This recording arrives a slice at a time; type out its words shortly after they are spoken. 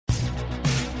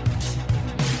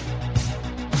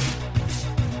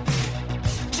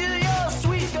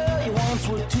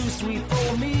sweet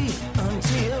for me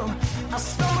until I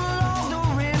stumbled along the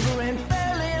river and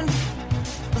fell in.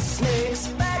 The snake's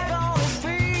back on his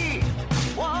feet,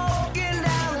 walking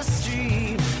down the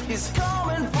street. He's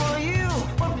coming for you,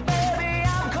 but baby,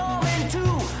 I'm coming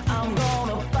too. I'm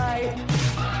gonna fight.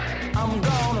 I'm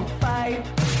gonna fight.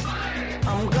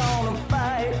 I'm gonna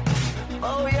fight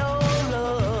for your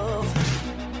love.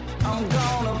 I'm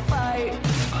gonna fight.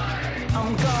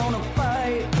 I'm gonna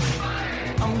fight.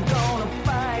 I'm gonna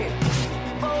fight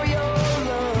for your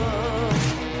love.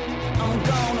 I'm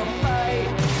gonna fight.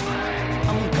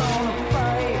 I'm gonna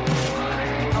fight.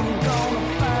 I'm gonna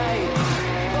fight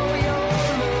for your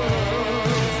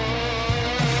love.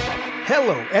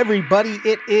 Hello, everybody.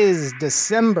 It is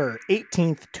December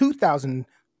 18th,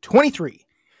 2023.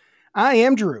 I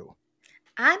am Drew.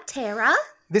 I'm Tara.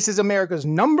 This is America's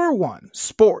 #1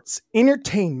 sports,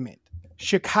 entertainment,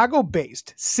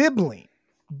 Chicago-based sibling,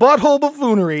 butthole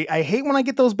buffoonery. I hate when I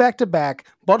get those back-to-back.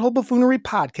 Butthole buffoonery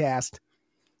podcast.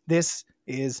 This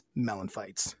is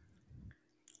MELLONfights.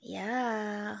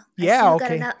 Yeah. Yeah,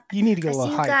 okay. You need to get a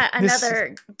little hype. You got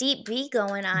another deep V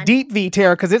going on. Deep V,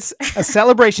 Tara, because it's a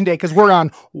celebration day, because we're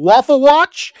on Waffle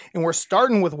Watch, and we're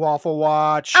starting with Waffle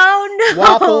Watch. Oh, no.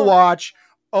 Waffle Watch.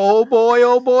 Oh, boy,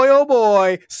 oh, boy, oh,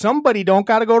 boy. Somebody don't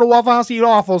got to go to Waffle House to eat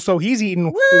waffles, so he's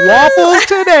eating waffles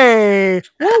today.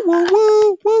 Woo, woo,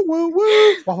 woo, woo, woo,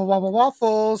 woo. Waffle, waffle,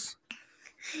 waffles.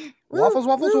 Waffles,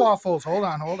 waffles, waffles. Hold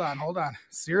on.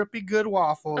 Syrupy good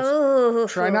waffles. Ooh.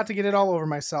 Try not to get it all over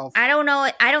myself. I don't know.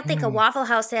 I don't think a Waffle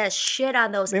House has shit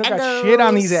on those They don't Eggos. got shit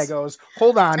on these Eggos.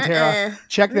 Hold on, Tara.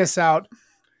 Check this out.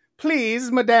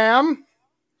 Please, madame.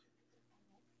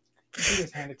 You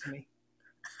just hand it to me.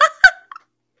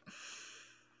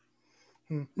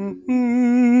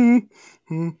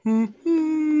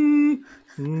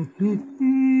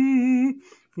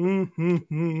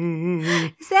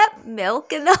 Is that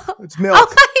milk in the... It's milk.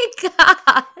 Oh my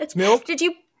God. It's milk. Did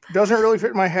you... Doesn't really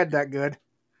fit my head that good.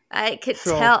 I could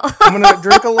So tell. I'm going to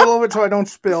drink a little of it so I don't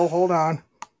spill. Hold on.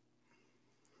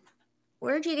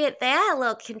 Where'd you get that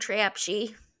little contraption?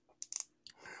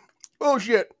 Oh,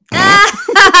 shit.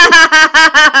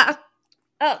 Oh,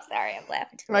 sorry. I'm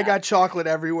laughing too loud. I got chocolate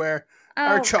everywhere.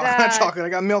 Oh, Or chocolate, God. not chocolate. I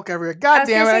got milk everywhere. God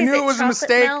damn it. I knew it was a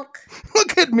mistake. Milk?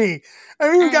 Look at me. I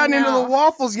haven't even I gotten into the know.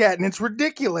 waffles yet, and it's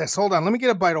ridiculous. Hold on. Let me get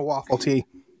a bite of waffle tea.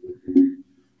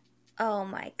 Oh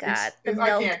my God. I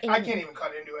can't even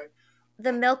cut into it.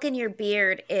 The milk in your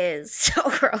beard is so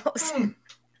gross.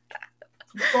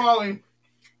 It's falling.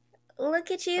 Look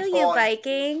at you, It's you falling.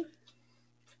 Viking.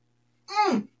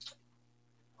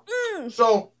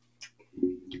 So,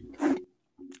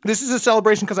 this is a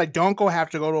celebration because I don't have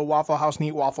to go to a Waffle House and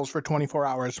eat waffles for 24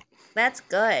 hours. That's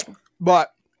good.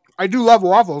 But I do love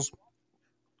waffles.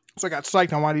 So I got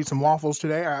psyched. I wanted to eat some waffles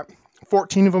today. I got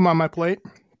 14 of them on my plate.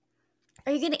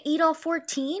 Are you going to eat all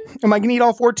 14? Am I going to eat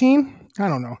all 14? I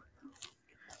don't know.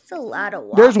 It's a lot of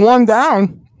waffles. There's one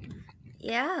down.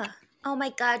 Yeah. Oh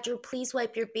my God, Drew, please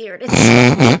wipe your beard. It's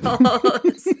so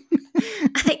gross.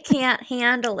 I can't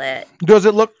handle it. Does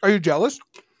it look... Are you jealous?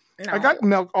 No. I got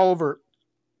milk all over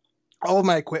all of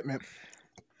my equipment.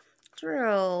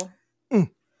 Drew.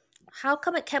 How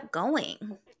come it kept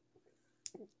going?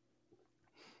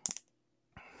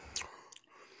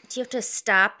 Do you have to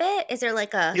stop it? Is there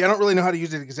like a... Yeah, I don't really know how to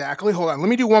use it exactly. Hold on. Let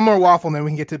me do one more waffle and then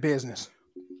we can get to business.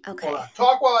 Okay. Hold on.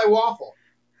 Talk while I waffle.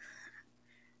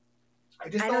 I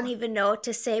don't even know what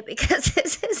to say because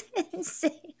this is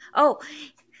insane. Oh,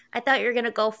 I thought you were going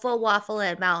to go full waffle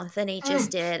in mouth and he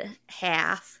just did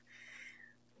half.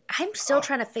 I'm still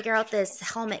trying to figure out this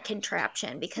helmet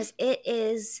contraption because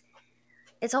it's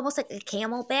almost like a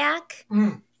camelback,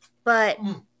 but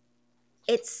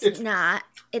it's not.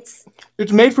 It's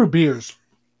made for beers.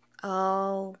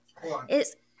 Oh. Hold on.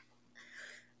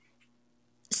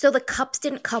 So the cups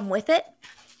didn't come with it?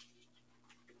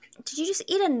 Did you just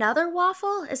eat another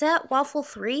waffle? Is that waffle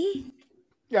 3?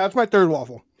 Yeah, that's my third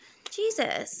waffle.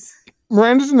 Jesus.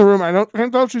 Miranda's in the room. I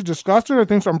can't tell if she's disgusted or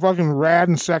thinks I'm fucking rad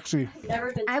and sexy.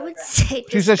 I would say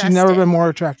She says she's never been more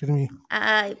attracted to me.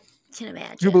 I can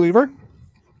imagine. Do you believe her?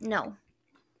 No.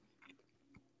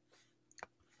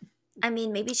 I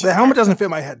mean, maybe she's... The helmet doesn't fit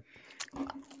my head.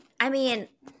 I mean,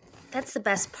 that's the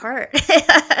best part.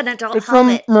 An adult It's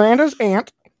helmet. from Miranda's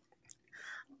aunt.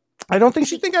 I don't think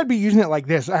she'd think I'd be using it like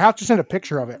this. I have to send a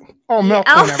picture of it. Oh, milk.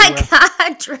 Oh went my everywhere.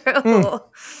 God, Drew.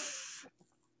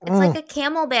 It's like a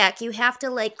camelback. You have to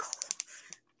like...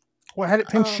 Well, I had it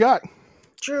pinned shut.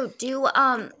 Drew, do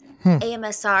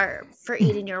AMSR for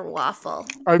eating your waffle.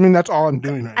 I mean, that's all I'm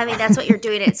doing right I mean, that's what you're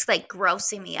doing. It's like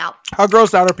grossing me out. How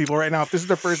grossed out are people right now? If this is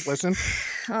their first listen,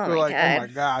 Oh they're my like, God. oh my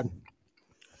God.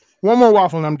 One more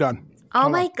waffle and I'm done. Oh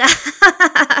Hold my on.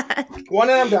 god. One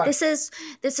and I'm done. This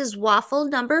is waffle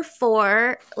number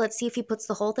 4. Let's see if he puts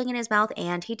the whole thing in his mouth,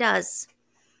 and he does.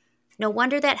 No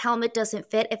wonder that helmet doesn't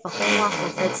fit if a whole waffle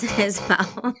fits in his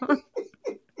mouth.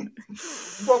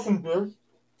 Welcome, dude.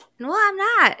 No, I'm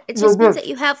not. It just means that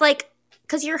you have like,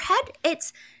 because your head,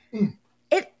 it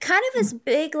kind of is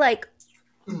big, like,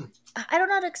 I don't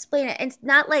know how to explain it. It's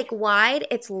not like wide,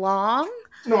 it's long.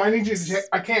 No, I need you to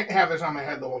I can't have this on my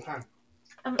head the whole time.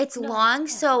 It's long,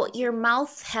 so your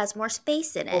mouth has more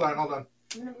space in it. Hold on. I'm going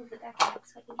to move the back up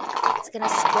so it's going to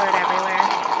squirt everywhere.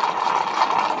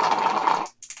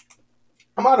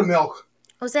 I'm out of milk.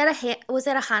 Was that a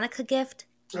Hanukkah gift?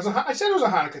 I said it was a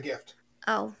Hanukkah gift.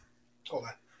 Oh. Hold on.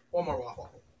 One more waffle.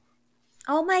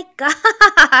 Oh my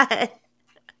god.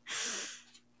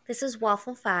 This is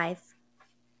waffle 5.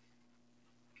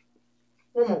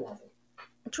 One more waffle.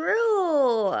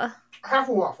 Drew. Half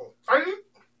a waffle. I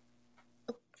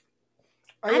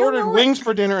don't ordered know wings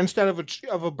for dinner instead of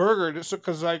a burger just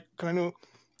because I knew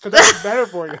that's better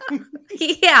for you.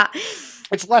 Yeah.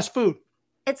 It's less food.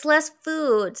 It's less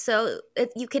food, so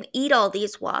you can eat all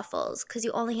these waffles because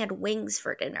you only had wings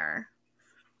for dinner.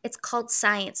 It's called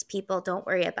science, people. Don't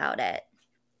worry about it.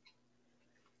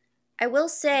 I will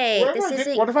say,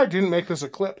 What if I didn't make this a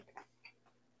clip?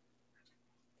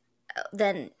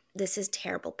 Then this is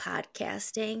terrible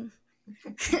podcasting.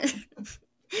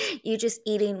 You just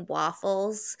eating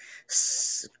waffles,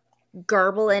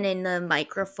 gurgling in the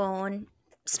microphone.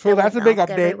 So that's a big update.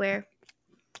 Everywhere.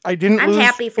 I didn't lose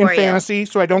happy in for you. fantasy,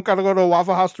 so I don't got to go to a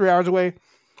Waffle House 3 hours away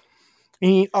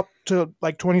and eat up to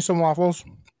like 20-some waffles.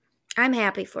 I'm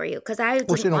happy for you because I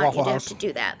We're didn't in a want you Waffle to House. have to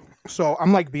do that. So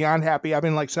I'm like beyond happy. I've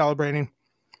been like celebrating.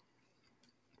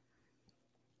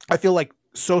 I feel like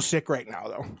so sick right now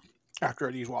though.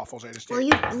 After these waffles, I just ate. Well,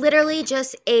 you literally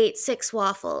just ate 6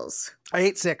 waffles. I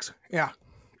ate 6. Yeah.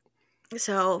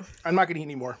 So I'm not gonna eat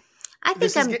anymore. I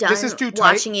think I'm done this is too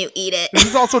tight. watching you eat it. This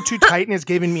is also too tight and it's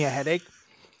giving me a headache.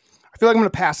 I feel like I'm gonna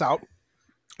pass out.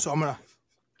 So I'm gonna.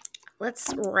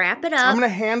 Let's wrap it up. I'm gonna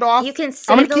hand off. You can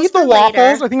save I'm gonna those keep for the waffles.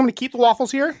 later. I think I'm gonna keep the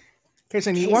waffles here in case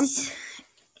I need one.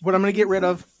 But I'm gonna get rid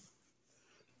of.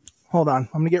 Hold on.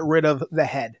 I'm gonna get rid of the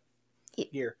head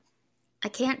here. I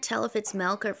can't tell if it's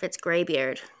milk or if it's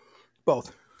graybeard.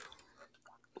 Both.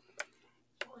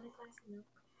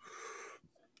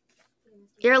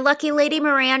 You're a lucky lady,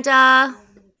 Miranda.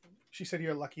 She said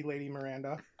you're a lucky lady,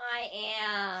 Miranda. I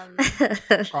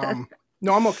am.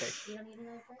 No, I'm okay.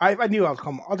 I knew I was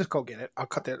coming. I'll just go get it. I'll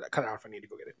cut it out if I need to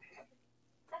go get it.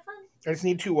 Have fun. I just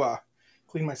need to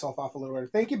clean myself off a little bit.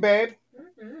 Thank you, babe.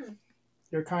 Mm-hmm.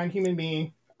 You're a kind human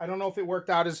being. I don't know if it worked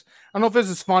out I don't know if it was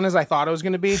as fun as I thought it was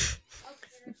going to be.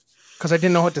 Because I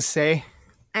didn't know what to say.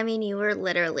 I mean, you were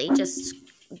literally just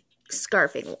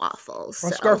scarfing waffles. I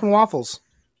was so. scarfing waffles.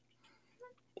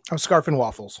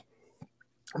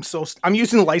 I'm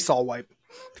using Lysol wipe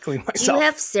to clean Do myself. you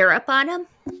have syrup on them?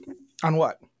 On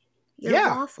what? Your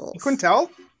Yeah. waffles. You couldn't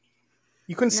tell?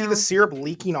 You couldn't see No. the syrup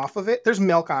leaking off of it? There's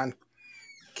milk on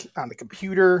the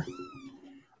computer,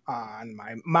 on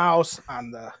my mouse,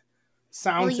 on the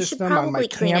sound Well, you should system, on my probably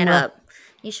clean camera. it up.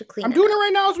 You should clean I'm it doing up. it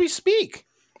right now as we speak.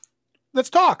 Let's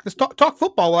talk. Let's talk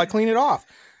football while I clean it off.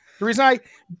 The reason I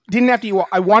didn't have to eat,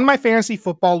 I won my fantasy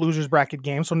football losers bracket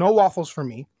game, so no waffles for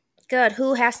me. Good.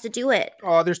 Who has to do it?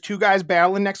 There's 2 guys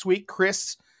battling next week,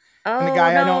 Chris Oh, and the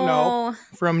guy no. I don't know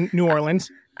from New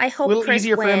Orleans. I A hope little Chris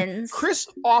easier for him. wins. Chris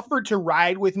offered to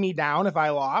ride with me down if I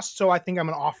lost, so I think I'm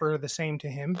going to offer the same to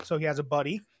him, so he has a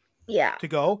buddy Yeah. to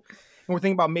go. And we're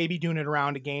thinking about maybe doing it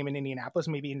around a game in Indianapolis,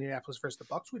 maybe Indianapolis versus the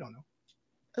Bucks. We don't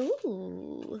know.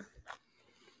 Ooh.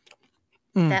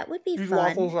 Mm. That would be These fun.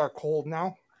 waffles are cold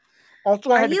now.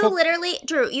 Also, I Are had to you cook. literally,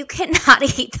 Drew, you cannot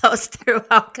eat those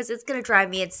throughout because it's going to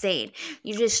drive me insane.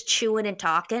 You just chewing and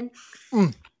talking.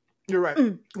 You're right.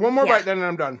 One more Yeah. bite, then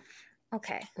I'm done.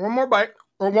 Okay. One more bite,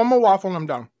 or one more waffle, and I'm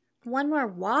done. One more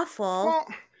waffle. Well,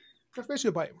 that's basically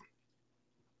a bite.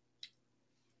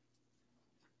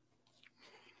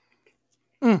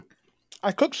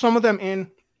 I cooked some of them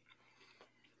in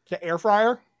the air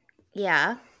fryer,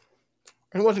 Yeah.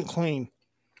 and it wasn't clean.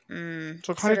 So it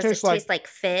So kind of does tastes it like, taste like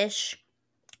fish?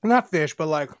 not fish, but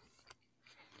like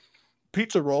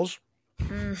pizza rolls.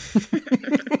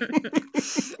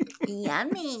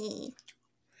 Yummy.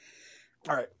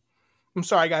 All right. I'm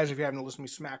sorry, guys, if you haven't listened to me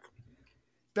smack.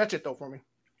 That's it, though, for me.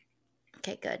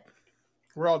 Okay, good.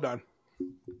 We're all done.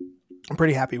 I'm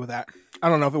pretty happy with that. I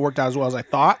don't know if it worked out as well as I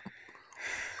thought,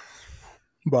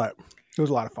 but it was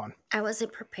a lot of fun. I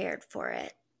wasn't prepared for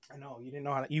it. I know you didn't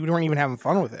know how to. You weren't even having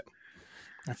fun with it.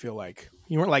 I feel like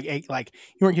you weren't like you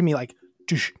weren't giving me like,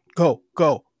 go,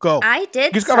 Go. I did.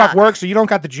 You just got off work, so you don't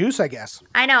got the juice, I guess.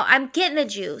 I know. I'm getting the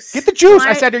juice. Get the juice.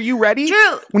 I said, are you ready?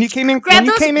 Drew, when you came in, grab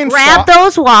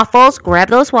those waffles. Grab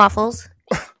those waffles,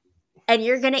 and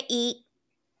you're gonna eat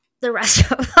the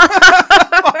rest of them.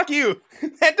 Fuck you.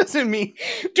 That doesn't mean.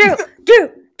 Drew.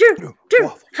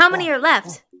 How many are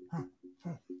left?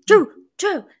 Drew.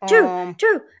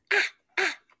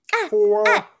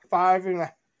 4, 5, and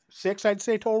 6, I'd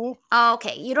say total. Oh,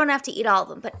 okay, you don't have to eat all of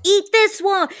them, but eat this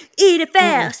one. Eat it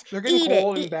fast. They're getting Eat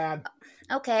cold it. and bad.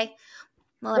 Okay.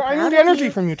 Well, I need energy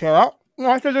from you, Tara.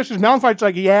 I said this is MELLONfights.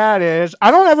 Like, yeah, it is.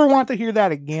 I don't ever want to hear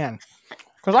that again.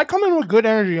 Because I come in with good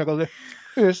energy. I go, this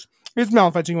is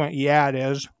MELLONfights. You went, yeah, it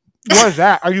is. What is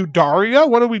that? Are you Daria?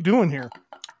 What are we doing here?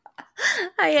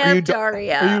 I am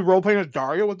Daria. Are you role playing as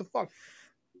Daria? What the fuck?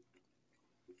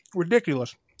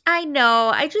 Ridiculous. I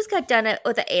know. I just got done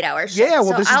with an 8-hour shift. Yeah,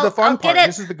 well, this is the fun part.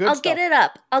 This is the good stuff. I'll get it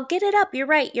up. I'll get it up. You're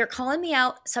right. You're calling me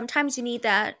out. Sometimes you need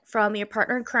that from your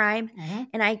partner in crime. Mm-hmm.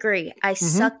 And I agree. I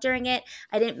sucked during it.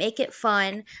 I didn't make it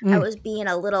fun. I was being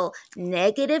a little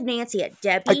negative Nancy at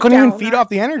Debbie. I couldn't even feed off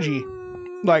the energy.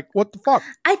 Like, what the fuck?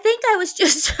 I think I was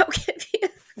just so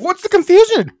confused. What's the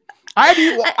confusion?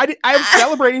 I'm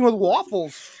celebrating with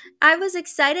waffles. I was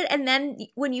excited, and then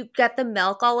when you got the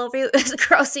milk all over you, it was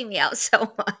grossing me out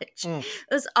so much. It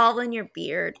was all in your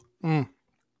beard. But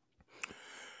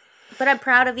I'm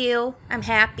proud of you. I'm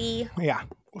happy. Yeah.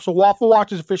 So Waffle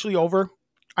Watch is officially over.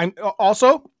 I'm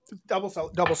also double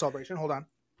celebration. Hold on.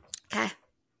 Okay.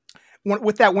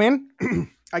 With that win,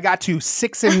 I got to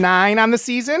 6-9 on the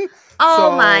season.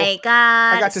 Oh my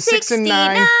god! I got to 6-9.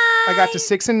 I got to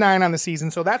 6-9 on the season.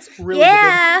 So that's really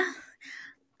yeah.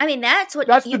 I mean, that's you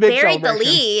the big buried the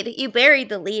celebration. lead. You buried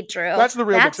the lead, Drew. That's the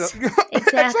real big celebration.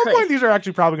 Exactly. At some point, these are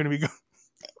actually probably going to be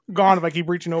gone if I keep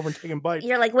reaching over and taking bites.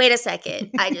 You're like, wait a second.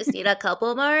 I just need a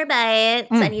couple more bites.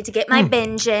 I need to get my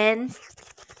binge in.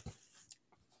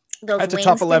 That's a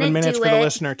tough 11 minutes for the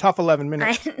listener. Tough 11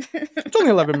 minutes. It's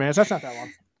only 11 minutes. That's not that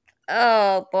long.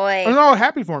 Oh, boy. And they're all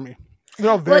happy for me.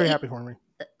 They're all very happy for me.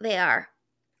 They are.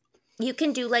 You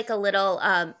can do like a little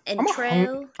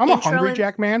intro. I'm a Hungry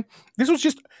Jack man. This was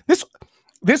just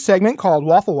this segment called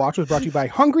Waffle Watch was brought to you by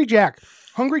Hungry Jack.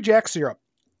 Hungry Jack syrup,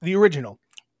 the original,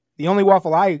 the only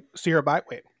waffle syrup I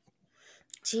wait.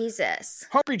 Jesus.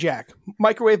 Hungry Jack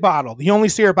microwave bottle, the only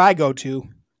syrup I go to.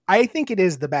 I think it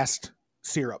is the best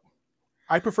syrup.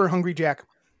 I prefer Hungry Jack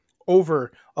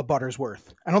over a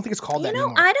Buttersworth. I don't think it's called that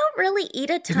anymore. I don't really eat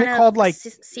a ton of called like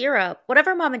syrup.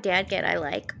 Whatever mom and dad get, I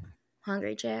like.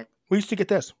 Hungry Jack. We used to get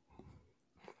this.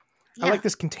 Yeah. I like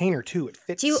this container too. It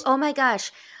fits. Oh my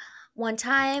gosh. One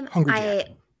time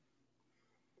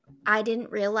I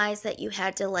didn't realize that you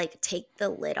had to like take the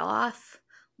lid off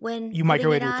when you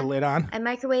microwaved it with the lid on. I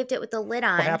microwaved it with the lid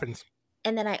on. What happens?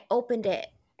 And then I opened it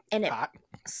and it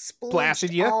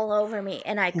blasted you all over me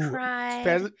and I cried.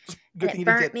 And it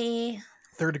burnt me.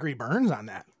 3rd-degree burns on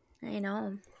that. I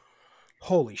know.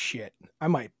 Holy shit. I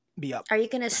might be up. Are you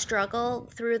going to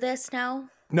struggle through this now?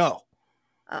 No.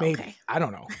 Oh, maybe. Okay. I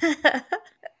don't know.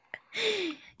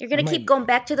 You're going to keep going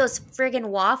back to those friggin'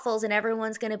 waffles and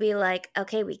everyone's going to be like,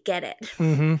 okay, we get it.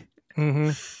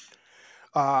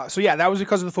 So yeah, that was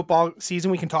because of the football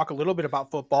season. We can talk a little bit about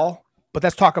football, but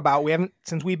let's talk about,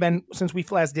 since we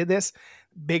last did this,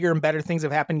 bigger and better things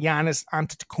have happened. Giannis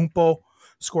Antetokounmpo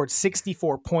scored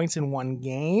 64 points in one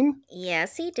game.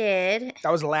 Yes, he did.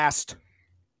 That was last,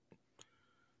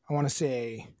 I want to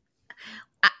say,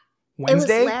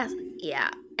 Wednesday. Yeah.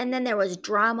 And then there was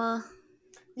drama.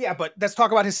 Yeah, but let's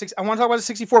talk about I want to talk about his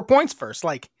 64 points first.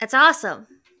 Like, that's awesome.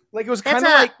 Like, it was kind of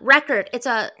like record. It's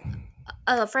a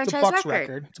franchise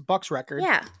record. It's a Bucks record.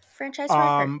 Yeah, franchise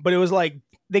record. But it was like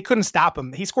they couldn't stop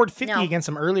him. He scored 50 against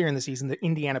them earlier in the season. The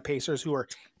Indiana Pacers, who were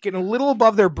getting a little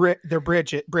above their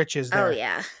britches. There. Oh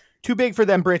yeah, too big for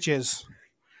them britches.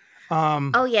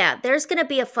 Oh yeah, there's gonna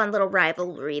be a fun little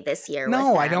rivalry this year.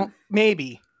 No, I don't.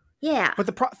 Maybe. Yeah. But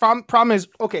the problem is,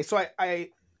 okay. So I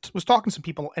was talking to some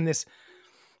people, and this,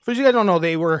 for you guys don't know,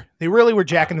 they really were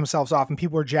jacking themselves off, and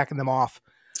people were jacking them off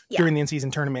during the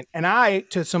in-season tournament. And I,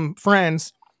 to some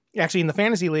friends, actually in the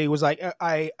fantasy league, was like,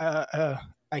 I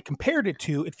compared it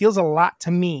to, it feels a lot to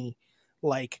me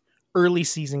like early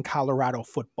season Colorado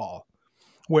football,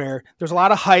 where there's a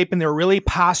lot of hype and they're really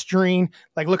posturing,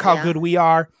 like, look how good we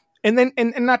are. And then,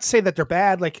 and not to say that they're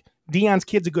bad, like Deion's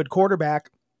kid's a good quarterback.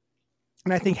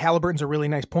 And I think Halliburton's a really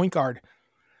nice point guard.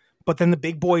 But then the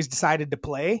big boys decided to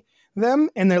play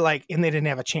them, and they're like, and they didn't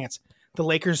have a chance. The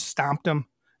Lakers stomped them.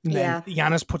 And then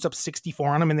Giannis puts up 64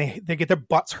 on them, and they get their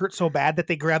butts hurt so bad that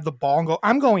they grab the ball and go,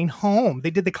 I'm going home. They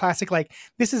did the classic, like,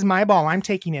 this is my ball. I'm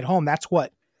taking it home. That's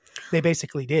what they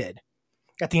basically did.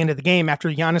 at the end of the game after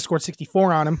Giannis scored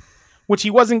 64 on him, which he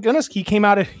wasn't gonna. He came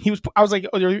out. I was like,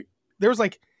 there was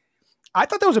like, I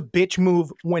thought that was a bitch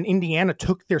move when Indiana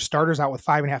took their starters out with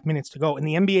 5.5 minutes to go. In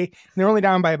the NBA, they're only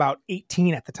down by about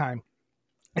 18 at the time.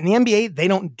 In the NBA, they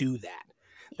don't do that.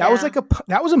 That was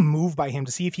that was a move by him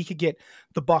to see if he could get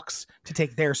the Bucks to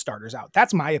take their starters out.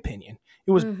 That's my opinion.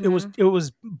 It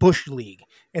was Bush League,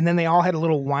 and then they all had a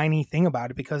little whiny thing about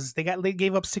it because they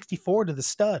gave up 64 to the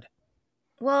stud.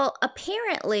 Well,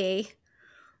 apparently,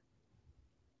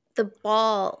 the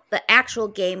actual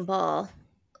game ball,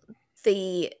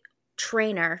 the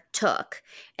trainer took,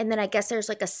 and then I guess there's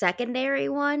like a secondary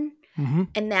one,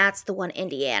 and that's the one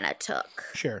Indiana took.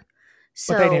 Sure.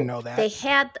 So but they didn't know that.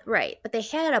 But they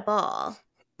had a ball.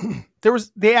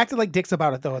 They acted like dicks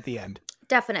about it though at the end.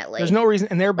 Definitely. There's no reason,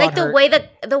 and they're like the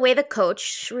way the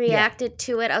coach reacted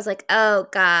to it. I was like, oh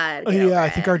god. I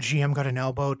think our GM got an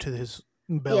elbow to his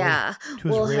belly, to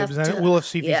his ribs. We'll have to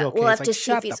see if he's okay. We'll have it's to like, see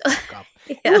shut if he's the fuck up.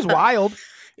 It was wild.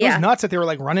 It was nuts that they were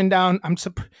like running down.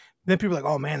 Then people were like,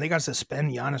 oh man, they got to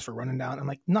suspend Giannis for running down. I'm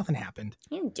like, nothing happened.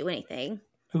 He didn't do anything.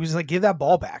 It was like, give that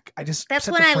ball back. That's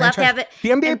when I love having. The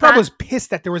NBA probably was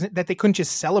pissed that that they couldn't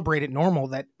just celebrate it normal,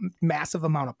 that massive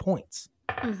amount of points.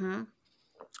 Mm-hmm.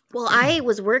 Well, I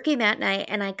was working that night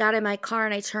and I got in my car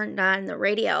and I turned on the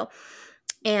radio,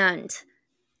 and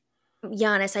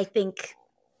Giannis, I think,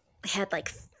 had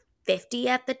like 50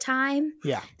 at the time.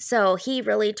 Yeah. So he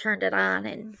really turned it on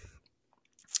and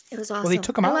it was awesome. Well, they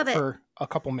took him out for a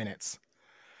couple minutes.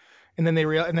 And then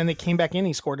they came back in and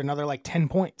he scored another like 10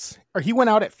 points. Or he went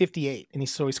out at 58 and he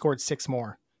scored 6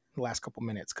 more in the last couple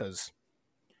minutes because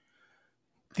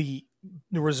the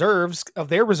reserves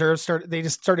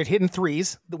just started hitting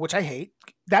threes, which I hate.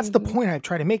 That's the point I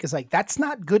try to make, is like, that's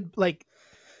not good. Like,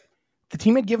 the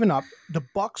team had given up, the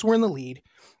Bucks were in the lead,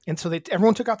 and so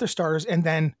everyone took out their starters, and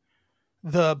then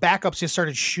the backups just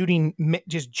started shooting,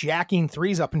 just jacking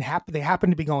threes up, and they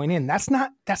happened to be going in. That's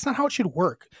not how it should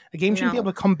work. A game shouldn't be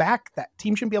able to come back. That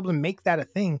team shouldn't be able to make that a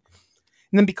thing.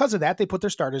 And then because of that, they put their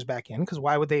starters back in, because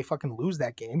why would they fucking lose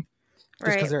that game?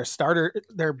 Just because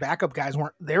their backup guys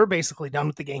they were basically done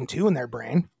with the game too in their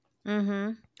brain.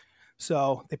 Mm-hmm.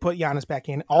 So they put Giannis back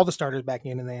in, all the starters back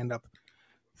in, and they end up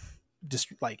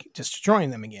just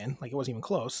destroying them again. Like, it wasn't even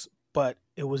close, but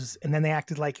it was. And then they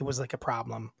acted like it was like a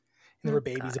problem, and there were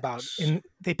babies about. And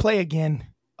they play again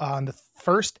on the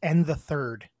 1st and the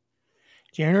 3rd,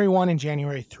 January 1 and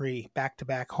January 3, back to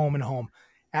back, home and home,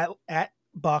 at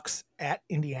Bucks, at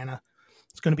Indiana.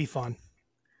 It's going to be fun.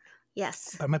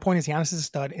 Yes. But my point is, Giannis is a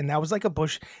stud, and that was like a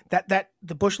Bush that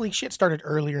the Bush League shit started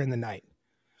earlier in the night.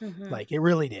 Mm-hmm. Like, it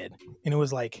really did. And it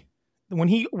was like, when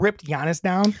he ripped Giannis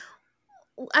down,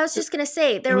 I was just gonna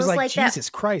say, there was like Jesus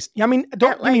Christ. Yeah, I mean,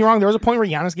 don't get me wrong, there was a point where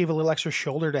Giannis gave a little extra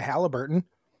shoulder to Halliburton.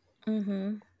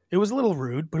 Mm-hmm. It was a little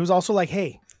rude, but it was also like,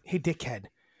 hey dickhead,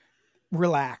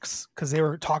 relax, because they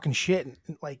were talking shit,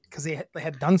 like, because they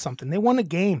had done something. They won a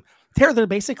game. They're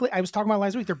basically, I was talking about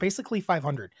last week, they're basically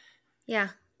 500. Yeah.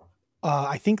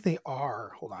 I think they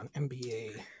are. Hold on.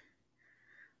 NBA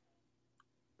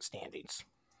standings.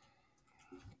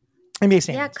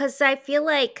 Yeah, because I feel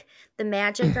like the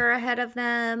Magic are ahead of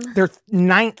them. They're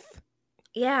 9th.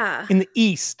 Yeah. In the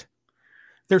East.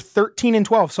 They're 13 and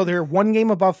 12. So they're one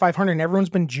game above 500, and everyone's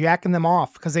been jacking them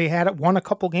off because they had won a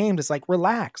couple games. It's like,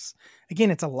 relax. Again,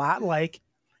 it's a lot like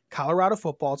Colorado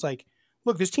football. It's like,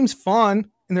 look, this team's fun,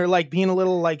 and they're like being a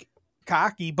little like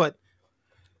cocky, but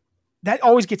that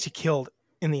always gets you killed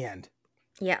in the end.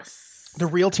 Yes. The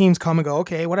real teams come and go,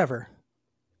 okay, whatever.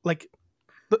 Like,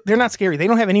 they're not scary. They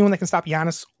don't have anyone that can stop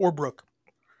Giannis or Brook.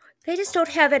 They just don't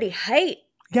have any height.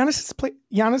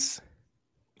 Giannis,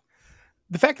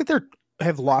 the fact that they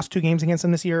have lost 2 games against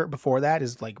them this year before that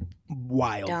is like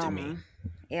wild to me.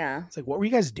 Yeah. It's like, what were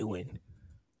you guys doing?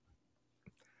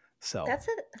 So that's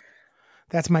it.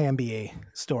 That's my NBA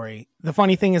story. The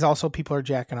funny thing is also people are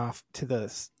jacking off to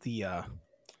the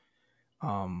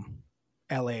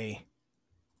LA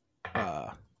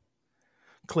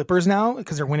Clippers now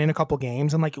because they're winning a couple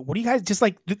games. I'm like, what do you guys just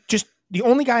the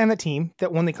only guy on the team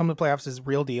that when they come to the playoffs is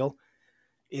real deal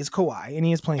is Kawhi, and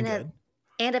he is playing good.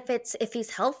 And if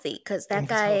he's healthy, because that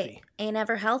guy ain't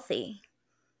ever healthy.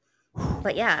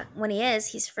 But yeah, when he is,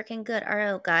 he's freaking good.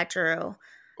 Oh God, Drew,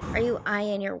 are you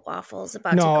eyeing your waffles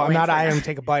about? No, I'm not eyeing them.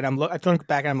 Take a bite. I think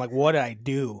back and I'm like, what did I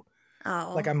do?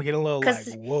 Oh, like I'm getting a little like,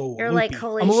 whoa. You're loopy. like,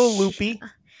 holy. I'm a little loopy.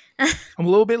 I'm a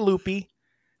little bit loopy,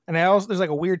 and there's like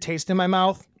a weird taste in my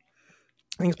mouth.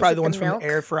 I think it's probably the ones from the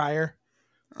air fryer.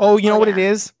 Oh, you know what it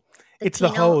is? It's the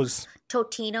hose.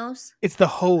 Totino's. It's the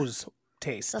hose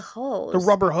taste. The hose. The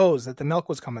rubber hose that the milk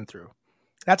was coming through.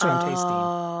 That's what I'm tasting.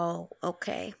 Oh,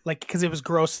 okay. Like, because it was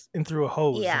gross and through a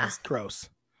hose. Yeah. It was gross.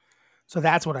 So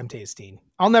that's what I'm tasting.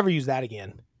 I'll never use that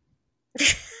again.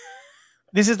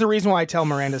 This is the reason why I tell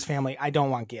Miranda's family I don't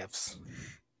want gifts.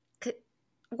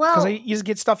 Well, Because you just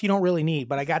get stuff you don't really need,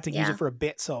 but I got to use Yeah. it for a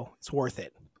bit, so it's worth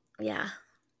it. yeah.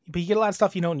 But you get a lot of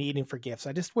stuff you don't need for gifts.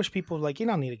 I just wish people like, you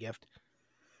don't need a gift.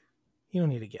 You don't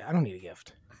need a gift. I don't need a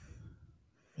gift.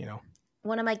 You know?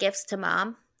 One of my gifts to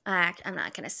Mom, I'm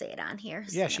not going to say it on here.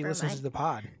 So Yeah, she never listens mind. to the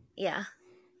pod. Yeah.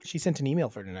 She sent an email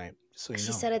for tonight, so you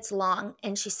She know. said it's long,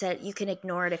 and she said you can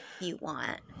ignore it if you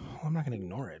want. Well, I'm not going to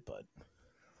ignore it, but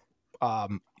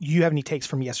you have any takes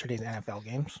from yesterday's NFL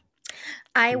games?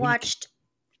 I watched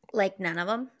like none of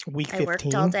them. Week 15, I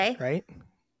worked all day. right?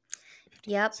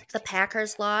 Yep. 16. The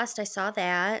Packers lost. I saw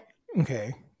that.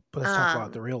 Okay, but let's talk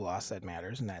about the real loss that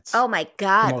matters, and that's Oh my the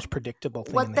God. most predictable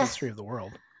thing What in the- the history of the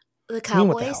world. The I mean,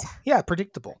 what the Cowboys. hell? Yeah,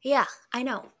 predictable. Yeah, I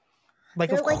know. Like,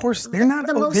 They're of like course, they're not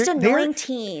the oh, most they're- annoying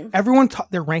team. Everyone,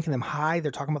 they're ranking them high.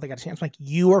 They're talking about they got a chance. I'm like,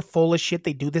 you are full of shit.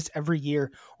 They do this every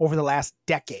year over the last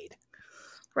decade.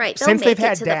 Right. They'll Since make they've it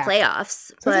had to Dak. the playoffs.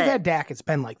 Since But they've had Dak, it's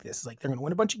been like this. It's like they're going to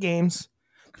win a bunch of games.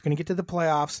 They're going to get to the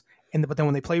playoffs, but then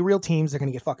when they play real teams, they're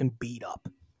going to get fucking beat up.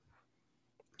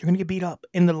 They're going to get beat up,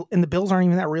 and the Bills aren't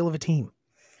even that real of a team.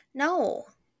 no,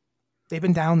 They've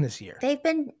been down this year. they've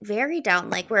been very down.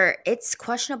 Like where it's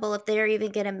questionable if they're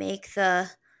even going to make the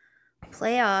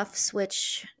playoffs,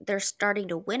 which they're starting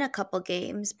to win a couple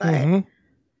games, but Mhm.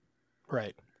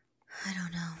 Right. I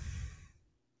don't know.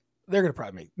 They're going to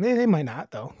probably make. They might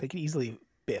not though. They could easily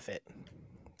biff it.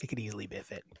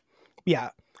 Yeah.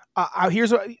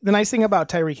 Here's the nice thing about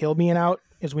Tyreek Hill being out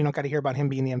is we don't got to hear about him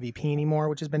being the MVP anymore,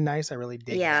 which has been nice. I really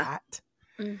dig that.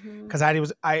 Mm-hmm.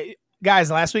 Because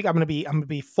guys, last week I'm gonna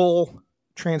be full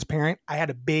transparent. I had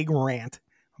a big rant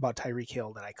about Tyreek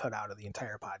Hill that I cut out of the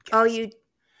entire podcast. Oh, you?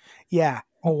 Yeah.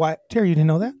 Oh, what? Terry, you didn't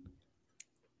know that?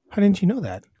 How didn't you know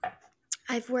that?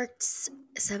 I've worked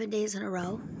 7 days in a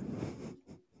row.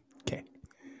 Okay.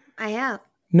 I have.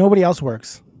 Nobody else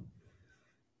works.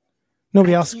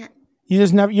 Nobody else. Can't-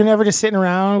 You're never just sitting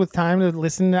around with time to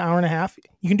listen to an hour and a half.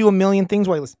 You can do a million things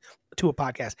while you listen to a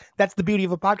podcast. That's the beauty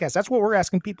of a podcast. That's what we're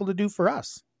asking people to do for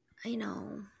us. I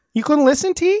know. You couldn't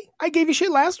listen, T? I gave you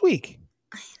shit last week.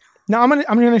 I know. Now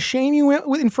I'm gonna shame you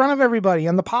in front of everybody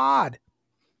on the pod.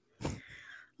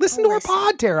 Listen to our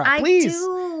pod, Tara, please.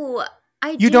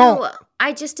 I do. You don't.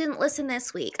 I just didn't listen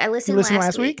this week. I listened, listened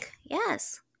last last week?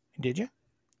 Yes. Did you?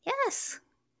 Yes.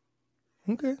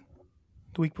 Okay.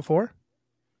 The week before?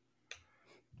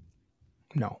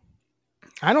 No.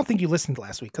 I don't think you listened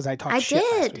last week because I talked shit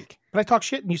last did. week. But I talked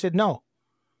shit and you said no.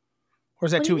 Or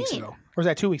was that What do 2 you weeks mean? ago? Or was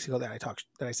that 2 weeks ago that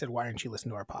I said, why aren't you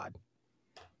listening to our pod?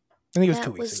 I think it was That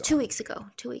 2 weeks was ago. 2 weeks ago.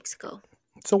 2 weeks ago.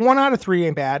 So 1 out of 3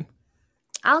 ain't bad.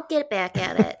 I'll get back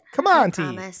at it. Come on, I T.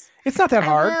 promise. It's not that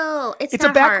hard. I will. It's It's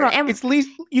not a background. hard. And It's least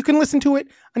you can listen to it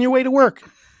on your way to work.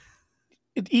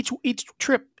 Each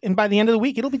trip, and by the end of the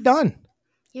week, it'll be done.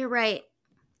 you're right.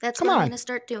 That's Come what I'm on. going to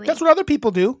start doing. That's what other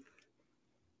people do.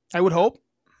 I would hope.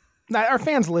 Now, our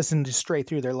fans listen just straight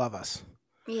through. They love us.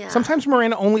 yeah. Sometimes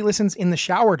Miranda only listens in the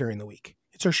shower during the week.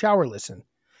 It's her shower listen,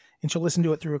 and she'll listen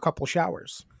to it through a couple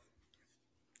showers.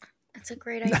 That's a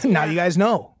great idea. Now you guys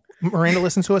know. Miranda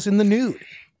listens to us in the nude,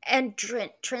 And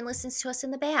Trin listens to us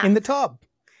in the bath. in the tub.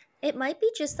 It might be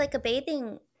just like a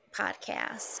bathing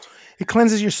podcast. It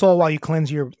cleanses your soul while you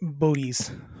cleanse your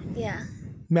booties. Yeah.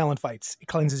 MELLONfights. It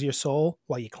cleanses your soul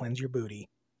while you cleanse your booty.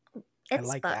 It's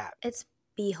like that. It's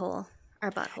beehole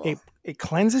or butthole. It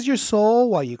cleanses your soul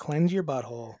while you cleanse your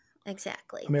butthole.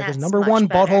 Exactly. America's That's number much one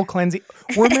better. butthole cleansing.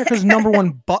 We're America's number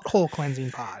one butthole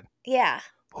cleansing pod. Yeah.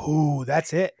 Ooh,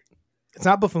 that's it. It's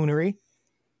not buffoonery.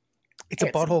 It's a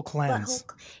It's butthole cleanse.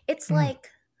 It's like,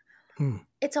 Mm.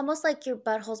 it's almost like your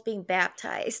butthole's being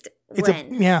baptized It's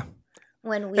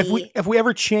when If we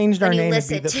ever changed our when you name, it'd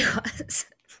be listen to us.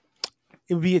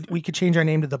 it would be we could change our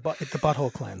name to the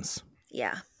butthole cleanse.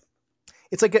 Yeah.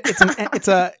 It's like it's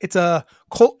a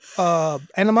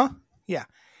enema. Yeah,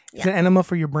 it's an enema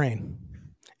for your brain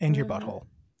and your butthole.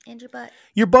 And your butt.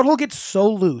 Your butthole gets so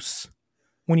loose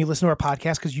when you listen to our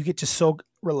podcast because you get just so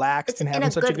relaxed It's and in having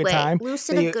a such a good good way. time. Loose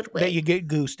in that a you- good way. That you get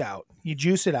goosed out. You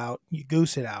juice it out. You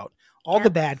goose it out. All Yeah. the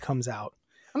bad comes out.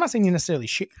 I'm not saying you necessarily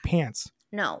shit your pants.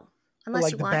 No. But Unless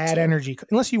like you the want bad to. energy,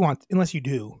 unless you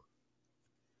do.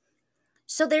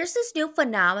 So there's this new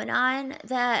phenomenon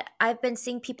that I've been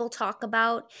seeing people talk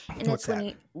about, and What's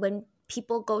it's when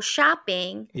people go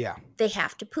shopping, Yeah. they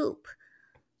have to poop.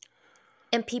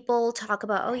 And people talk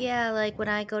about, oh yeah, like when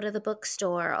I go to the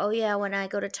bookstore, oh yeah, when I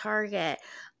go to Target,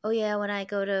 oh yeah, when I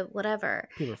go to whatever.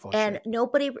 People are full of And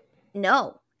shit.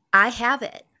 no, I have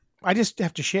it. I just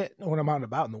have to shit when I'm out and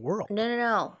about in the world.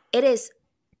 No. It is.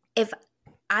 If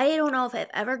I don't know if I've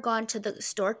ever gone to the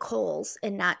store Kohl's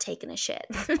and not taken a shit.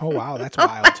 Oh, wow. That's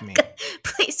wild to me.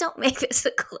 Please don't make this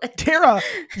a clip. Tara,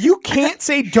 you can't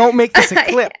say don't make this a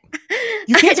clip.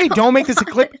 You can't say don't make this a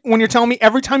clip when you're telling me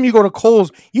every time you go to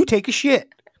Kohl's, you take a shit.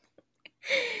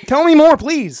 Tell me more,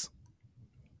 please.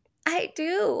 I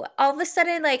do. All of a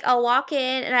sudden, like, I'll walk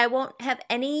in and I won't have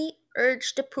any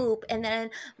urge to poop. And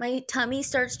then my tummy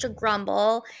starts to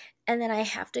grumble. And then I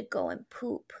have to go and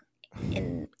poop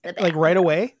in the bathroom. Like right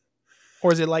away?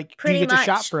 Or is it like, Pretty do you get to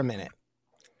shop much. for a minute?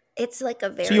 It's like a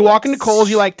very... So you walk into Kohl's,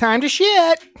 you're like, time to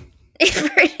shit.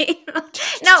 Pretty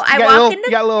much. No, I You walk into...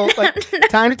 You got a little, like,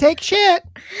 time to take shit.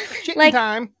 Shitting Like-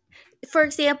 time. For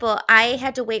example, I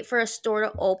had to wait for a store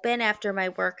to open after my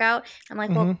workout. I'm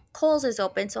like, well, Kohl's is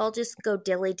open, so I'll just go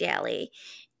dilly-dally.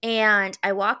 And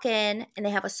I walk in, and they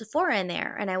have a Sephora in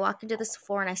there. And I walk into the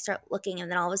Sephora, and I start looking,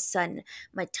 and then all of a sudden,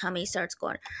 my tummy starts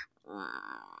going...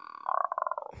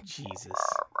 Jesus.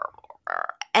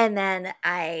 And then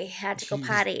I had to go Jesus.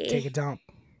 potty. Take a dump.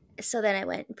 So then I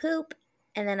went and poop,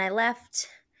 and then I left.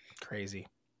 Crazy.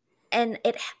 And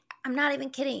I'm not even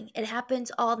kidding. It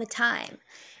happens all the time.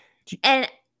 Do you- And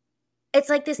it's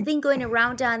like this thing going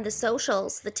around on the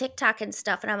socials, the TikTok and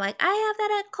stuff. And I'm like, I have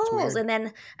that at Kohl's. weird. And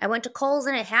then I went to Kohl's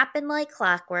and it happened like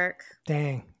clockwork.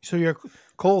 Dang. So your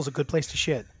Kohl's a good place to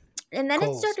shit. And then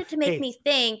Kohl's. it started to make Hey, me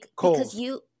think Kohl's. because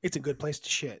you It's a good place to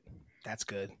shit. That's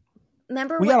good.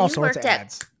 remember We when got all you sorts worked of at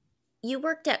ads. you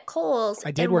worked at Kohl's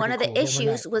I did and work one at of the Kohl's issues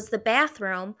overnight. was the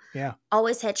bathroom Yeah.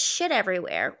 always had shit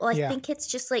everywhere. Well, I Yeah. think it's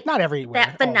just like Not everywhere. that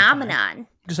all the time. phenomenon.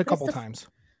 Just a But it's couple the- times.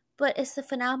 But it's the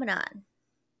phenomenon.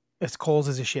 It's Kohl's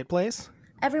is a shit place.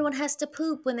 Everyone has to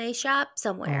poop when they shop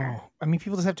somewhere. Oh, I mean,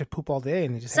 people just have to poop all day,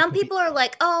 and they just Some happen to be- people are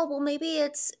like, oh, well, maybe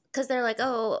it's because they're like,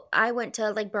 oh, I went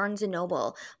to like Barnes and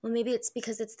Noble. Well, maybe it's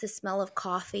because it's the smell of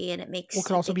coffee and it makes. Well, it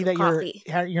could you also be think that of coffee.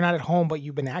 you're not at home, but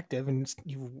you've been active and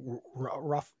you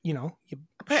rough. You know, you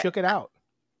But- shook it out.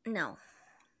 No,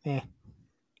 Nah.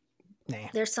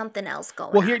 there's something else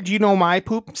going. Well, on. here, do you know my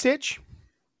poop stitch?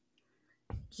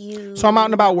 You. So I'm out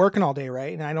and about working all day,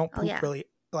 right? And I don't Oh, poop yeah. really.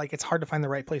 Like, it's hard to find the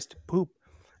right place to poop.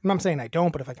 I'm not saying I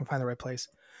don't, but if I can find the right place.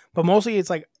 But mostly it's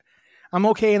like, I'm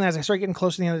okay. And as I start getting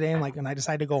close to the end of the day, and like, when I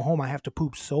decide to go home, I have to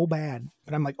poop so bad.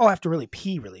 But I'm like, oh, I have to really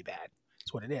pee really bad.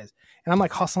 That's what it is. And I'm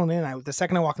like hustling in. The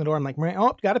second I walk in the door, I'm like,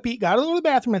 oh, gotta pee. Gotta go to the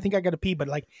bathroom. I think I gotta pee. But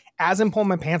like, as I'm pulling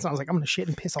my pants on, I was like, I'm gonna shit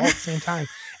and piss all at the same time.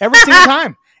 Every single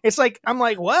time. It's like, I'm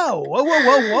like, whoa.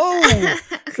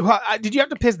 Did you have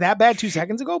to piss that bad 2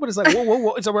 seconds ago? But it's like,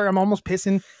 whoa. It's where I'm almost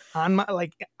pissing on my,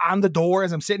 like, on the door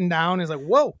as I'm sitting down. It's like,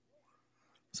 whoa.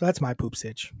 So that's my poop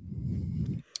sitch.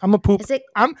 I'm a poop.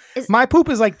 My poop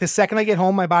is like the second I get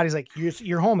home, my body's like,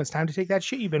 you're home. It's time to take that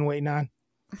shit you've been waiting on.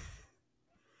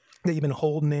 That you've been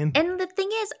holding in. And the thing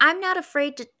is, I'm not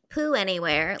afraid to poo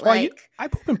anywhere. Well, Like, I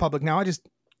poop in public now. It's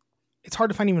hard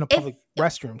to find even a public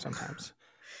restroom sometimes.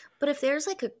 but if there's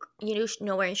like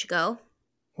know where you should go,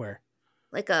 Where?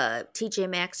 like a TJ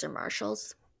Maxx or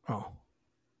Marshalls. Oh.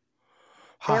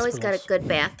 They always got a Hospitals. good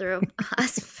bathroom.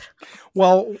 Hospital.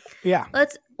 Well, yeah.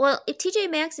 If TJ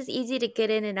Maxx is easy to get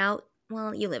in and out.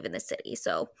 Well, you live in the city,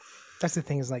 so That's the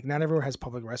thing is like not everyone has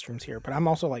public restrooms here, but I'm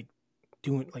also like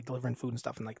delivering food and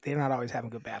stuff, and like they're not always having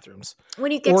good bathrooms.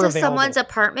 when you get Or to available. someone's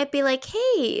apartment, be like,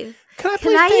 "Hey, Can I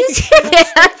can I please use take your a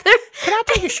shit? bathroom? Can I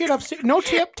take a shit upstairs? No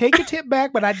tip. Take your tip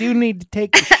back, but I do need to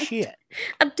take a shit.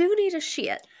 I do need a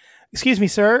shit." Excuse me,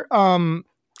 sir.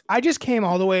 I just came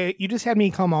all the way. You just had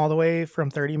me come all the way from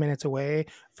 30 minutes away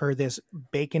for this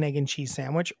bacon, egg, and cheese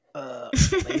sandwich.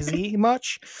 Lazy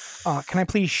much? Can I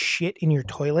please shit in your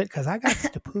toilet? Because I got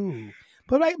to poo.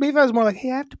 But maybe if I was more like,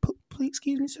 hey, I have to poo. Please,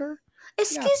 excuse me, sir.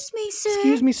 Excuse me, sir.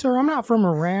 Excuse me, sir. I'm not from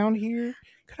around here.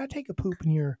 Could I take a poop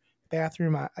in your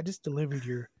bathroom? I just delivered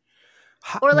your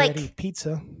hot Or and like- ready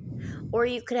pizza. Or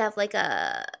you could have like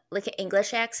an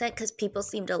English accent because people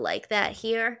seem to like that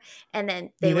here, and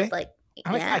then they Do would they? like,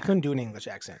 I yeah. couldn't do an English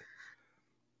accent.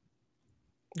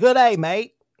 Good day,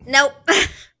 mate. Nope,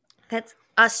 that's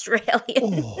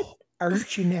Australian. Oh,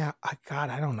 urchin out. God,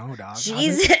 I don't know, dog.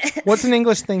 Jesus. What's an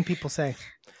English thing people say?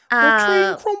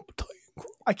 Uh,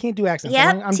 I can't do accents.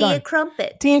 yeah, I'm tea done. and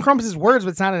crumpet. Tea and crumpets is words,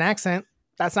 but it's not an accent.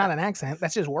 That's not an accent.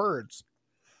 That's just words.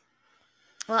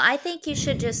 Well, I think you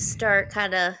should just start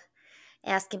kind of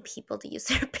asking people to use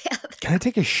their bathroom. Can I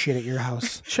take a shit at your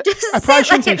house? Just I probably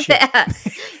say shouldn't say like shit.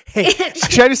 that. Hey,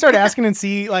 should I just start asking and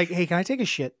see, like, hey, can I take a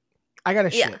shit? I got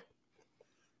a Yeah. shit.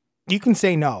 You can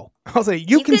say no. I'll say,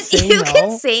 you can say you no.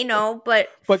 can say no, but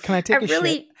But can I take I a shit?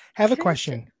 really Have a kind of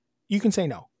question. You can say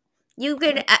no. you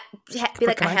could be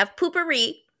like, can I I- have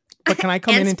poopery. But can I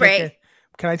come And in and spray. take a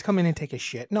Can I come in and take a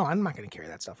shit? No, I'm not going to carry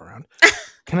that stuff around.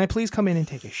 Can I please come in and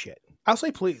take a shit? I'll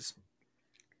say please.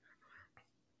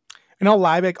 And I'll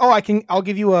lie back. Oh, I'll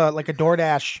give you a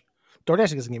DoorDash.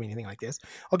 DoorDash doesn't give me anything like this.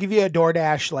 I'll give you a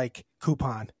DoorDash like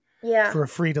coupon for a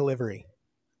free delivery.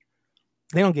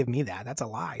 They don't give me that. That's a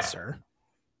lie, sir.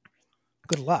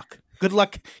 Good luck. Good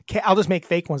luck. I'll just make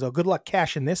fake ones though. Good luck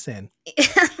cashing this in.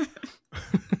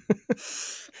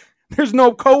 There's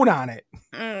no code on it.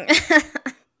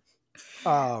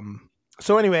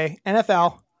 So anyway,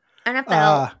 NFL.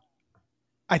 I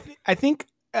think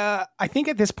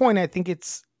at this point, I think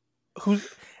it's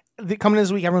coming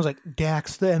this week. Everyone's like,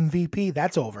 Dak's the MVP.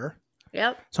 That's over.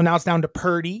 Yep. So now it's down to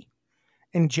Purdy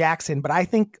and Jackson. But I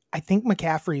think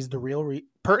McCaffrey's the real.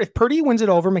 If Purdy wins it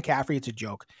over McCaffrey, it's a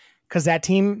joke because that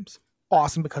team's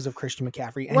awesome because of Christian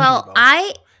McCaffrey. And well,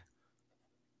 I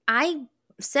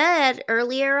said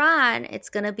earlier on it's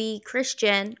gonna be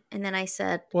Christian, and then I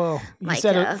said, well, you Micah,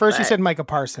 said it first. You said Micah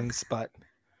Parsons, but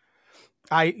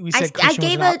we said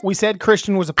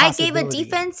Christian was a possibility. I gave a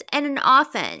defense and an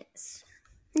offense.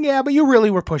 Yeah, but you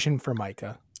really were pushing for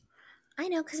Micah. I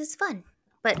know because it's fun,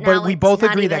 but now we both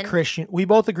agree that Christian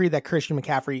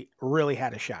McCaffrey really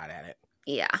had a shot at it.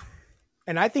 Yeah,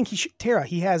 and I think he should. Tara,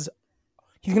 he's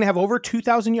going to have over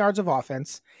 2,000 yards of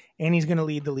offense, and he's going to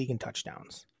lead the league in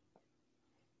touchdowns.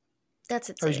 That's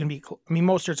it. Or he's going to be.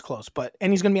 Mostert's close,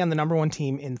 and he's going to be on the number one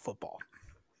team in football.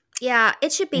 Yeah,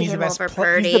 it should be him over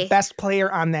Purdy. He's the best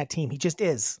player on that team. He just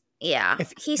is. Yeah,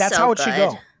 that's how it should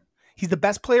go. He's the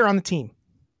best player on the team.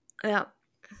 Yeah.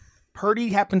 Purdy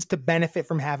happens to benefit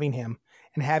from having him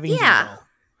and having Debo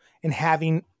and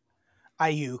having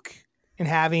Ayuk and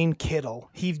having Kittle.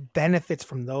 He benefits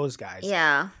from those guys.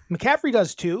 Yeah. McCaffrey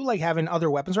does too, like having other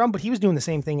weapons around, but he was doing the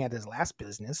same thing at his last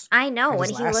business. I know,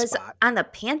 when he was on the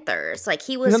Panthers. Like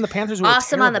he was on the Panthers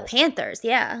awesome on the Panthers,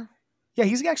 yeah. Yeah,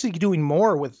 he's actually doing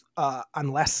more with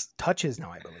on less touches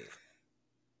now, I believe.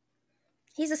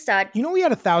 He's a stud. You know, he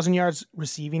had 1,000 yards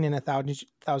receiving and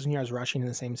 1,000 yards rushing in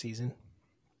the same season.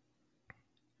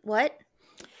 What?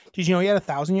 Did you know he had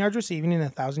 1,000 yards receiving and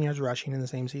 1,000 yards rushing in the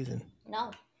same season?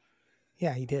 No.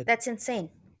 Yeah, he did. That's insane.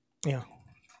 Yeah,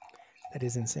 that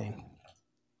is insane.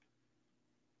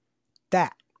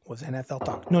 That was NFL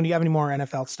talk. No, do you have any more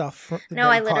NFL stuff? No,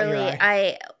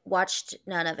 I watched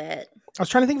none of it. I was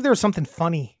trying to think if there was something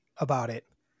funny about it.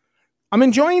 I'm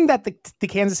enjoying that the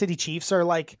Kansas City Chiefs are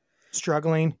like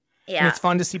struggling. Yeah. And it's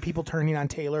fun to see people turning on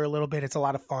Taylor a little bit. It's a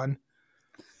lot of fun.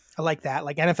 I like that.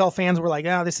 Like NFL fans were like,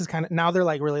 oh, this is kind of, now they're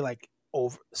like really like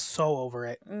over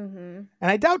it. Mm-hmm. And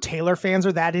I doubt Taylor fans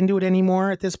are that into it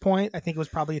anymore at this point. I think it was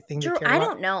probably a thing Drew, to care about. I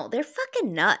don't know. They're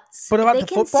fucking nuts. But about the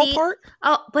football part?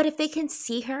 Oh, but if they can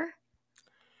see her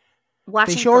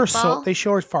watching football. They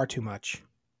show her far too much.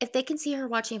 If they can see her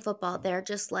watching football, they're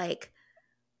just like,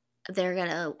 they're going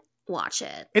to watch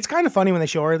it. It's kind of funny when they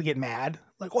show her to get mad.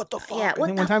 Like, what the fuck? Yeah, and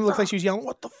then one time it looked like she was yelling,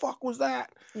 what the fuck was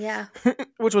that? Yeah.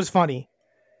 Which was funny.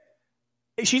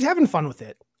 She's having fun with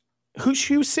it.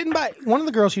 She was sitting by, one of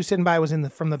the girls she was sitting by was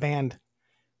from the band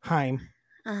Haim.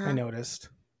 Uh-huh. I noticed.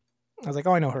 I was like,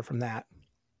 oh, I know her from that.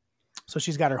 So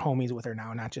she's got her homies with her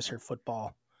now, not just her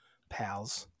football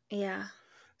pals. Yeah.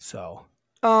 So,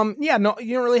 yeah, no,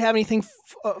 you don't really have anything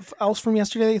else from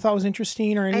yesterday that you thought was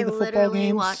interesting or any of the football games? I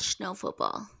literally watched no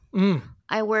football.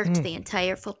 I worked the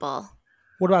entire football.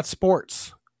 What about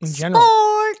sports in general?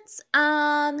 Sports.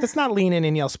 Let's not lean in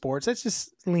and yell sports. Let's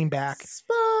just lean back. Sports.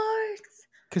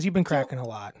 Because you've been cracking a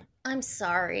lot. I'm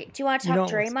sorry. Do you want to talk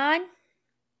Draymond?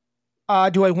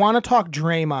 Do I want to talk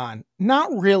Draymond? Not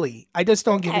really. I just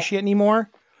don't give a shit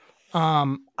anymore.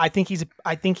 I think he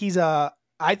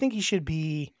should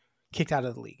be kicked out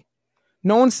of the league.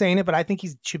 No one's saying it, but I think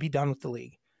he should be done with the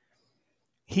league.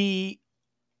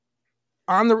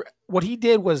 What he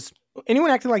did was, anyone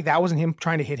acting like that wasn't him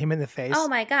trying to hit him in the face. Oh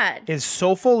my God. Is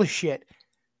so full of shit.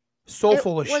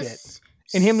 Shit.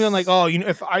 And him being like, oh, you know,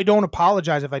 if I don't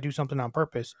apologize if I do something on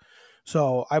purpose.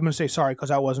 So I'm going to say sorry because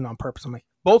I wasn't on purpose. I'm like,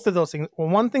 both of those things. Well,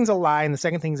 one thing's a lie and the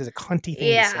second thing is a cunty thing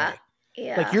to say.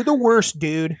 Yeah. Like, you're the worst,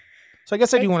 dude. So I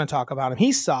guess I do want to talk about him.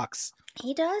 He sucks.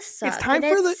 He does suck. It's time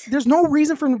there's no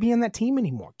reason for him to be on that team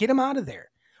anymore. Get him out of there.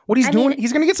 What he's doing,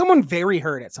 he's going to get someone very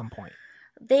hurt at some point.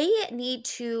 They need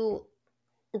to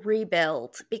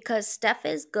rebuild because Steph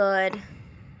is good.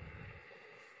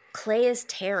 Clay is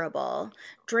terrible.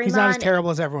 Draymond, he's not as terrible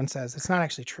as everyone says. It's not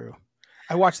actually true.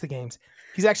 I watched the games.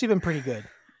 He's actually been pretty good.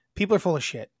 People are full of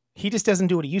shit. He just doesn't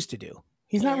do what he used to do.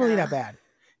 He's not really that bad.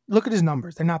 Look at his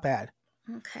numbers. They're not bad.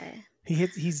 Okay.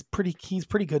 He's pretty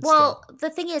good well, still. The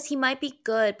thing is, he might be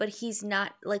good, but he's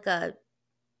not like a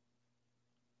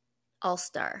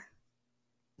all-star.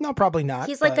 No, probably not.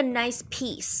 He's like a nice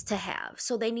piece to have.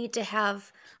 So they need to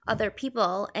have other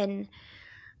people. And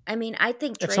I mean, I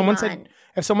think Draymond.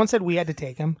 If someone said we had to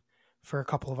take him for a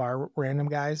couple of our random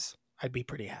guys, I'd be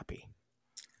pretty happy.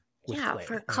 Yeah,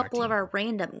 for a couple of our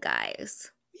random guys.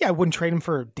 Yeah, I wouldn't trade him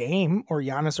for Dame or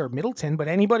Giannis or Middleton, but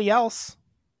anybody else.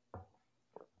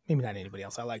 Maybe not anybody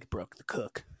else. I like Brooke the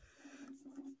Cook.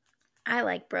 I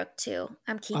like Brooke too.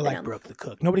 I'm keeping him. I like Brooke the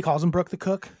Cook. Nobody calls him Brooke the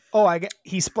Cook. Oh,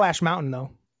 he's Splash Mountain though.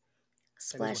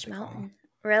 Splash Mountain.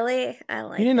 Really? I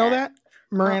like. You didn't know that?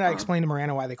 Miranda, I explained to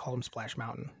Miranda why they called him Splash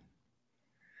Mountain.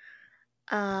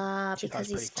 Because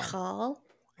he's tall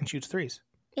and shoots threes.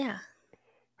 Yeah.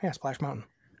 Yeah, Splash Mountain.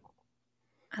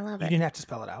 I love it. You didn't have to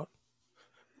spell it out.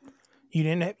 You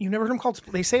never heard him called.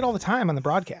 They say it all the time on the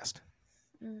broadcast.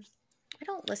 I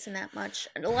don't listen that much.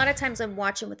 A lot of times I'm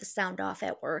watching with the sound off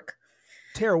at work.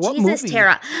 Tara, what movie?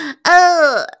 Tara.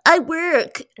 Oh, I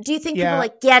work. Do you think people are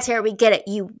like, yeah, Tara, we get it.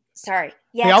 Sorry.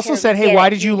 Yeah, they also Tara, said, hey, why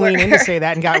did you lean in to say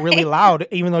that and got really loud,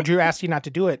 even though Drew asked you not to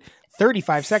do it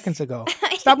 35 seconds ago?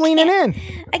 Stop leaning in.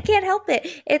 I can't help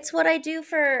it. It's what I do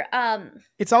for...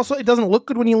 It's also, it doesn't look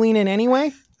good when you lean in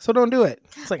anyway, so don't do it.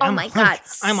 It's like, I'm a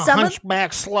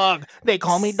hunchback slug. They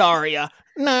call me Daria.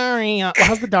 Daria. Well,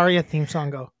 how's the Daria theme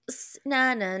song go?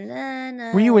 Na, na, na,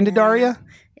 na, Were you into Daria?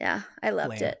 Yeah, I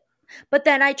loved it. But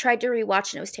then I tried to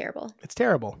rewatch and it was terrible. It's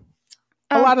terrible.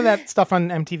 A lot of that stuff on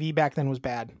MTV back then was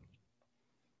bad.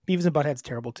 Beavis and Butthead's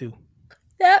terrible too.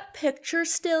 That picture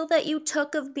still that you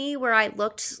took of me where I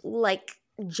looked like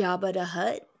Jabba the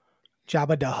Hutt.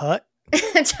 Jabba the Hutt?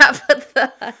 Jabba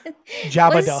the Hutt.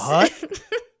 Jabba the Hutt?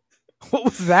 What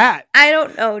was that? I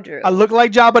don't know, Drew. I look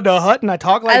like Jabba the Hutt and I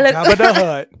talk like Jabba the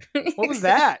Hutt. What was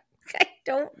that? I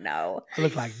don't know. I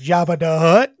look like Jabba the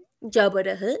Hutt? Jabba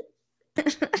the Hutt? A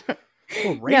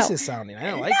little racist sounding.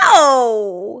 I don't like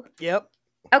No. That. Yep.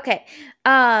 Okay.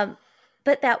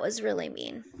 But that was really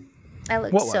mean. I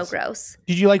looked so gross.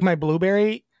 Did you like my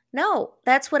blueberry? No,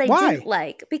 that's what I didn't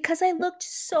like. Because I looked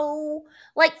so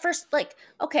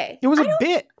okay. It was a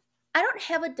bit. I don't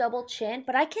have a double chin,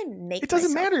 but I can make it.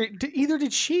 Doesn't matter. Either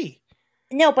did she.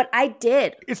 No, but I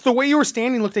did. It's the way you were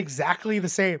standing looked exactly the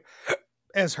same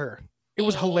as her. It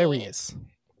was hilarious.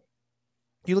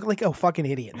 You look like a fucking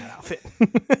idiot in that outfit.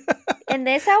 In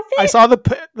this outfit? I saw the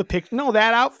pic. No,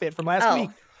 that outfit from last week.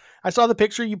 I saw the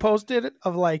picture you posted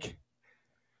of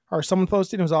or someone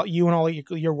posted. It was all you and all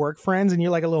your work friends, and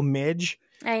you're like a little midge.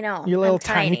 I know. You're a little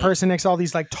tiny person next to all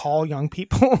these like tall young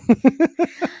people.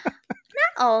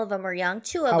 Not all of them were young.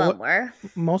 Two of them were.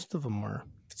 Most of them were.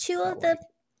 Two of the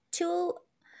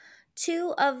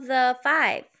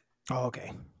 5. Oh,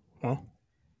 okay. Well,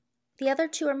 the other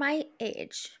 2 are my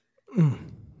age.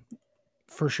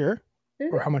 For sure?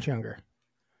 Mm-hmm. Or how much younger?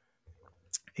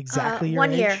 Exactly your age?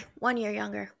 1 year. 1 year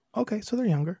younger. Okay, so they're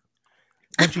younger.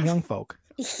 Bunch of young folk.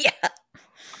 Yeah.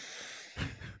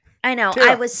 I know.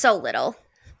 Tara. I was so little.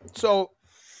 So,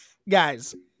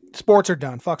 guys, sports are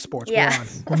done. Fuck sports. Yeah.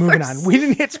 We're moving on. We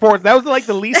didn't hit sports. That was like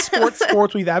the least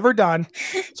sports we've ever done.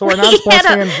 So we're not sports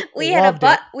fans. We had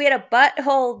a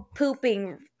butthole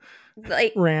pooping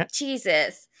rant.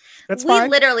 Jesus. That's fine. We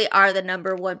literally are the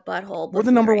number one butthole. We're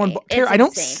the number one. I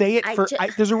don't say it for.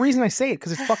 There's a reason I say it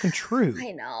because it's fucking true.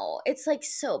 I know it's like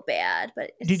so bad,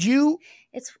 but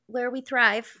it's where we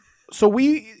thrive. So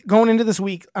going into this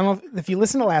week, I don't know if you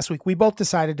listened to last week, we both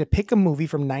decided to pick a movie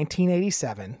from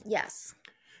 1987. Yes.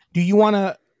 Do you want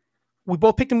to? We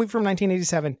both picked a movie from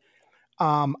 1987.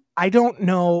 I don't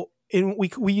know.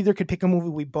 We either could pick a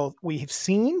movie we have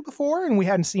seen before and we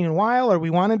hadn't seen in a while, or we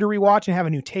wanted to rewatch and have a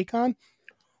new take on.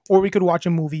 Or we could watch a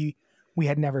movie we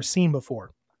had never seen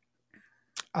before.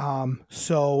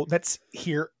 So let's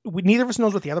hear. Neither of us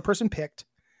knows what the other person picked.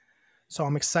 So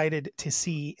I'm excited to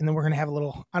see. And then we're going to have a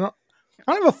little. I don't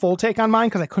have a full take on mine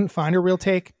because I couldn't find a real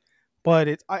take.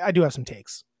 But I do have some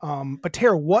takes. But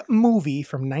Tara, what movie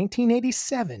from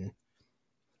 1987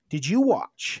 did you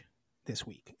watch this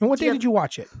week? And what day did you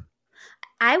watch it?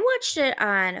 I watched it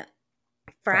on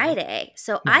Friday.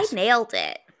 So nice. I nailed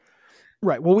it.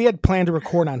 Right. Well, we had planned to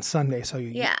record on Sunday, so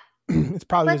it's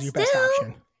probably was your best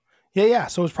option. Yeah.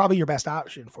 So it's probably your best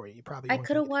option for you. I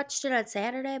could have watched it on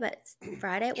Saturday, but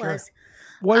Friday it was.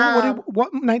 What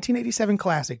 1987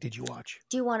 classic did you watch?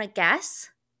 Do you want to guess,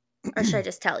 or should I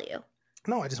just tell you?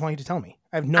 No, I just want you to tell me.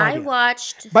 I have no idea. I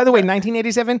watched. By the way,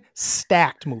 1987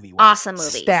 stacked movie. Awesome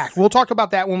movie. Stacked. We'll talk about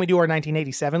that when we do our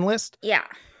 1987 list. Yeah.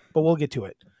 But we'll get to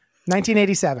it.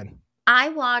 1987. I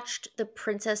watched The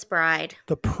Princess Bride.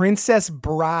 The Princess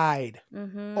Bride.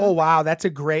 Mm-hmm. Oh, wow. That's a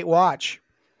great watch.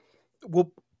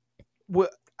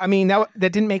 I mean, that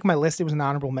didn't make my list. It was an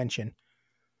honorable mention.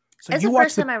 So it's the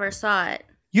first time I ever saw it.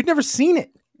 You'd never seen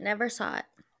it? Never saw it.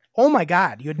 Oh my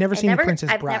God, you had never seen Princess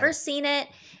I've Bride. never seen it,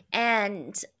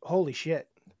 and Holy shit.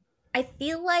 I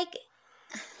feel like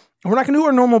We're not going to do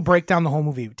our normal breakdown the whole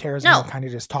movie. Tara's No. going to kind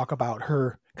of just talk about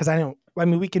her because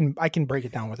I can break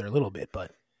it down with her a little bit,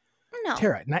 but no.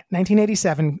 Tara,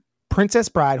 1987, Princess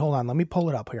Bride. Hold on, let me pull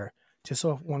it up here just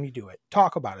so when you do it,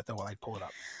 talk about it though while I pull it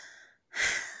up.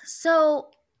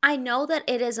 So I know that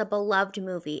it is a beloved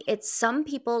movie. It's some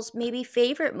people's maybe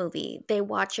favorite movie. They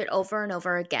watch it over and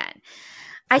over again.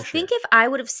 I think if I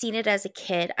would have seen it as a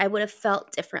kid, I would have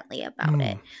felt differently about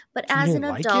it. But So you as an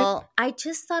didn't like adult, I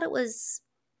just thought it was.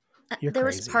 You're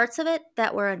was crazy. parts of it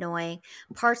that were annoying,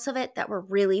 parts of it that were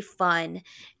really fun,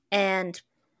 and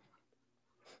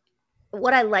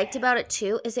what I liked about it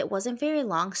too is it wasn't very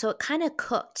long, so it kind of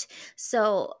cooked.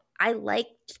 So I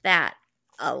liked that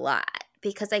a lot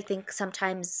because I think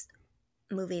sometimes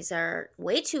movies are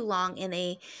way too long and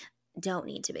they don't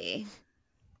need to be.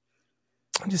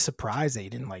 I'm just surprised that you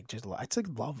didn't like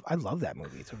I love that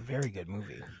movie. It's a very good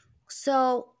movie.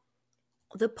 So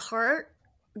the part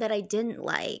that I didn't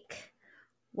like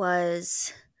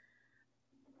was,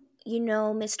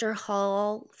 Mr.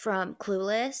 Hall from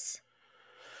Clueless.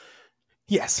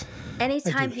 Yes.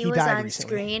 Anytime he was died on recently.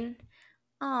 screen,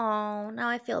 now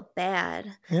I feel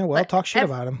bad. Yeah, well, But talk shit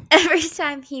about him. Every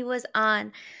time he was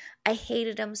on, I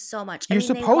hated him so much. You're they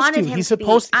supposed wanted to. him He's to be.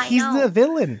 supposed. I He's know. the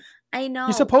villain. I know.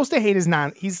 You're supposed to hate his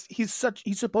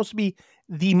He's supposed to be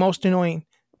the most annoying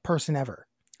person ever.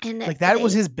 And Like that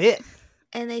was his bit.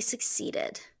 And they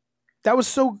succeeded. That was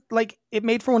so like it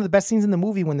made for one of the best scenes in the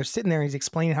movie when they're sitting there and he's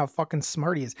explaining how fucking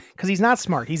smart he is because he's not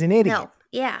smart. He's an idiot. No,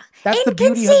 yeah, That's the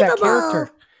beauty of that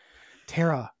character.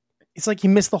 Tara, it's like you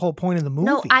missed the whole point of the movie.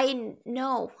 No,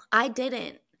 I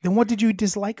didn't. Then what did you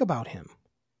dislike about him?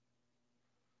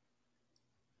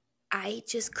 I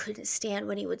just couldn't stand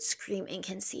when he would scream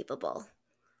inconceivable.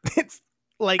 It's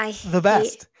like the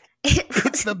best.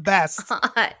 It's the best.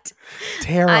 Hot.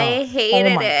 Tara. I hated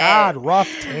it. Oh my God, rough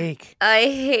take. I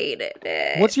hated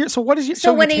it.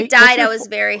 So when he died, I was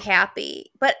very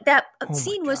happy. But that Oh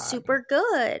scene my was God. super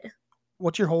good.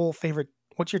 What's your whole favorite?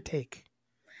 What's your take?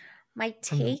 My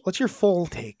take? What's your full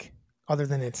take? Other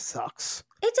than it sucks.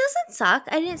 It doesn't suck.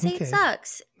 I didn't say Okay. it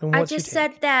sucks. Then I what's your just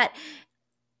said take? that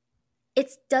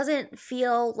it doesn't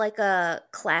feel like a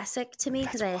classic to me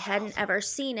because I hadn't ever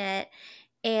seen it.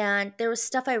 And there was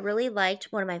stuff I really liked.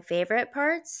 One of my favorite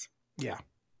parts. Yeah.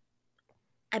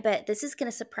 I bet this is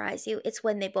going to surprise you. It's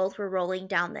when they both were rolling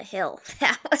down the hill.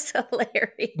 That was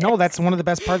hilarious. No, that's one of the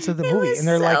best parts of the It movie. was And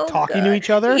they're so like talking to good. each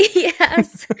other.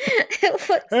 Yes. It was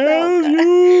so As good.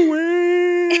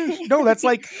 you wish. No, that's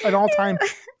like an all time.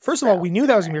 First of all, So we knew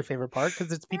that was going to be your favorite part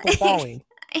because it's people falling.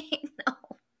 I know.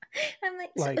 I'm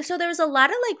Like- so there was a lot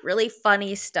of like really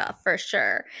funny stuff for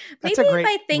sure. That's Maybe a great if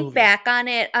I think movie. back on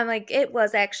it, I'm like, it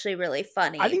was actually really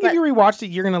funny. I think but if you rewatched it,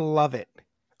 you're going to love it.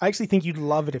 I actually think you'd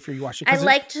love it if you rewatched it. I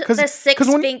liked the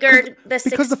six-fingered Because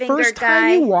the first time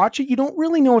guy. you watch it, you don't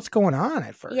really know what's going on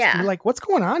at first. Yeah. You're like, what's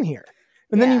going on here?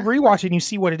 And then you Yeah. rewatch it and you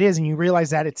see what it is and you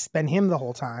realize that it's been him the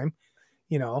whole time,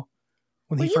 when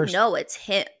Well, he first... it's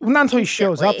him. Well, not until he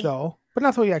shows up, instantly. though. But not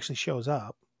until he actually shows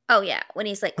up. Oh yeah, when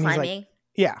he's like When he's like- climbing.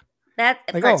 Yeah. That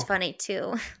Like, part's oh. funny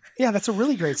too. Yeah, that's a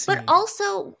really great scene. But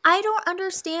also, I don't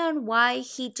understand why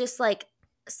he just like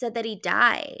said that he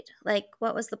died. Like,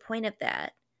 what was the point of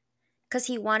that? Because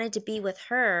he wanted to be with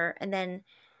her, and then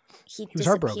he was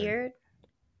heartbroken. disappeared.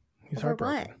 He was Over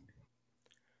heartbroken. what?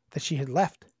 That she had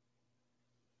left.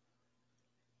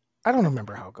 I don't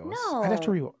remember how it goes. No. I'd have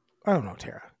to I don't know,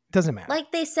 Tara. It doesn't matter.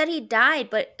 Like they said, he died,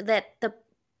 but that the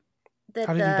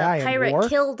How did he die? In pirate war?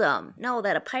 killed him. No,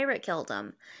 that a pirate killed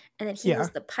him, and then he Yeah.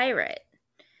 was the pirate.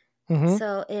 Mhm.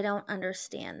 So I don't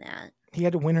understand that. He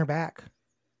had to win her back.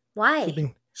 Why? He'd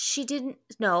been- She didn't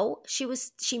know. She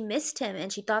missed him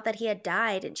and she thought that he had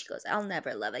died and she goes, I'll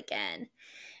never love again.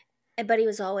 But he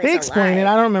was always They explain it.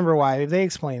 alive. I don't remember why. They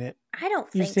explain it. I don't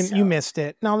You, think just so. you missed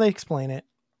it. No, they explain it.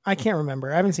 I can't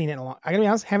remember. I haven't seen it in a long. I gotta be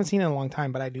honest, haven't seen it in a long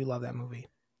time, but I do love that movie.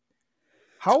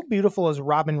 How beautiful is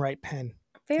Robin Wright Penn?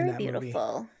 Very that movie.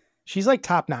 beautiful. She's like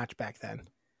top notch back then.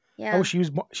 Yeah. Oh,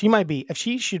 she might be. If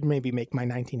she should maybe make my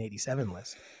 1987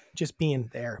 list. Just being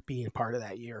there, being part of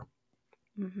that year.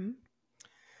 Mm-hmm.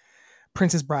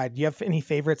 Princess Bride. Do you have any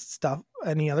favorite stuff?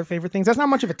 Any other favorite things? That's not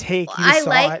much of a take. You I just saw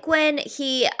like it. when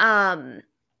he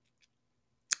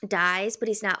dies, but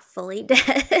he's not fully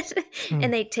dead. Hmm.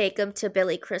 And they take him to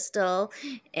Billy Crystal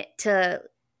to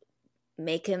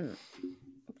make him,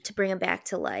 to bring him back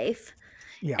to life.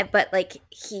 Yeah. But like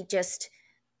he just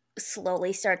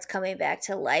slowly starts coming back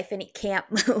to life and he can't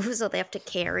move, so they have to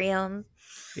carry him.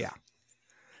 Yeah.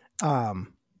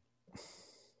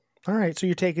 All right, so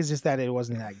your take is just that it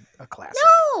wasn't that a classic.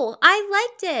 No, I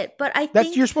liked it, but I That's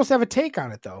think you're supposed to have a take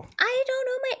on it, though. I don't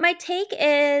know. My take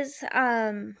is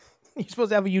You're supposed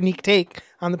to have a unique take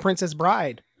on The Princess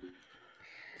Bride.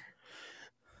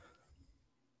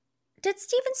 did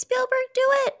Steven Spielberg do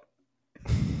it?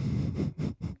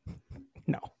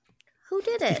 No, Who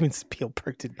did it? Steven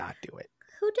Spielberg did not do it.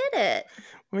 Who did it?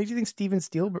 What made you think Steven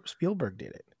Spielberg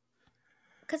did it?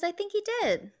 Because I think he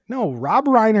did. No, Rob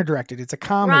Reiner directed. It's a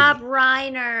comedy. Rob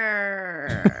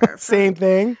Reiner. Same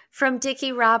thing. From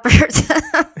Dickie Roberts.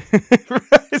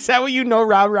 Is that what you know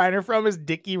Rob Reiner from? Is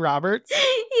Dickie Roberts?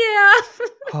 Yeah.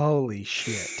 Holy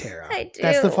shit, Tara. I do.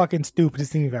 That's the fucking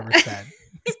stupidest thing you've ever said.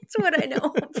 That's what I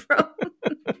know him from.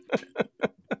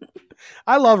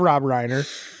 I love Rob Reiner.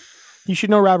 You should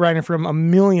know Rob Reiner from a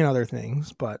million other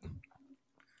things,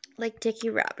 Like Dickie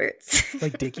Roberts.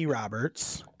 like Dickie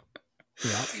Roberts.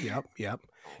 Yep. Do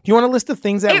you want a list of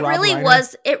things that It Rob really Reiner...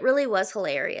 was. It really was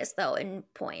hilarious, though, in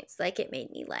points. Like it made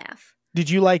me laugh. Did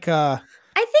you like? I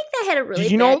think that had a really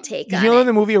Did you bad know? take Did on you know it. when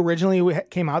the movie originally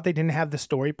came out, they didn't have the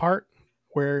story part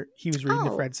where he was reading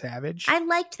to Oh. Fred Savage. I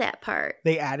liked that part.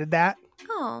 They added that.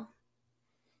 Oh,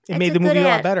 It It's made a the movie good a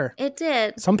lot ad. better. It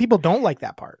did. Some people don't like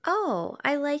that part. Oh,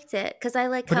 I liked it because I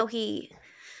like But how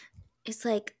it's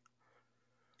like,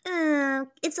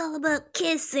 it's all about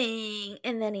kissing,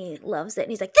 and then he loves it,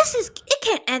 and he's like, it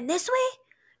can't end this way.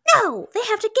 No, they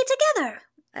have to get together.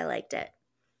 I liked it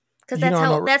because You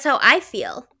know, that's how I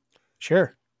feel.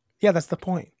 Sure. Yeah, that's the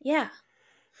point. Yeah,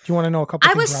 Do you want to know a couple?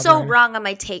 I things was Rob so Reiner- wrong on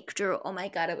my take, Drew. Oh my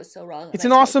god, I was so wrong. on It's my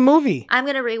an take. awesome movie. I'm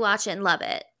gonna rewatch it and love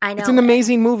it. I know It's an it.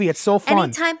 amazing movie. It's so fun.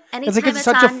 Anytime It's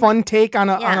such a on- fun take on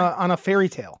Yeah. a fairy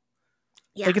tale.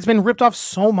 Yeah. Like it's been ripped off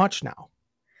so much now.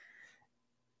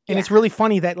 And it's Yeah. really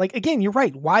funny that, like, again, you're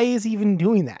right. Why is he even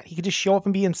doing that? He could just show up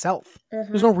and be himself. Mhm.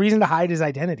 There's no reason to hide his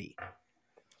identity.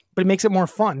 But it makes it more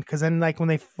fun because then, like, when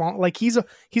they fall, like, he's a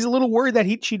little worried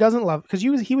that she doesn't love because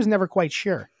he was never quite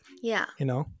sure. Yeah. You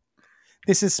know,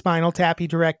 this is Spinal Tap. He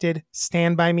directed.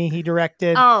 Stand by Me. He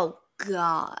directed. Oh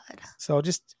God. So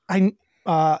just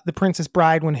The Princess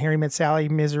Bride, When Harry Met Sally,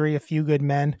 Misery, A Few Good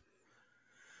Men.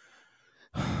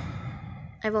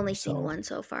 I've only seen one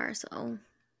so far, so.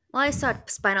 Well, I saw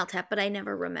Spinal Tap, but I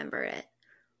never remember it.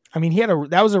 I mean,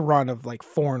 that was a run of like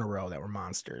 4 in a row that were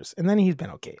monsters, and then he's been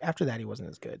okay. After that, he wasn't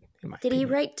as good. In my Did he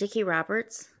opinion. write Dickie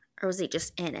Roberts, or was he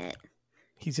just in it?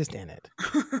 He's just in it.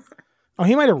 Oh,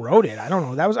 he might have wrote it. I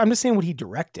don't know. I'm just saying what he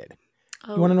directed.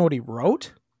 Oh, You want to know what he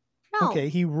wrote? no. Okay,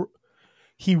 he wrote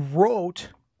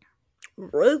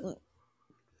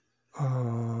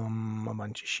a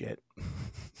bunch of shit.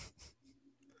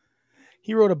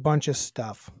 He wrote a bunch of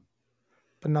stuff,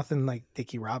 but nothing like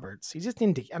Dickie Roberts. He's just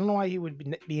in Dickie. I don't know why he would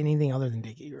be anything other than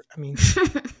Dickie. I mean, I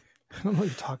don't know what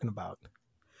you're talking about.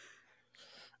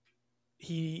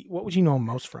 What would you know him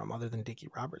most from other than Dickie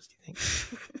Roberts, do you think?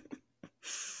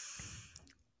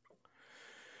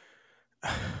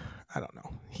 I don't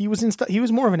know. He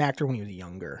was more of an actor when he was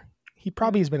younger. He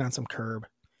probably has been on some Curb.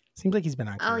 Seems like he's been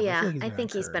on Curb. Oh yeah, feel like I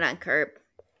think he's been on Curb.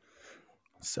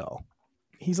 So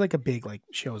he's like a big, like,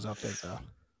 shows up as a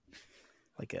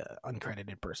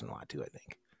uncredited person a lot too, I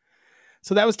think.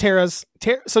 So that was Tara's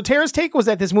take was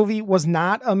that this movie was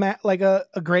not a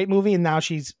great movie, and now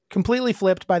she's completely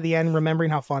flipped by the end,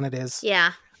 remembering how fun it is.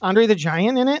 Yeah, Andre the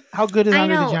Giant in it? How good is I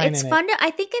Andre the know Giant it's in fun.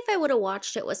 I think if I would have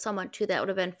watched it with someone too, that would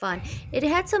have been fun. It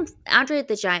had some. Andre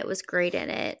the Giant was great in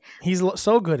it. He's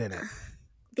so good in it.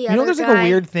 The You other know, there's like guy, a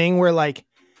weird thing where like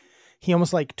he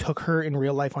almost like took her in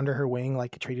real life under her wing,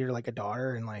 like treated her like a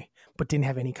daughter, and like, but didn't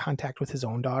have any contact with his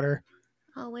own daughter.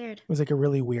 Oh, weird. It was like a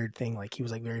really weird thing. Like he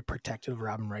was like very protective of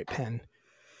Robin Wright Penn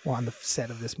on the set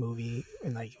of this movie,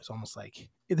 and like it was almost like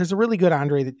there's a really good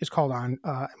Andre that is called it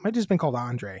might have just been called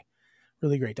Andre.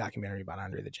 Really great documentary about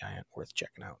Andre the Giant, worth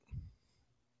checking out.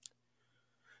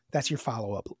 That's your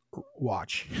follow-up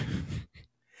watch.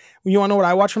 You want to know what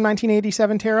I watched from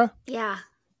 1987, Tara? Yeah.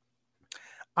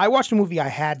 I watched a movie I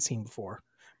had seen before,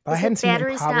 but I hadn't seen it in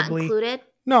batteries probably. not included.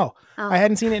 No, Oh. I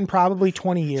hadn't seen it in probably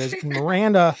 20 years. And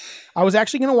Miranda, I was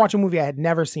actually going to watch a movie I had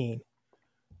never seen,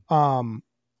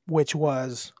 which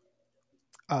was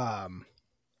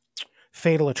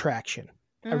Fatal Attraction.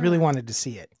 I really wanted to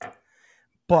see it.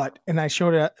 But I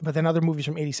showed it, but then other movies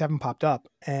from 87 popped up,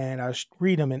 and I was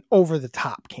reading them, and Over the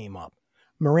Top came up.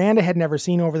 Miranda had never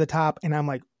seen Over the Top, and I'm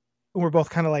like, we're both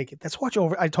kind of like, let's watch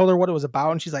Over. I told her what it was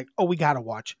about, and she's like, oh, we got to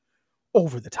watch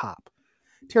Over the Top.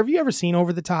 Tara, have you ever seen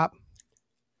Over the Top?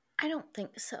 I don't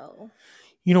think so.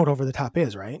 You know what Over the Top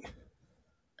is, right?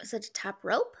 Is it a top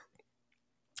rope?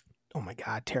 Oh my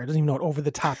God, Tara doesn't even know what Over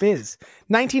the Top is.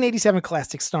 1987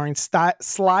 classic starring Sly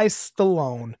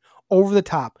Stallone, Over the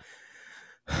Top.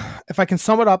 if I can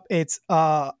sum it up, it's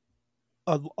a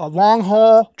long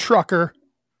haul trucker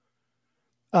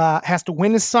has to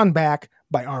win his son back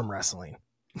by arm wrestling.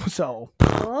 So,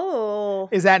 Oh,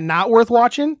 is that not worth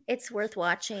watching? it's worth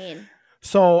watching.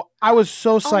 So I was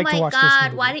so Oh psyched my to watch this god!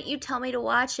 movie. Why didn't you tell me to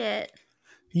watch it?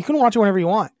 You can watch it whenever you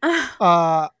want.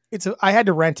 I had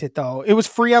to rent it though. It was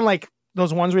free on like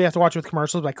those ones where you have to watch with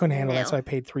commercials, but I couldn't handle that, so I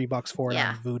paid $3 for it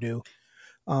on Vudu.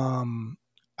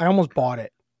 I almost bought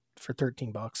it for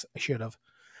 $13. I should have.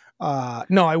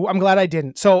 No, I'm glad I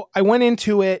didn't. So I went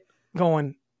into it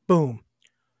going, boom,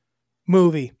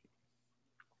 movie.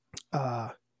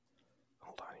 Hold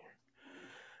on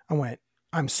here.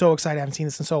 I'm so excited. I haven't seen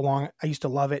this in so long. I used to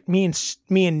love it. Me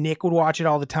and Nick would watch it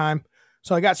all the time.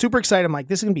 So I got super excited. I'm like,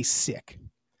 this is going to be sick.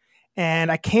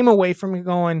 And I came away from it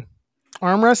going,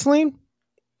 arm wrestling?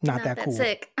 Not that cool.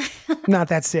 Sick. Not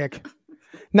that sick.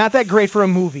 Not that great for a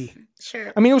movie.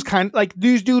 Sure. I mean, it was kind of like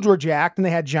these dudes were jacked and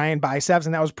they had giant biceps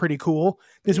and that was pretty cool.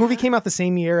 This movie came out the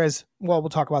same year as, well, we'll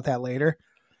talk about that later.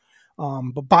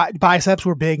 But biceps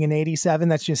were big in 87.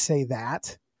 Let's just say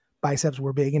that. Biceps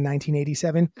were big in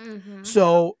 1987. Mm-hmm.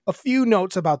 So a few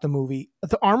notes about the movie.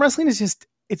 The arm wrestling is just,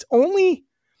 it's only,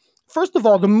 first of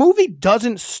all, the movie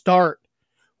doesn't start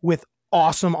with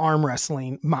awesome arm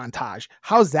wrestling montage.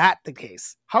 How's that the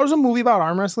case? How does a movie about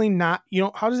arm wrestling not,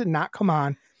 how does it not come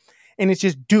on and it's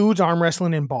just dudes arm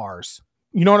wrestling in bars?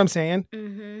 You know what I'm saying?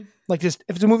 Mm-hmm. Like just,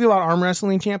 if it's a movie about arm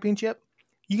wrestling championship,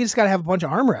 you just got to have a bunch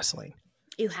of arm wrestling.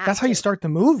 That's how you start the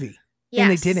movie. Yes.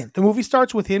 And they didn't. The movie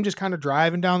starts with him just kind of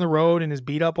driving down the road in his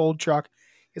beat up old truck.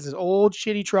 It's his old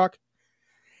shitty truck.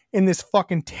 And this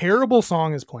fucking terrible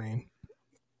song is playing.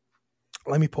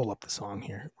 Let me pull up the song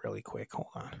here really quick. Hold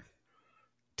on.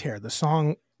 The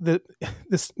song,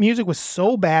 this music was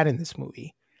so bad in this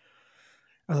movie.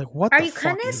 I was like, what the fuck? Are you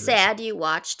kind of sad you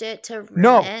watched it to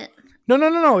ruin it?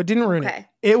 No. It didn't ruin it.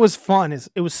 It was fun.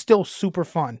 It was still super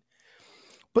fun.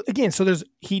 But again, so there's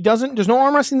no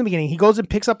arm wrestling in the beginning. He goes and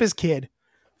picks up his kid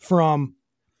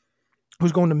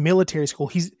who's going to military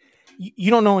school.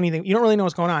 You don't know anything. You don't really know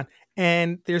what's going on.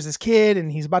 And there's this kid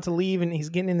and he's about to leave and he's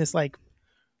getting in this like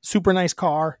super nice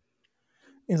car.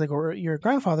 And he's like, well, your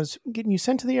grandfather's getting you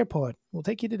sent to the airport. We'll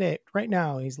take you today, right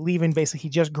now. He's leaving. Basically, he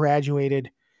just graduated.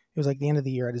 It was like the end of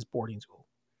the year at his boarding school.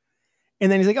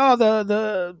 And then he's like, oh,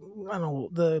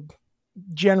 the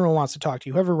general wants to talk to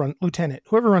you. Whoever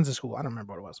runs the school. I don't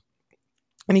remember what it was.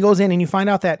 And he goes in and you find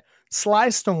out that Sly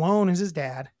Stallone is his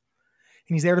dad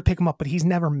and he's there to pick him up, but he's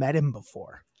never met him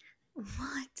before.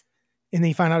 What? And then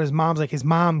you find out his mom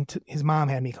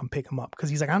had me come pick him up because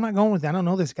he's like, I'm not going with that. I don't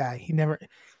know this guy.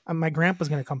 My grandpa's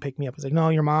going to come pick me up. He's like, no,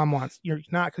 you're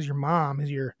not, because your mom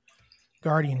is your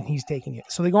guardian and he's taking it.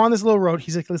 So they go on this little road.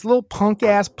 He's like this little punk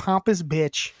ass pompous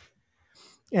bitch.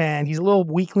 And he's a little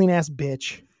weakling ass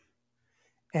bitch.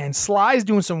 And Sly's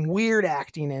doing some weird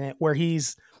acting in it where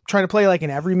he's trying to play like an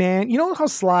everyman. You know how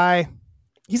Sly,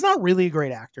 he's not really a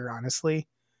great actor, honestly.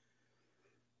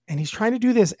 And he's trying to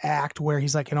do this act where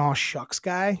he's like an all shucks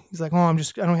guy. He's like, I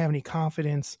don't have any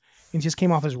confidence. And just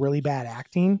came off as really bad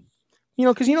acting.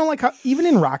 Because like how, even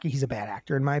in Rocky, he's a bad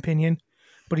actor in my opinion.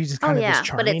 But he's just kind of just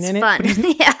charming in it. Fun.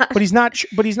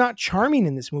 But he's not charming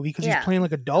in this movie because he's playing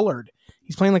like a dullard.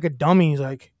 He's playing like a dummy. He's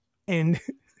like, and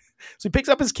so he picks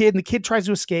up his kid and the kid tries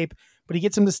to escape, but he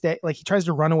gets him to stay. Like he tries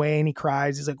to run away and he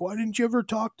cries. He's like, why didn't you ever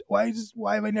talk? Why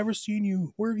have I never seen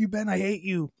you? Where have you been? I hate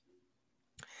you.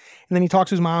 And then he talks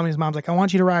to his mom and his mom's like, I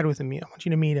want you to ride with him. I want you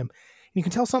to meet him. And you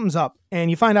can tell something's up and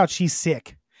you find out she's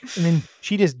sick and then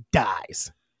she just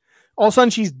dies. All of a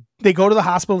sudden they go to the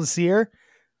hospital to see her.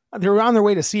 They're on their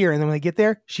way to see her. And then when they get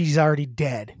there, she's already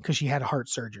dead because she had heart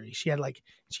surgery. She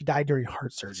died during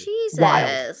heart surgery. Jesus.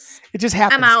 Wild. It just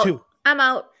happens too. I'm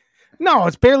out. No,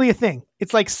 it's barely a thing.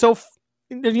 It's like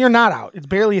you're not out. It's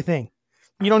barely a thing.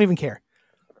 You don't even care.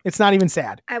 It's not even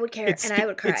sad. I would care and I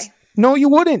would cry. No, you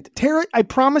wouldn't. Tara, I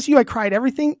promise you I cried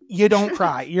everything. You don't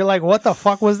cry. You're like, what the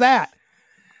fuck was that?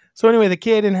 So anyway, the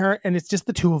kid and her, and it's just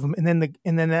the two of them. And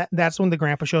then that's when the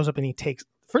grandpa shows up and he takes,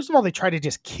 first of all, they try to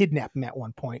just kidnap him at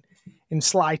one point and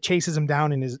Sly chases him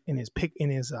down in his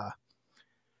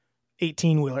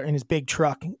 18-wheeler in his big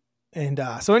truck. And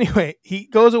so anyway, he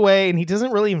goes away and he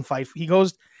doesn't really even fight. He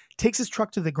takes his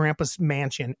truck to the grandpa's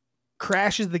mansion,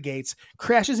 crashes the gates,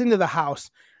 crashes into the house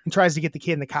and tries to get the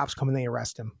kid and the cops come and they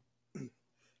arrest him.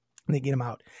 And they get him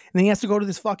out. And then he has to go to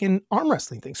this fucking arm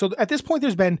wrestling thing. So at this point,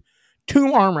 there's been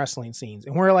 2 arm wrestling scenes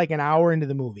and we're like an hour into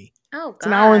the movie. Oh, God. It's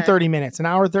an hour and 30 minutes, an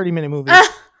hour, 30-minute movie.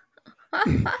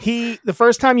 The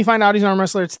first time you find out he's an arm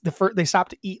wrestler, they stop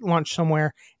to eat lunch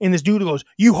somewhere and this dude goes,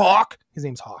 you Hawk. His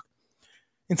name's Hawk.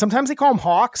 And sometimes they call him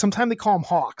Hawk. Sometimes they call him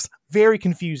Hawks. Very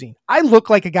confusing. I look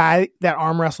like a guy that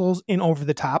arm wrestles in Over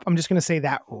the Top. I'm just going to say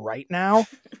that right now.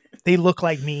 They look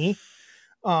like me.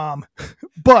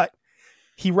 But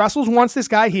he wrestles once this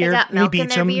guy here and he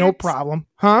beats him. No problem.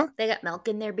 Huh? They got milk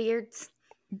in their beards.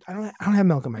 I don't have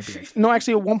milk in my beard. No,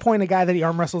 actually, at one point, a guy that he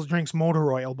arm wrestles drinks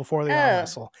motor oil before they arm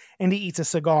wrestle. And he eats a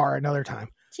cigar another time.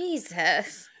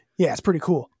 Jesus. Yeah, it's pretty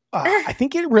cool. I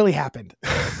think it really happened.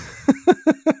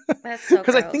 That's so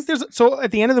Because I think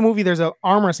at the end of the movie, there's an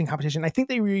arm wrestling competition. I think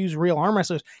they reuse real arm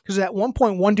wrestlers because at one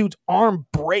point, one dude's arm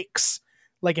breaks.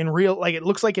 Like in real, like it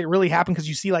looks like it really happened because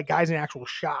you see like guys in actual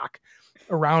shock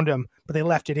around him, but they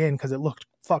left it in because it looked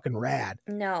fucking rad.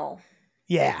 No.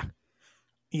 Yeah.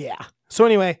 Yeah. So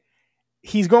anyway,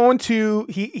 he's going to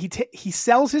he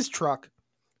sells his truck,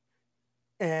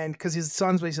 and because his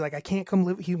son's basically like, I can't come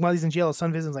live. While he's in jail, his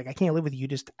son visits like, I can't live with you.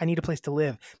 I need a place to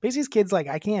live. Basically, his kid's like,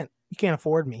 you can't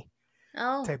afford me.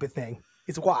 Oh. Type of thing.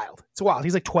 It's wild. It's wild.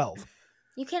 He's like 12.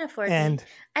 You can't afford and me.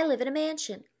 I live in a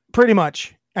mansion. Pretty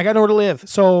much. I got nowhere to live.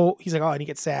 So he's like, oh, and he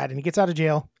gets sad, and he gets out of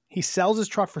jail. He sells his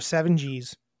truck for 7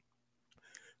 G's.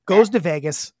 Goes to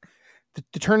Vegas.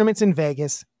 The tournament's in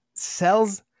Vegas.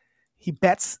 Sells. He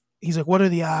bets. He's like, what are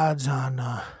the odds on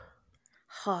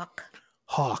Hawk.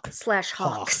 Hawks. I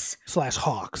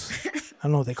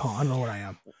don't know what they call him. I don't know what I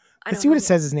am. Let's see what it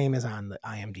says his name is on the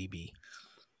IMDb.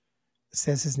 It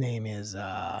says his name is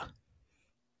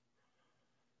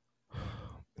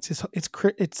it's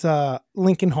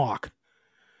Lincoln Hawk,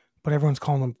 but everyone's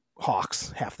calling him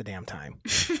Hawks half the damn time.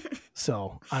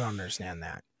 So I don't understand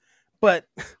that. But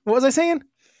what was I saying?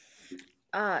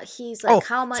 He's like,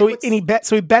 how much? So he bets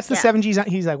the 7 G's.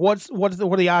 He's like, what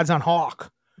are the odds on Hawk?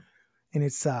 And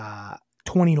it's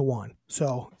 20-1.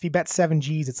 So if he bets 7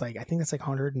 G's, it's like, I think that's like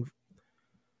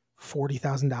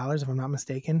 $140,000 if I'm not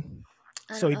mistaken.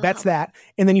 So he bets that,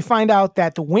 and then you find out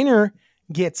that the winner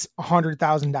gets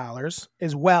 $100,000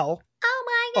 as well. Oh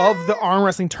my God. Of the arm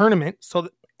wrestling tournament. So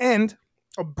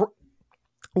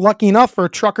lucky enough for a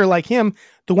trucker like him,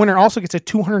 the winner also gets a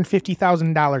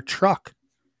 $250,000 truck.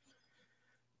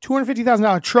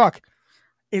 $250,000 truck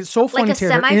is so funny. Like a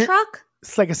semi-truck?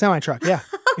 It's like a semi-truck, yeah.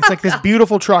 It's like this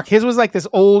beautiful truck. His was like this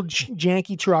old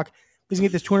janky truck. He's gonna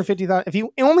get this $250,000.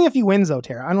 Only if he wins though,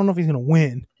 Tara. I don't know if he's gonna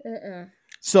win.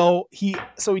 So he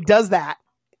does that,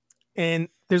 and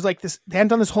there's like this. They haven't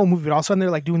done this whole movie, but all of a sudden they're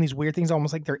like doing these weird things,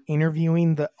 almost like they're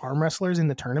interviewing the arm wrestlers in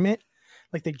the tournament.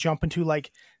 Like they jump into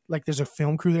like there's a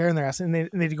film crew there, and they're asking,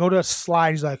 and they go to a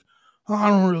slide. He's like, oh, I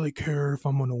don't really care if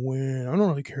I'm gonna win. I don't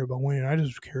really care about winning. I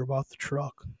just care about the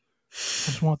truck. I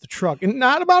just want the truck, and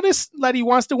not about that he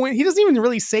wants to win. He doesn't even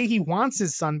really say he wants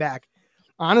his son back,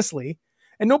 honestly.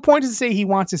 At no point does he say he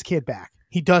wants his kid back.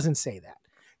 He doesn't say that.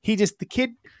 He just the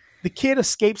kid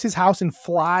escapes his house and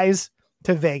flies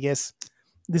to Vegas.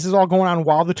 This is all going on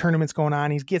while the tournament's going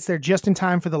on. He gets there just in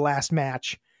time for the last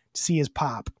match to see his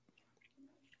pop.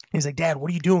 He's like, Dad, what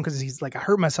are you doing? Because he's like, I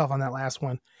hurt myself on that last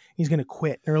one. He's going to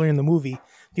quit earlier in the movie.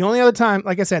 The only other time,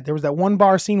 like I said, there was that one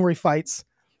bar scene where he fights,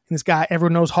 and this guy,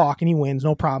 everyone knows Hawk, and he wins,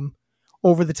 no problem,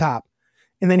 over the top.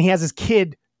 And then he has his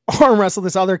kid arm wrestle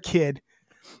this other kid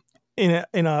in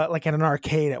a like at an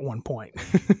arcade at one point.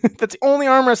 That's the only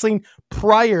arm wrestling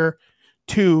prior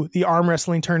to the arm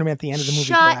wrestling tournament at the end of the movie.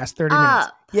 The last 30 minutes.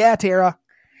 Yeah, Tara.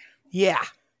 Yeah,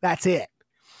 that's it.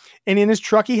 And in his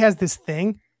truck, he has this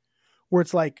thing where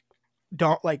it's like,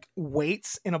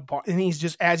 weights in a bar, and he's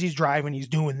just, as he's driving, he's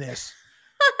doing this.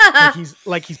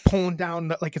 he's pulling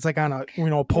down, like it's like on a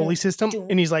pulley system,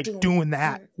 and he's like doing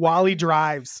that while he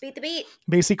drives. Beat the beat.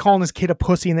 Basically calling his kid a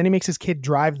pussy, and then he makes his kid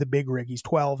drive the big rig. He's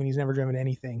 12 and he's never driven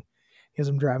anything. He has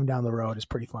him driving down the road. It's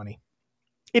pretty funny.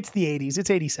 It's the 80s. It's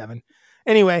 87.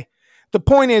 Anyway, the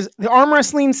point is, the arm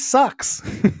wrestling sucks.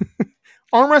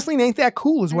 Arm wrestling ain't that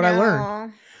cool, is what I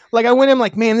learned. Like, I went in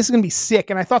like, man, this is going to be sick.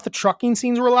 And I thought the trucking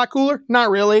scenes were a lot cooler. Not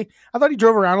really. I thought he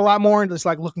drove around a lot more and just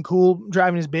like looking cool,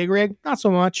 driving his big rig. Not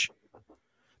so much.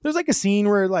 There's like a scene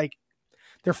where like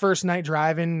their first night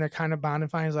driving, they're kind of bonding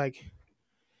fine. He's like,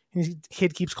 his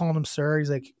kid keeps calling him sir. He's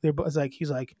like,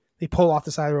 they pull off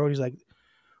the side of the road. He's like,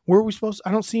 where are we supposed to?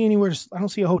 I don't see anywhere. I don't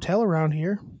see a hotel around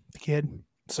here. The kid,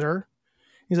 sir.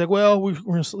 He's like, well, we're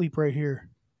going to sleep right here.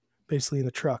 Basically in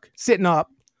the truck, sitting up.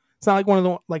 It's not like one of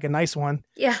the, like a nice one.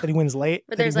 Yeah. That he wins late.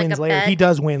 But there's he wins like a later. bed. He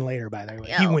does win later, by the way.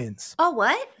 He wins. Oh,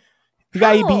 what? The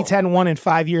guy he beats hadn't won in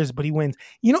 5 years, but he wins.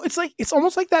 You know, it's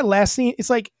almost like that last scene. It's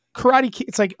like Karate Kid.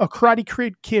 It's like a Karate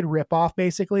Kid ripoff,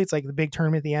 basically. It's like the big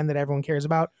tournament at the end that everyone cares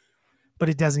about, but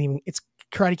it doesn't even. It's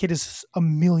Karate Kid is a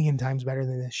million times better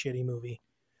than this shitty movie.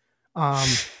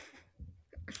 But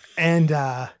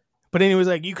anyways,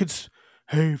 like you could,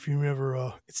 hey, if you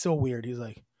ever, it's so weird. He's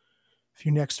like, if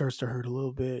your neck starts to hurt a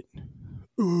little bit,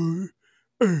 if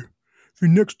your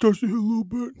neck starts to hurt a little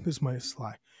bit, this is my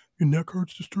Sly. If your neck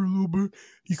hurts just a little bit,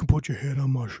 you can put your head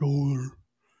on my shoulder.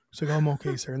 It's like, I'm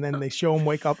okay, sir. And then they show him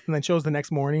wake up, and then shows the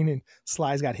next morning, and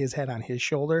Sly's got his head on his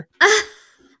shoulder.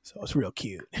 So it's real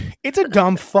cute. It's a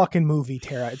dumb fucking movie,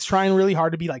 Tara. It's trying really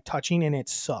hard to be like touching, and it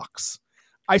sucks.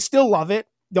 I still love it.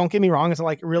 Don't get me wrong. It's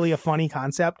like really a funny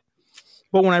concept.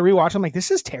 But when I rewatch, I'm like,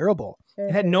 this is terrible.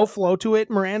 It had no flow to it.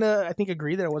 Miranda, I think,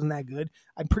 agreed that it wasn't that good.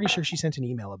 I'm pretty sure she sent an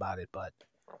email about it, but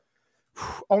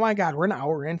oh my God, we're an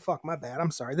hour in. Fuck, my bad.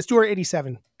 I'm sorry. Let's do our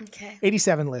 87. Okay.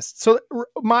 87 list. So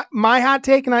my hot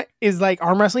take is like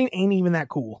arm wrestling ain't even that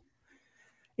cool.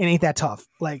 It ain't that tough.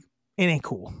 Like, it ain't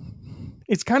cool.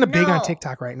 It's kind of big on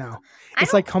TikTok right now.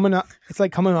 It's like coming up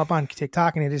on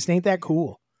TikTok, and it just ain't that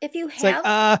cool. If you It's have,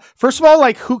 like, first of all,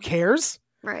 like, who cares?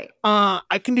 right.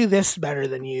 I can do this better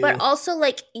than you. But also,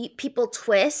 like, people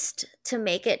twist to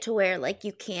make it to where, like,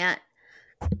 you can't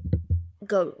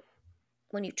go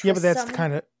when you twist. Yeah, but that's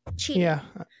kind of cheating. Yeah,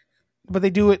 but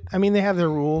they do it. I mean, they have their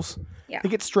rules. Yeah. They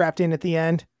get strapped in at the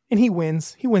end, and he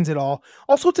wins. He wins it all.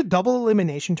 Also, it's a double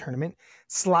elimination tournament.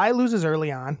 Sly loses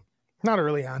early on, not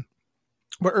early on,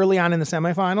 but early on in the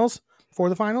semifinals for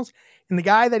the finals. And the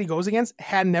guy that he goes against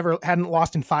hadn't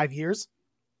lost in 5 years.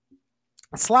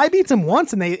 Sly beats him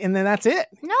once, and then that's it.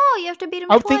 No, you have to beat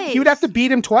him I would twice. think he would have to beat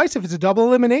him twice if it's a double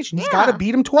elimination. He's got to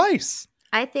beat him twice.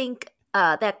 I think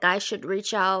that guy should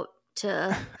reach out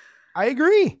to. I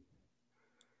agree.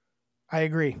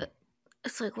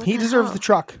 It's like, what He the deserves hell? the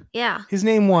truck. Yeah. His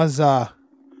name was,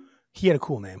 he had a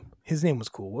cool name. His name was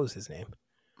cool. What was his name?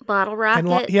 Bottle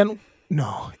Rocket.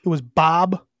 No, it was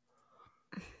Bob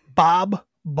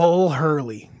Bull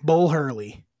Hurley.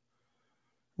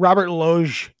 Robert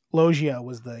Loggia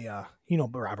was the, you know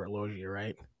Robert Loggia,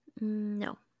 right?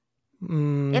 No.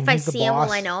 If I He's the see him, will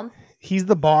boss. I know him? He's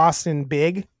the boss in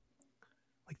Big.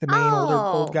 Like the main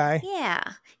old guy. Yeah.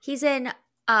 He's in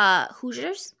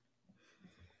Hoosiers?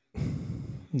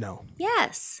 No.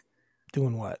 Yes.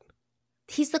 Doing what?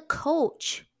 He's the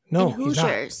coach No, in he's not.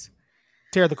 Hoosiers.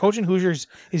 Tara, the coach in Hoosiers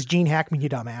is Gene Hackman, you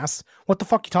dumbass. What the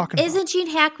fuck you talking about? Isn't Gene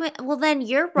Hackman? Well, then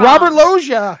you're wrong. Robert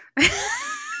Loggia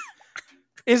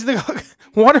is the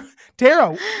what?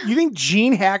 Tara, you think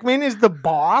Gene Hackman is the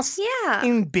boss? Yeah.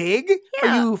 In Big? Yeah.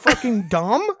 Are you fucking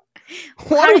dumb?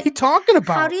 What are we talking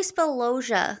about? How do you spell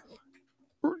Loggia?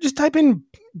 Just type in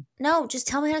No, just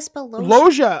tell me how to spell Loggia.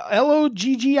 Loggia,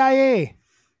 Loggia.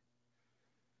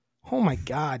 Oh my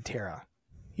God, Tara,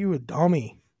 you a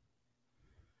dummy.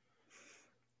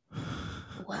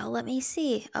 Well, let me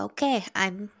see. Okay,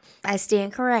 I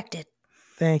stand corrected.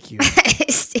 Thank you. I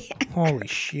stand. Holy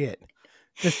shit.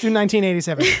 Let's do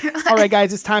 1987. All right,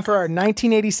 guys, it's time for our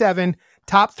 1987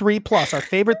 top 3 plus, our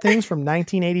favorite things from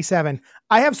 1987.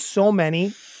 I have so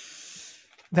many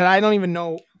that I don't even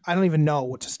know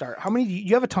what to start. How many do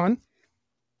you have? A ton?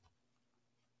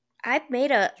 I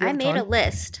made a ton?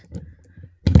 list,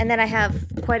 and then I have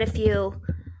quite a few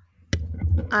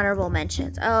honorable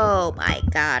mentions. Oh my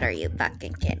God, are you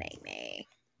fucking kidding me?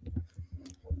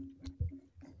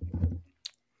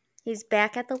 He's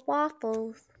back at the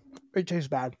waffles. It tastes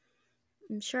bad.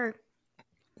 I'm sure. It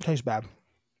tastes bad.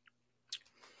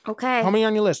 Okay. How many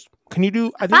on your list? Can you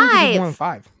do? I think we can do more than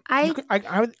 5. I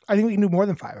think we can do more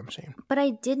than 5. I'm saying. But I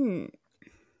didn't.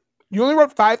 You only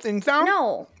wrote 5 things down.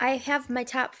 No, I have my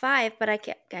top 5, but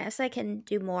guess I can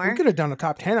do more. We could have done a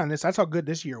top 10 on this. That's how good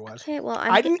this year was. Okay, well,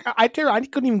 I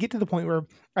couldn't even get to the point where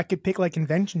I could pick like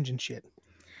conventions and shit.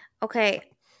 Okay,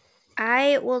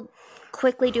 I will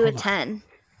quickly do a 10.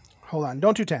 Hold on.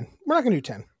 Don't do 10. We're not going to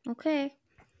do 10. Okay.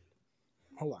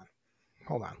 Hold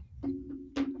on.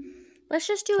 Let's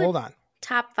just do Hold on.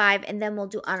 top 5, and then we'll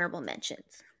do honorable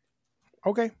mentions.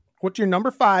 Okay. What's your number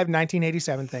 5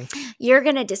 1987 thing? You're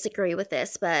going to disagree with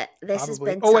this, but this has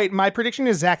been... Oh, wait. My prediction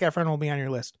is Zac Efron will be on your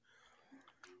list.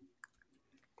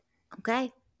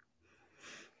 Okay.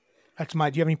 Do you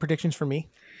have any predictions for me?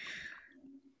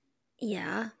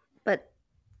 Yeah, but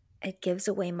it gives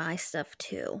away my stuff,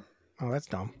 too. Oh, that's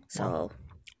dumb. So, Wow.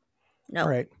 no. All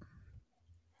right.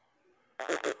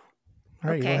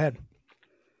 Go ahead.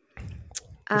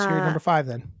 Let's hear your number 5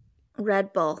 then.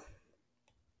 Red Bull.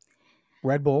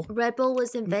 Red Bull. Red Bull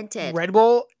was invented. Red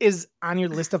Bull is on your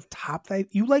list of top 5.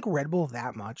 You like Red Bull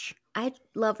that much? I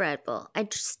love Red Bull. I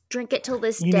just drink it till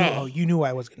this day. You knew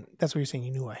I was going to. That's what you're saying.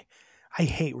 You knew I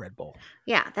hate Red Bull.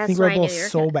 Yeah, I that's think why Red I knew Bull's you were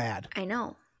so gonna- bad. I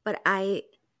know, but I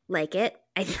like it.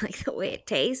 I like the way it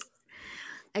tastes.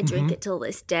 I drink it till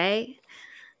this day.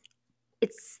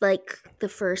 It's like the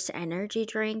first energy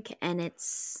drink, and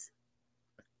it's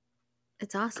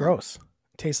awesome. Gross.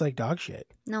 Tastes like dog shit.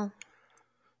 No.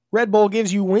 Red Bull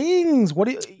gives you wings. What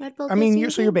do you? Red Bull I mean,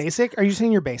 gives you're you wings? basic. Are you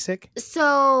saying you're basic?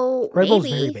 So Red Bull's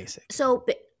maybe. very basic. So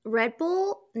Red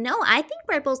Bull? No, I think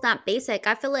Red Bull's not basic.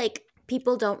 I feel like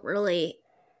people don't really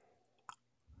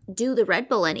do the Red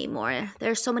Bull anymore.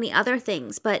 There's so many other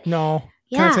things, but No.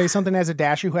 yeah. Can I tell you something? As a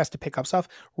dasher who has to pick up stuff,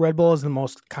 Red Bull is the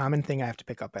most common thing I have to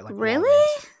pick up at like Really?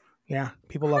 Walgreens. Yeah,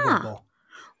 people love Huh. Red Bull.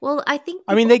 Well, I think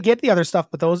I mean, they get the other stuff,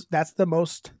 but that's the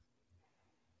most,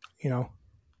 you know,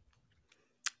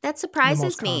 that surprises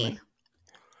most me.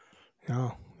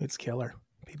 no, it's killer.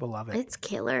 People love it. It's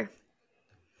killer.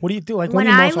 What do you do? Like When when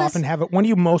do you I most was- often have it? When do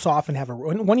you most often have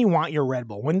when do you want your Red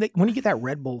Bull? When do you get that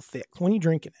Red Bull fix? When are you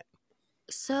drinking it?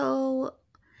 So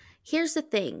here's the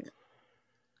thing.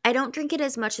 I don't drink it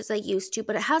as much as I used to,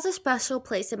 but it has a special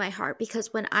place in my heart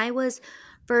because when I was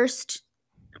first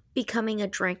becoming a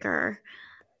drinker,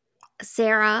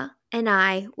 Sarah and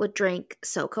I would drink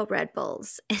SoCo Red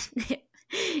Bulls. And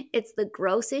it's the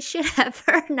grossest shit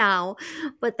ever now,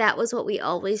 but that was what we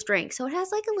always drank. So it has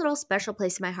like a little special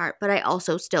place in my heart, but I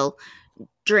also still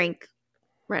drink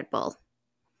Red Bull.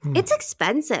 Hmm. It's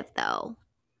expensive though.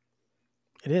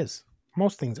 It is.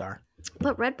 Most things are.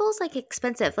 But Red Bull's like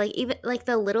expensive. Like even like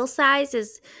the little size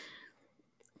is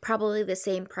probably the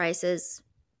same price as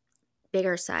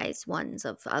bigger size ones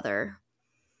of other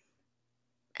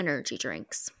energy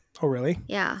drinks. Oh, really?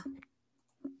 Yeah.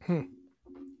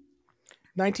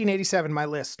 1987, my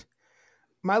list.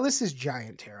 My list is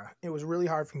giant, Tara. It was really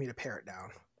hard for me to pare it down.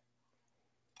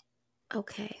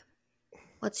 Okay.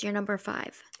 What's your number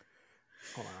 5?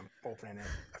 Hold on, I'm opening it.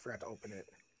 I forgot to open it.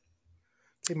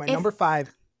 Okay, my If- number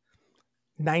 5,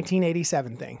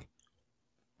 1987 thing.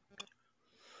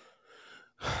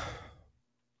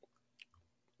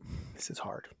 This is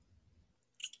hard.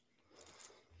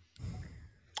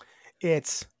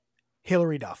 It's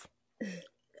Hillary Duff.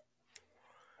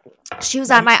 She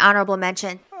was on my honorable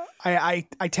mention. I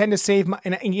tend to save my,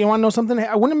 and you want to know something?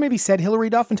 I wouldn't have maybe said Hillary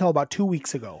Duff until about 2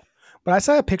 weeks ago, but I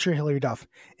saw a picture of Hillary Duff,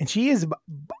 and she is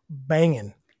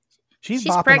banging. She's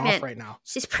bopping pregnant. off right now.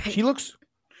 She's pregnant. She looks,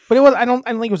 but it was. I don't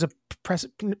think it was a press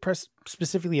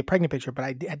specifically a pregnant picture, but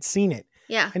I had seen it.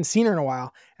 Yeah. I hadn't seen her in a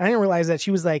while, and I didn't realize that she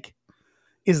was like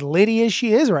as litty as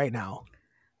she is right now.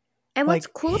 And what's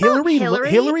Like cool about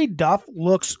Hillary Duff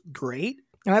looks great,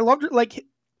 and I loved her. Like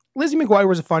Lizzie McGuire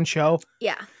was a fun show,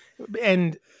 Yeah.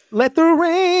 and Let the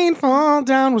Rain Fall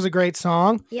Down was a great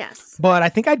song. Yes. But I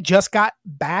think I just got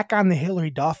back on the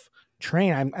Hillary Duff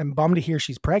train. I'm bummed to hear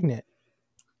she's pregnant.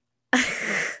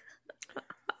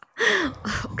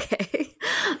 Okay.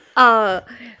 I'm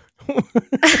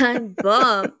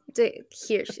bummed to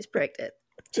hear she's pregnant.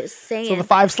 Just saying. So the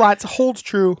 5 slots holds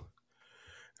true.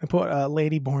 I put a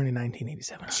lady born in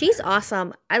 1987. She's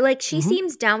awesome. I like. She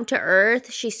seems down to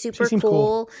earth. She's super seems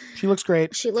cool. She looks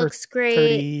great. She for looks great.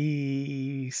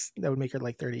 30, that would make her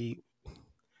like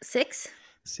 36,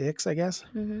 6. I guess.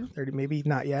 Mm-hmm. 30, maybe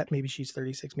not yet. Maybe she's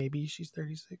 36. Maybe she's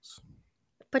 36.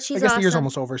 But she's I guess awesome. the year's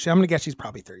almost over. So I'm gonna guess she's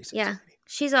probably 36. Yeah,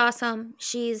 she's awesome.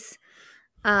 She's,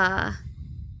 I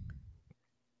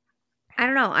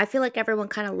don't know. I feel like everyone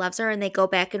kind of loves her, and they go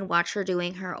back and watch her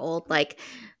doing her old like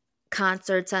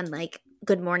concerts on like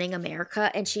Good Morning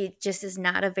America, and she just is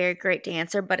not a very great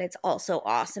dancer, but it's also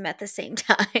awesome at the same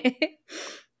time.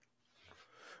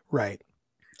 Right.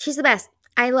 She's the best.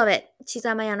 I love it. She's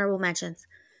on my honorable mentions.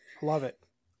 Love it.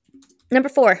 Number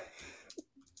 4.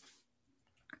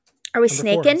 Are we Number 4,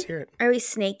 snaking? let's hear it. Are we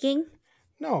snaking?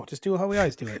 No, just do how we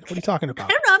always do it. What are you talking I about?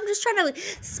 don't know. I'm just trying to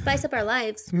spice up our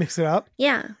lives. Mix it up.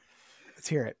 Yeah. Let's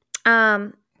hear it.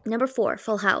 Number 4,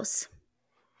 Full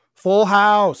Full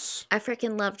House. I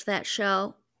freaking loved that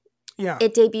show. Yeah.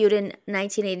 It debuted in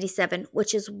 1987,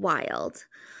 which is wild.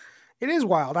 It is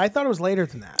wild. I thought it was later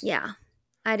than that. Yeah,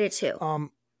 I did too.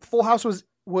 Full House was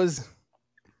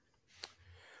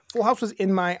Full House was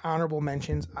in my honorable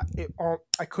mentions.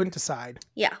 I couldn't decide.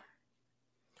 Yeah.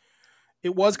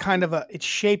 It was kind of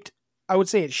I would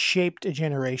say it shaped a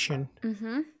generation.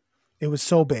 Mm-hmm. It was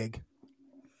so big.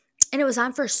 And it was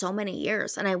on for so many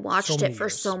years, and I watched many it for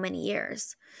years. so many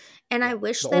years. And I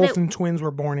wish The that Olsen twins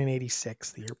were born in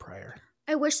 86, the year prior.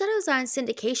 I wish that it was on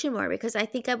syndication more because I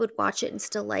think I would watch it and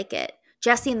still like it.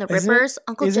 Jesse and the Isn't it- Rippers,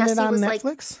 Uncle Isn't Jesse it on was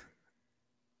Netflix?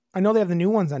 I know they have the new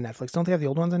ones on Netflix. Don't they have the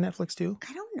old ones on Netflix too?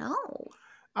 I don't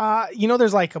know.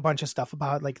 There's like a bunch of stuff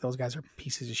about like those guys are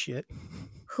pieces of shit.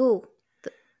 Who?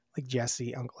 Like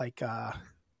Jesse,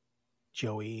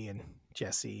 Joey and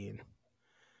Jesse, and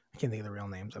I can't think of the real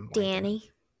names. I'm blanking.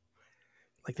 Danny.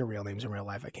 Like their real names in real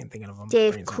life. I can't think of them.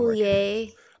 Dave Brain's not working.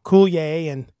 Coulier.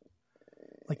 Coulier, and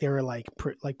like they were like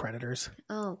predators.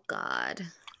 Oh, God.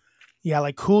 Yeah,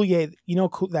 like Coulier. You know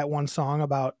that one song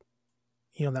about,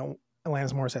 that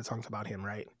Alanis Morissette song's about him,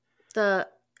 right? The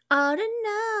oh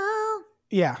no.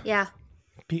 Yeah. Yeah.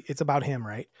 It's about him,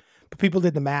 right? But people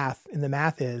did the math, and the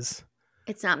math is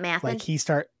It's not math. like he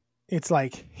started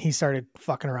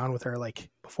fucking around with her like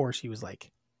before she was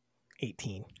like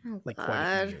 18, Oh, like quite a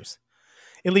God. few years.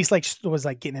 At least like was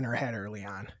like getting in her head early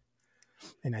on.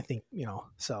 And I think,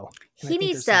 so and I He think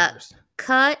needs there's to some-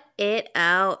 cut it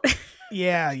out.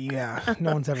 Yeah.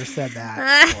 No one's ever said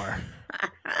that before.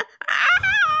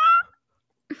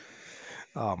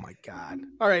 Oh my God.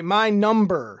 All right. My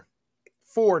number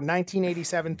 4,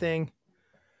 1987 thing.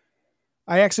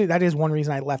 That is one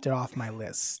reason I left it off my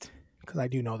list. Because I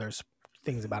do know there's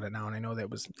things about it now. And I know that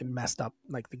it messed up.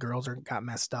 Like the girls got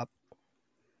messed up.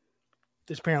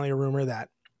 There's apparently a rumor that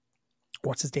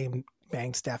what's his name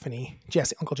banged Stephanie.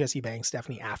 Uncle Jesse banged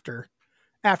Stephanie after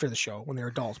the show when they were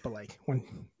adults. But like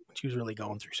when she was really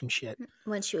going through some shit.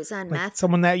 When she was on Like meth.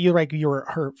 someone that you were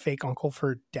her fake uncle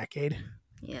for a decade.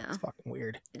 Yeah. It's fucking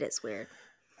weird. It is weird.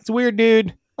 It's weird,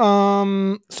 dude.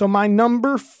 So my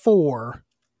number 4,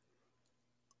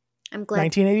 I'm glad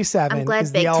 1987. I'm glad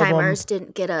is the Big album. Timers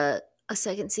didn't get a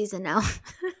second season now.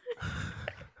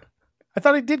 I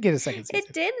thought it did get a second season.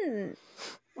 It didn't.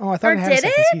 Oh, I thought Or it had a did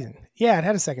second it? season. Yeah, it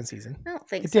had a second season. I don't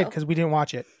think It so. did because we didn't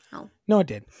watch it. Oh. No, it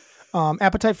did.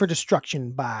 Appetite for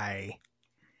Destruction by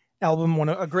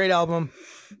a great album.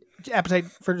 Appetite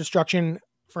for Destruction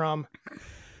from.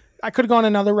 I could have gone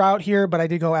another route here, but I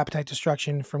did go Appetite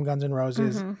Destruction from Guns N'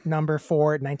 Roses. Mhm. Number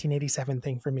 4, 1987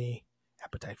 thing for me.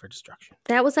 Appetite for Destruction.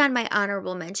 That was on my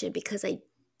honorable mention because I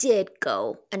did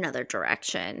go another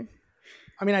direction.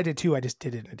 I mean, I did too. I just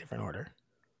did it in a different order.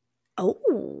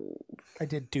 Oh. I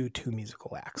did do 2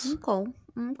 musical acts.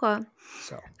 Okay.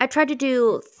 So I tried to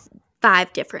do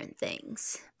 5 different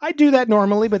things. I do that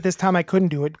normally, but this time I couldn't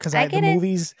do it because I the get it.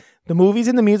 movies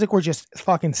and the music were just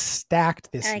fucking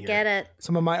stacked this I year. get it.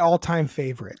 Some of my all-time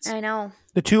favorites. I know.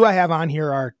 The 2 I have on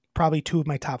here are probably 2 of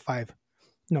my top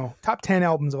 10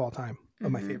 albums of all time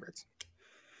of my Mhm. favorites.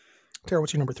 Tara,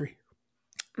 what's your number 3?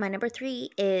 My number 3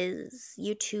 is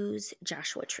U2's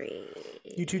Joshua Tree.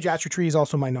 U2 Joshua Tree is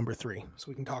also my number 3, so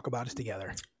we can talk about it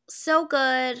together. So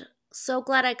good. So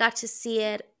glad I got to see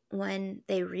it when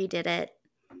they redid it.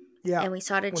 Yeah, And we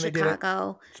saw it in when they did it.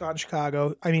 Chicago. saw it in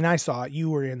Chicago. I mean, I saw it.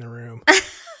 You were in the room.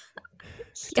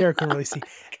 Tara couldn't really see.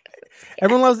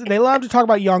 Everyone they love to talk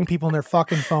about young people and their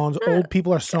fucking phones. Old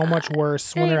people are so much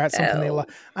worse when they're at something they know. love.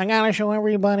 I gotta show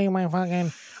everybody I'm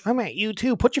at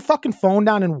U2. Put your fucking phone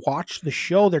down and watch the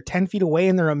show. They're 10 feet away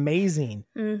and they're amazing.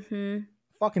 Mm-hmm.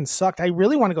 Fucking sucked. I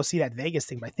really want to go see that Vegas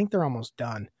thing, but I think they're almost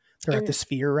done. They're at the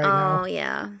Sphere right now. Oh,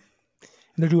 yeah. And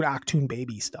they're doing Octoon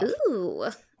Baby stuff, Ooh.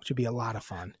 which would be a lot of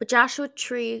fun. But Joshua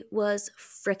Tree was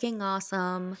freaking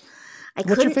awesome.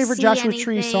 What's your favorite see Joshua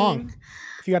Tree song? anything.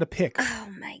 If you got to pick. Oh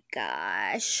my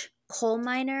gosh. Coal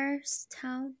Miners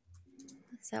Town?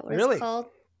 Is that what Really? it's called?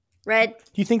 Red?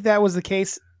 Do you think that was the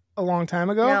case a long time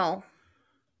ago? No.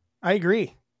 I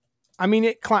agree. I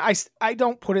mean, I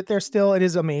don't put it there still. It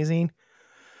is amazing.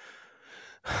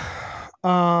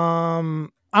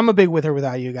 I'm a big With or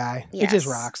Without You guy. It just Yes,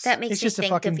 rocks. that makes it's me just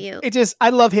think a fucking, of you. I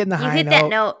love hitting the You high hit note. that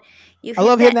note. I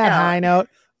love hitting that note. high note.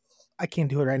 I can't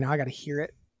do it right now. I got to hear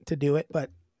it to do it,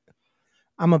 but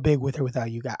I'm a big With or Without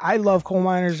You guy. I love Coal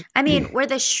Miners. I mean, where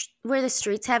the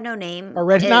streets have no name. Or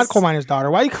not is- Coal Miner's Daughter.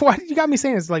 Why you got me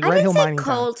saying it's like I Red didn't Hill say Mining Town?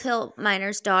 Cold Hill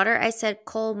Miner's Daughter. I said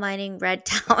Coal Mining Red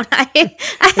Town. I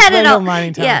had Red it Hill all.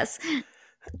 Mining Town. Yes.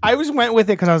 I just went with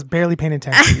it because I was barely paying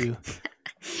attention to you.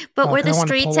 But where 'cause I the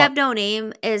wanted to streets pull have up. no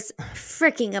name is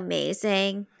freaking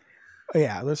amazing.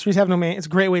 Yeah, the streets have no man. It's a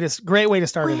great way to start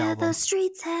an Where album. the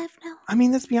streets have no. I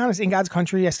mean, let's be honest. In God's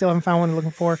Country, I still haven't found one I'm looking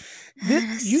for.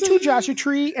 U2 Joshua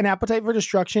Tree and Appetite for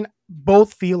Destruction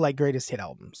both feel like greatest hit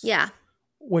albums. Yeah.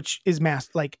 Which is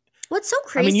like. What's so I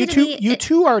crazy mean, to me?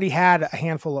 U2 already had a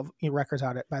handful of records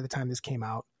out by the time this came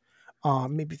out.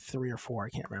 Maybe 3 or 4. I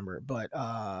can't remember, but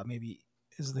maybe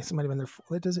this might have been their.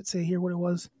 What does it say here? What it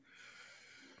was?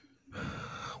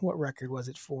 What record was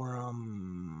it for?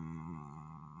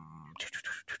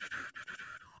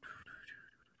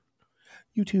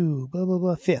 U2, blah blah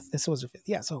blah. 5th. This was a 5th.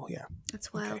 Yeah. So yeah.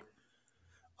 That's wild.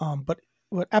 Okay. But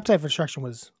what Appetite for Destruction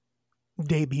was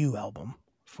debut album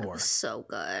That for was so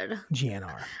good.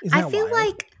 GNR. Isn't I that feel wild?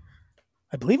 like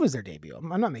I believe it was their debut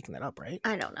album. I'm not making that up, right?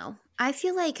 I don't know. I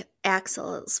feel like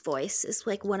Axel's voice is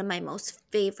like one of my most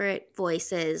favorite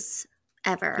voices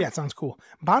ever. Yeah, it sounds cool.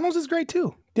 Bono's is great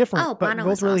too. Different, Oh, but Bono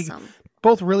both is really, awesome.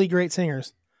 both really great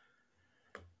singers.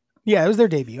 Yeah, it was their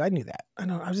debut. I knew that. I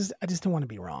know. I just don't want to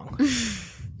be wrong. I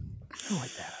don't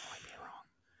like that. I don't like being wrong.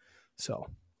 So,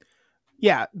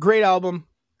 yeah, great album.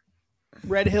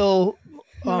 Red Hill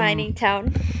Mining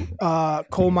town.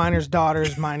 Coal miner's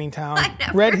daughter's mining town. I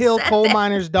never Red Hill said coal that.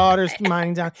 miner's daughter's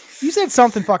mining town. You said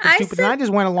something fucking I stupid, said- and I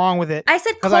just went along with it. I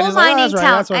said 'Cause coal I just like, oh, mining that's right,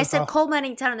 town. that's what I it's said called. coal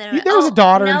mining town. And then I went, There was a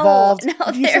daughter no, involved. No,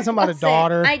 You there said something about a wasn't.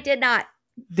 daughter. I did not.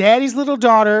 Daddy's little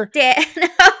daughter.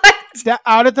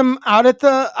 Out at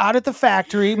the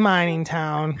factory mining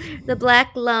town. The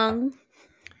black lung.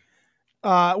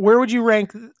 Where would you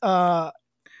rank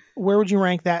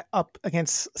that up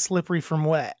against Slippery from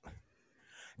Wet?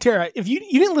 Tara, if you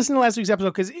didn't listen to last week's episode,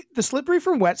 because the Slippery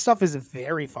from Wet stuff is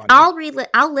very funny.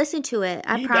 I'll listen to it.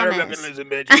 I promise. Better fucking listen,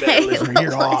 bitch. You better listen.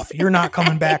 You're off. You're not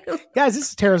coming back. Guys, this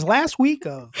is Tara's last week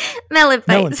of Melon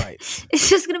Melon fights. Fights. It's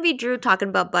just gonna be Drew talking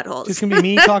about buttholes. It's going to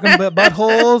be me talking about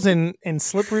buttholes and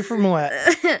Slippery from Wet.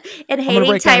 And gonna hating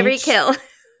break down Tyreek each- Hill.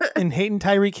 And hating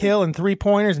Tyreek Hill and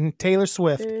 3-pointers and Taylor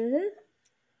Swift.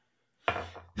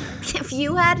 If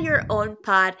you had your own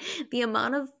pod, the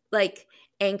amount of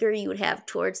anger you would have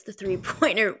towards the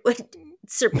 3-pointer would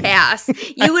surpass.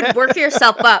 You would work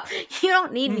yourself up. You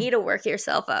don't need me to work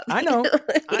yourself up. I know.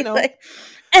 I know.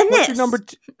 And What's this.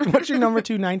 what's your number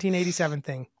 2 1987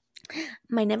 thing?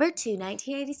 My number 2,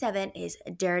 1987 is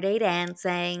Dirty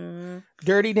Dancing.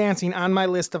 Dirty Dancing on my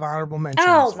list of honorable mentions.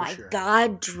 Oh for my sure.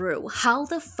 God, Drew. How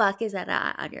the fuck is that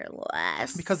on your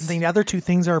list? Because the other 2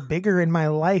 things are bigger in my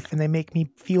life and they make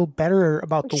me feel better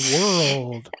about the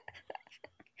world.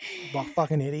 Butt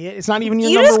fucking idiot. It's not even your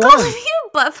you number just 1. called me a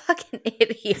butt fucking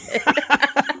idiot.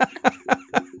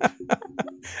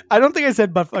 I don't think I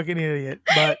said butt fucking idiot,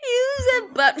 but You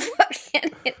said butt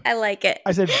fucking idiot. I like it.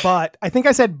 I said butt. I think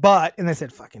I said butt and I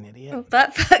said fucking idiot.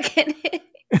 Butt fucking idiot.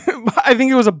 I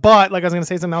think it was a butt. Like I was going to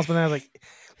say something else, but then I was like,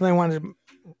 then I wanted to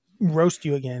roast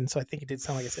you again. So I think it did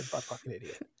sound like I said butt fucking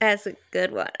idiot. That's a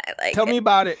good one. I like Tell it. me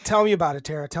about it. Tell me about it,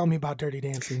 Tara. Tell me about Dirty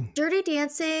Dancing. Dirty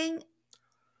Dancing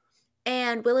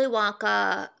and Willy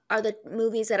Wonka are the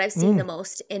movies that I've seen the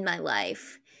most in my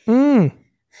life.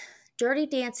 Dirty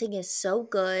Dancing is so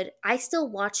good. I still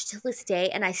watch to this day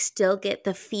and I still get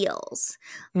the feels.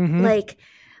 Mm-hmm. Like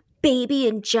Baby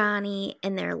and Johnny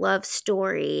and their love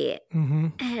story. Mm-hmm.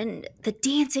 And the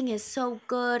dancing is so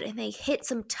good and they hit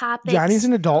some topics. Johnny's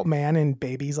an adult man and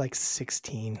Baby's like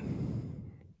 16.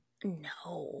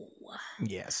 No.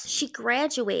 Yes. She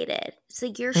graduated. It's the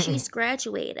year she's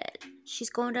graduated. She's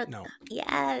going to... No.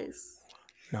 Yes.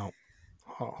 No.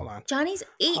 Hold on. Johnny's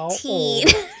How 18.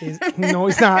 old no,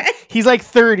 he's not. He's like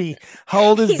 30. How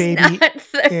old is He's Baby? not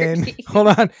 30. In hold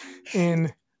on.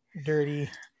 In Dirty.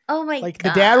 Oh my Like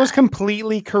God. the dad was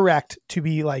completely correct to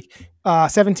be like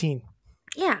 17.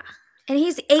 Yeah. And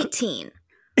he's 18.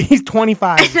 He's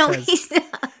 25. it No, says. he's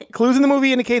not. Clues in the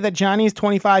movie indicate that Johnny is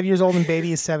 25 years old and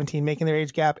Baby is 17, making their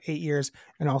age gap 8 years,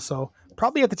 and also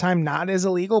probably at the time not as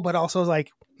illegal, but also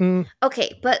like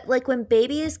Okay, but like when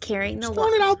Baby is carrying the just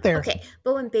throwing it out there. Okay,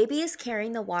 but when Baby is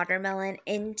carrying the watermelon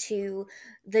into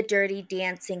the Dirty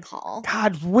Dancing hall.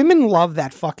 God, women love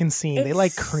that fucking scene. They it's-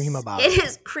 like cream about it. It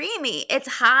is creamy. It's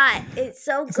hot. It's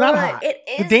so It's good. not hot. It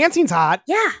is. The dancing's hot.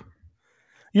 Yeah.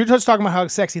 You're just talking about how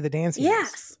sexy the dancing is.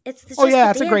 Yes. It's just Oh, yeah, the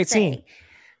it's a great dancing. scene.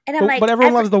 And I'm But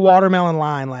everyone loves the watermelon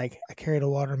line. Like, I carried a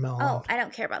watermelon. Oh, I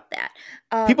don't care about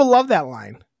that. People love that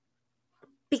line.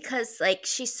 Because like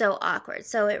she's so awkward,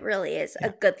 so it really is a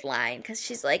good line. Because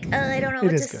she's like, oh, I don't know It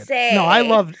what is to good. say. No, I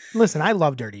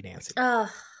love Dirty Dancing. Oh,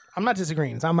 I'm not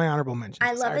disagreeing. It's on my honorable mention.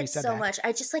 I love it so much.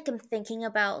 I just like am thinking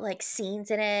about like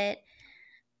scenes in it.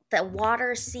 The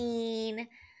water scene,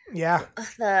 Yeah.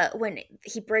 when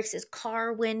he breaks his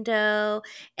car window,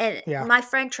 and Yeah. my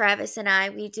friend Travis and I,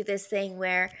 we do this thing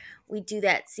where we do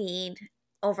that scene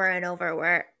over and over.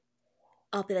 Where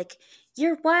I'll be like,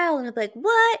 "You're wild," and I'll be like,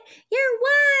 "What? You're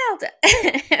wild!"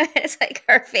 It's like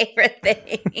our favorite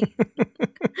thing.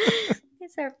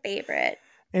 It's our favorite.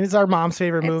 And it's our mom's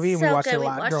favorite It's movie, and we so watched it good. a We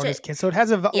lot watched growing it. as kids. So it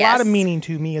has a lot Yes. of meaning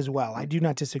to me as well. I do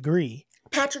not disagree,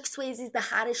 Patrick Swayze's the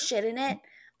hottest shit in it.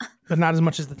 but not as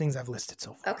much as the things I've listed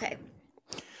so far. Okay.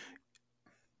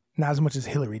 Not as much as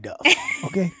Hillary Duff.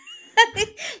 Okay?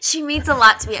 She means a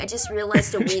lot to me. I just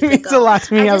realized a week ago. Means a lot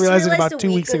to me. I just realized it realized about a 2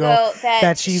 week weeks ago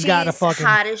that she's got a fucking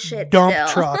hot as shit dump still.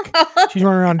 truck. She's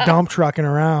running around dump trucking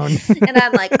around. And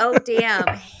I'm like, oh damn,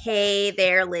 hey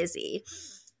there, Lizzie.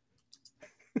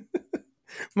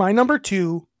 My number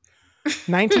 2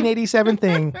 1987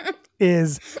 thing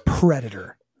is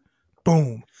Predator.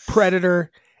 Boom.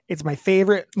 Predator. It's my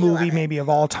favorite movie love it. maybe of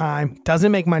all time.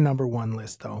 Doesn't make my number 1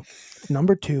 list though.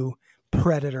 Number 2,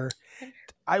 Predator.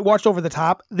 I watched Over the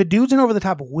Top. The dudes in Over the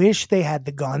Top wish they had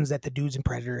the guns that the dudes in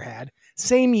Predator had.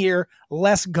 Same year,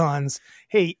 less guns.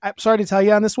 Hey, I'm sorry to tell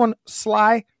you on this one,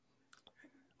 Sly,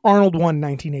 Arnold won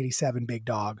 1987, big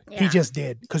dog. He Yeah. just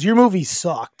did. Because your movie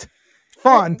sucked.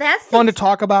 fun. That's Fun to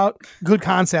talk about. Good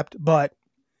concept, but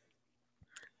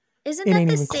Isn't it that ain't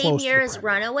the even same close to year the as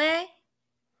Predator. Runaway?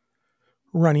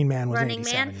 Running Man was Running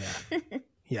 87. Man? Yeah.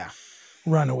 Yeah.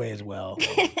 Runaway as well.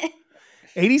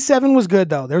 87 was good,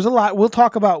 though. There's a lot. We'll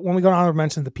talk about when we go to honorable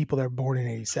mention the people that were born in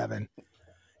 87.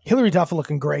 Hillary Duff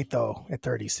looking great, though, at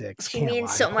 36. She Can't means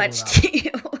lie. so Hold much up. to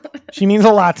you. She means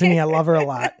a lot to me. I love her a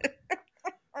lot.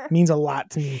 Means a lot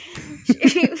to me.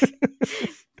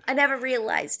 I never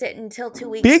realized it until 2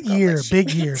 weeks Big ago. year, but she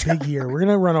big year, means big year. We're going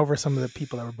to run over some of the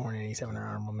people that were born in 87 on our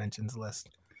honorable mentions list.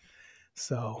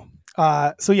 So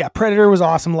yeah, Predator was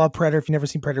awesome. Love Predator. If you've never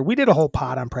seen Predator, we did a whole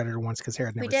pod on Predator once because Sarah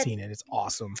had never did. seen it. It's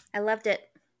awesome. I loved it.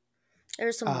 There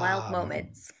were some wild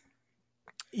moments.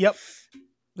 Yep.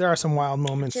 There are some wild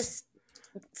moments. Just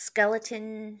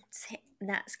skeletons,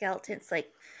 not skeletons, like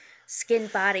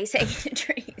skinned bodies hanging in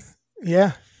trees.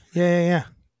 Yeah.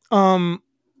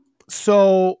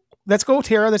 So let's go,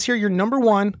 Tara. Let's hear your number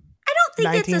one. I don't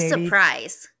think it's a 1980.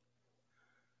 surprise.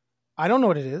 I don't know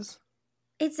what it is.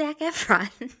 It's Zac Efron.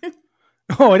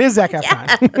 Oh, it is Zac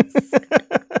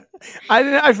Efron.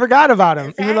 I forgot about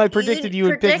him. Even though I predicted you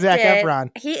would pick Zac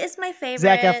Efron. He is my favorite.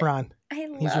 Zac Efron. I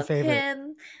love He's your favorite.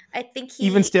 him. I think he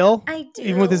Even still? I do.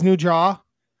 Even with his new jaw?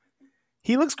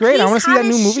 He looks great. I He's want to see hot that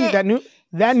new as movie. shit.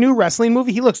 That new wrestling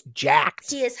movie. He looks jacked.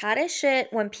 He is hot as shit.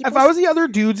 When people If I was the other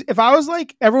dudes, if I was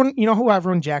like everyone, you know who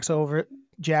everyone jacks off over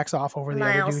the other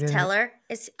Miles dude. Teller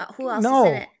is who else No.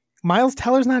 is in it? Miles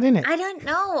Teller's not in it. I don't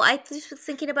know. I just was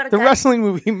thinking about a The guy. wrestling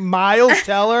movie, Miles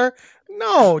Teller.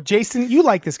 No, Jason. You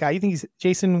like this guy? You think he's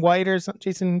Jason White or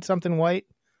Jason something White?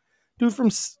 Dude from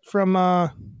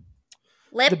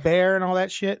Lip. the Bear and all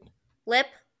that shit. Lip.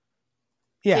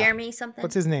 Yeah. Jeremy something.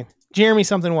 What's his name? Jeremy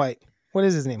something White. What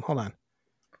is his name? Hold on.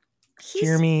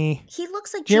 Jeremy. He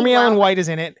looks like Jeremy Gene Allen Wilder. White is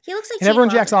in it, He looks like and everyone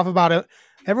Gene jacks off about it.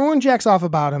 Everyone jacks off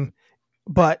about him,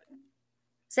 but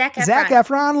Zac Efron. Zac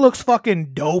Efron looks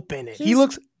fucking dope in it. He He's-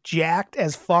 looks jacked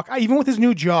as fuck. Even with his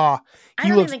new jaw, I he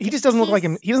don't looks. even He get- just doesn't look like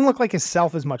him. he's- He doesn't look like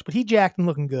himself as much, but he jacked and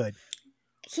looking good.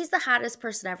 He's the hottest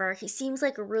person ever. He seems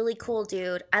like a really cool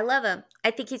dude. I love him. I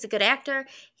think he's a good actor.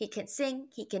 He can sing.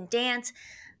 He can dance.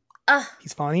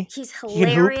 He's funny. He's can hoop.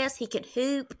 hilarious. He can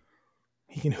hoop.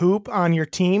 He can hoop on your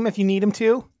team if you need him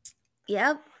to.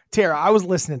 Yep. Tara, I was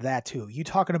listening to that too. You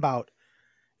talking about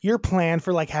your plan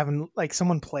for like having like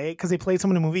someone play because they played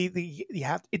someone in a movie.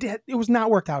 It was not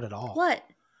worked out at all. What?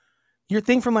 Your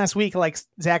thing from last week, like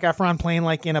Zac Efron playing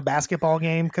like in a basketball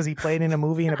game because he played in a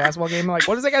movie in a basketball game. Like,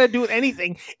 what does that got to do with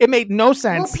anything? It made no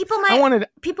sense. Well, people I might wanted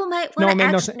want it made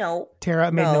to no act. sense. No, Tara,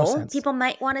 it made no sense. People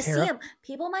might want to see Tara? him.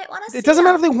 People might want to see him. It doesn't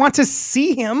matter if they want to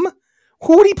see him.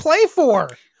 Who would he play for?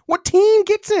 What team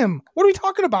gets him? What are we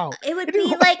talking about? It would It didn't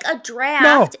be look- like a draft.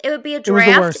 No. It would be a It was the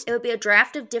draft. worst. It would be a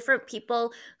draft of different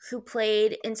people who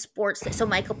played in sports. So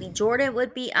Michael B. Jordan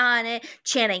would be on it.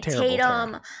 Channing Terrible,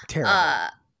 Tatum. Terrible.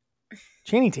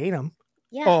 Channing Tatum.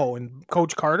 Yeah. Oh, and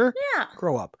Coach Carter? Yeah.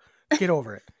 Grow up. Get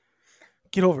over it.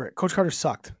 Get over it. Coach Carter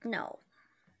sucked. No.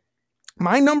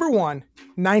 My number one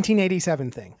 1987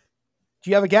 thing.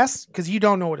 Do you have a guess? Because you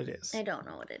don't know what it is. I don't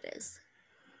know what it is.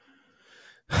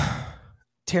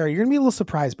 Terry, you're going to be a little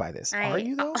surprised by this. Are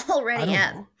you, though? I already don't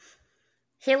am. know.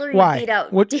 Hillary Why? beat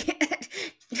out What-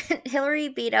 Hillary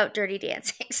beat out Dirty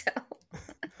Dancing. So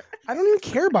I don't even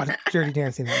care about Dirty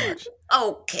Dancing that much.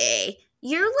 okay,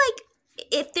 you're like,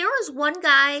 if there was one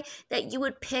guy that you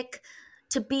would pick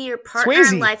to be your partner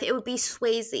Swayze. in life, it would be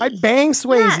Swayze. I'd bang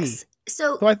Swayze. Yes.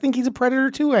 So So I think he's a predator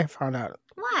too, I found out.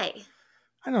 why?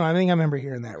 I don't know. I think I remember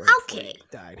hearing that right before Okay. he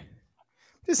died.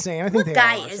 Just saying. I think What they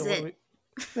guy all are. is so it?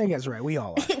 I think that's right. We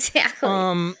all are.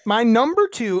 Exactly. My number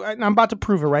two, and I'm about to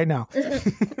prove it right now.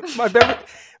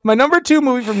 my number two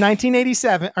movie from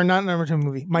 1987, or not number two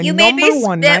movie. My you made number me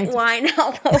one, spit wine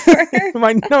all over.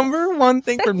 my number one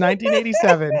thing from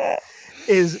 1987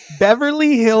 is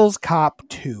Beverly Hills Cop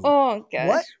 2. Oh gosh.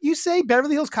 What? You say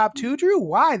Beverly Hills Cop 2, Drew?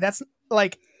 Why? That's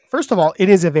like, first of all, it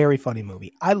is a very funny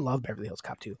movie. I love Beverly Hills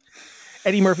Cop 2.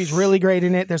 Eddie Murphy's really great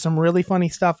in it. There's some really funny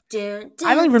stuff. I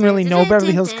don't even really know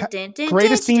Beverly Hills Cop.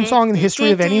 Greatest theme song in the history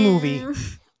of any movie.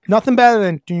 Nothing better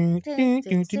than.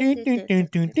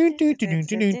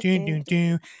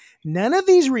 None of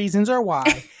these reasons are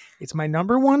why it's my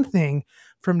number one thing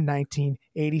from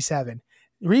 1987.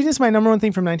 The reason it's my number one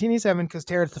thing from 1987 because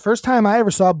Tara, it's the first time I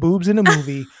ever saw boobs in a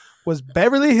movie. Was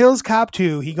Beverly Hills Cop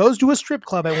 2. He goes to a strip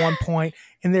club at one point,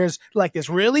 and there's like this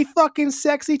really fucking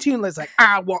sexy tune that's like,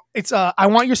 I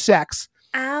Want Your Sex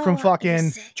from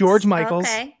fucking George Michaels.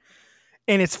 Okay.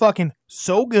 And it's fucking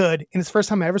so good. And it's the first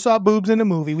time I ever saw boobs in a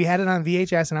movie. We had it on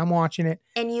VHS, and I'm watching it.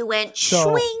 And you went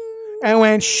So- swing. I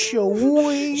went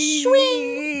swing,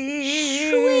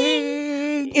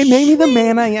 Swing, It made me the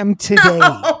man I am today.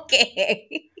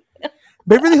 Okay.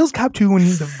 Beverly Hills Cop 2 and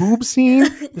the boob scene,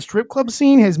 the strip club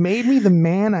scene has made me the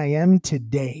man I am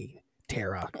today,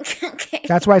 Tara. Okay.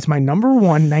 That's why it's my number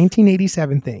one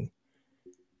 1987 thing.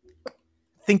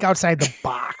 Think outside the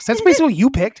box. That's basically what you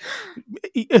picked.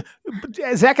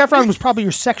 Zac Efron was probably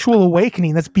your sexual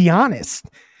awakening. Let's be honest.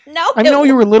 No, I know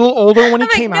you were a little older when he I'm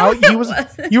like, came no, out. it You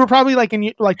wasn't. were probably like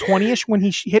in like 20ish when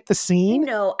he hit the scene.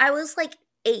 No, I was like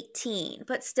 18,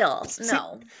 but still,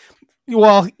 no.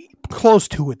 Well, close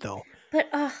to it though. But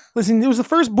Listen, it was the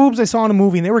first boobs I saw in a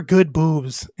movie, and they were good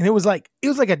boobs, and it was like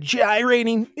a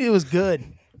gyrating. It was good.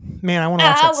 Man, I want to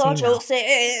watch that want scene now. your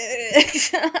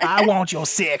sex. I want your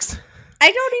six.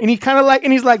 I don't even. And he kind of like,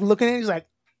 and he's like looking at it. He's like,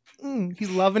 he's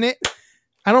loving it.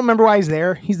 I don't remember why he's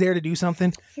there. He's there to do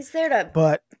something. He's there to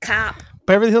But cop.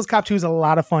 Beverly Hills Cop 2 is a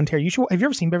lot of fun, Terry. Have you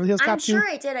ever seen Beverly Hills Cop I'm 2? sure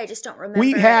I did. I just don't remember.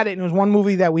 We had it, and it was one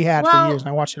movie that we had for Well, years, and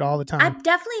I watched it all the time. I've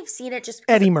definitely seen it just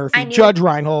because Eddie I Murphy, knew- Judge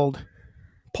Reinhold,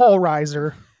 Paul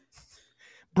Reiser,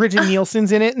 Bridget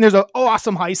Nielsen's in it, and there's an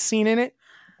awesome heist scene in it.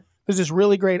 There's this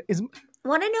really great.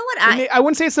 Want to know what I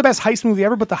wouldn't say it's the best heist movie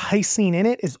ever, but the heist scene in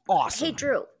it is awesome. Hey,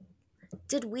 Drew,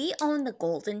 did we own the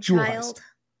Golden Jewel Child?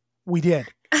 We did.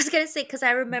 I was going to say, because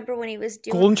I remember when he was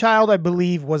doing... Golden Child, I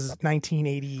believe, was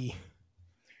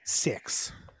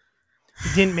 1986.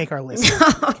 It didn't make our list.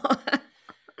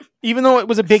 Even though it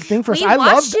was a big thing for us. We I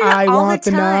watched loved it I all Want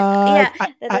the the time.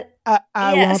 Knife. Yeah.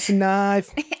 I Yes. Want the Knife.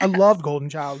 I loved Golden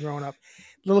Child growing up.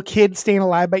 Little kid staying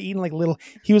alive by eating like little...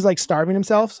 He was like starving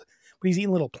himself, but he's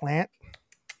eating little plant.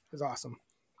 It was awesome.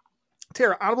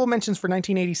 Tara, honorable mentions for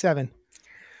 1987.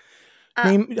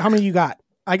 Name how many you got?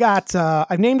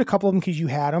 I've named a couple of them because you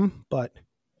had them, but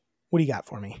what do you got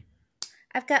for me?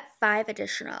 I've got 5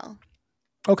 additional.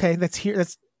 Okay, let's hear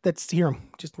them.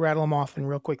 Just rattle them off and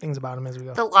real quick things about them as we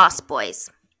go. The Lost Boys.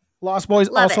 Lost Boys,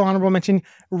 Love also it. honorable mention.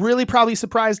 Really probably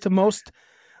surprised to most.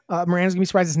 Miranda's gonna be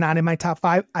surprised it's not in my top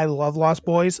 5. I love Lost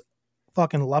Boys.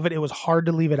 Fucking love it. It was hard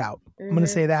to leave it out. I'm gonna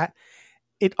say that.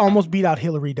 It almost beat out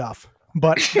Hillary Duff,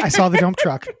 but I saw the dump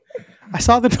truck.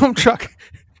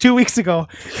 2 weeks ago.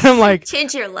 And I'm like,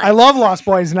 Change your life. I love Lost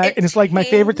Boys, and It it's like my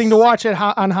favorite thing to watch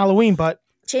on Halloween. But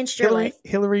Changed your life.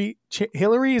 Hillary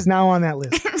is now on that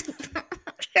list.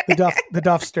 The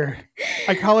Duffster.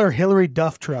 I call her Hillary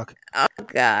Duff Truck. Oh,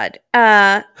 God.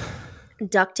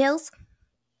 DuckTales?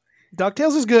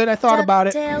 DuckTales is good. I thought about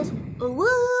it. DuckTales.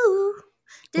 Woo.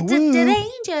 Did Woo.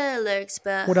 angel lurks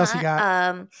behind. What else you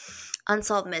got?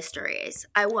 Unsolved Mysteries.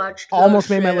 I watched. Almost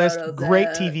the made my shit list. out of Great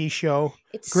that. TV show.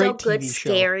 It's Great so good, TV show.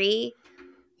 scary,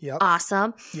 Yep.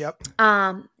 awesome. Yep.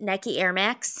 Nike Air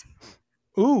Max.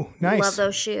 Ooh, nice. Love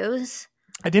those shoes.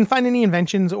 I didn't find any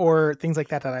inventions or things like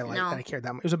that I liked. No. That I cared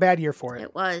that much. It was a bad year for it.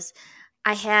 It was.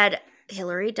 I had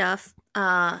Hillary Duff,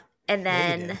 and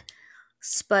then did.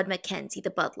 Spud McKenzie,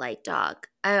 the Bud Light dog.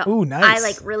 Ooh, nice. I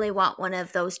like really want one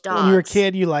of those dogs. When you were a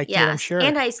kid, you liked it, I'm Yes. sure.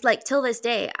 And I like till this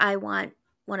day, I want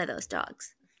one of those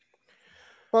dogs.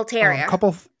 Bull Terrier.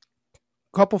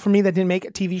 Couple for me that didn't make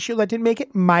it. TV show that didn't make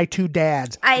it. My Two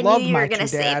Dads. I Loved knew you My were going to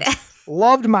Two say Dads. that.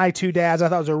 Loved My Two Dads. I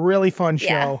thought it was a really fun show.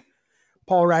 Yeah.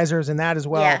 Paul Reiser's in that as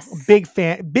well. Yes. Big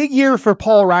fan. Big year for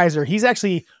Paul Reiser. He's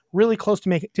actually really close to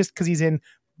make it just because he's in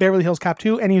Beverly Hills Cop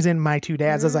 2 and he was in My Two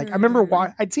Dads. I was like, I remember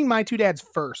I'd seen My Two Dads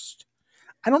first.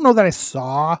 I don't know that I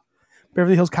saw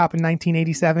Beverly Hills Cop in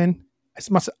 1987.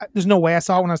 There's no way I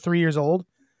saw it when I was 3 years old.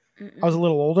 I was a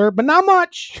little older, but not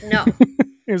much. No.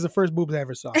 It was the first boobs I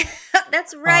ever saw.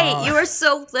 That's right. You were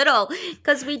so little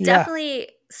because we Yeah. definitely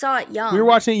saw it young. We were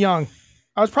watching it young.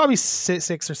 I was probably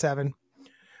 6 or 7.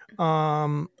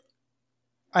 I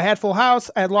had Full House.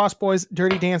 I had Lost Boys,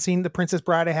 Dirty Dancing, The Princess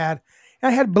Bride. And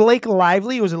I had Blake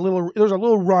Lively. There was a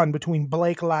little run between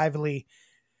Blake Lively,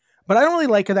 but I don't really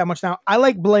like her that much now. I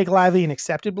like Blake Lively and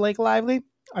accepted Blake Lively.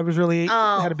 I was really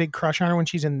had a big crush on her when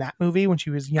she's in that movie when she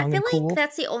was young I feel and cool. like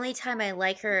that's the only time I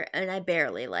like her, and I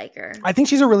barely like her. I think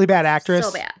she's a really bad actress.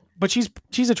 So bad. But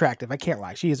she's attractive. I can't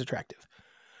lie. She is attractive.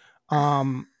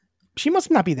 She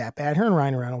must not be that bad. Her and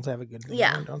Ryan Reynolds have a good thing,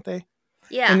 Yeah. don't they?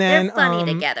 Yeah, And then, they're funny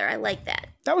together. I like that.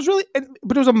 That was really,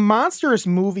 but it was a monstrous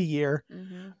movie year.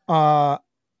 Mm-hmm.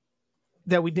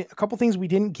 That we did a couple things we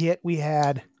didn't get. We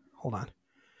had, hold on.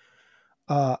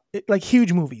 Like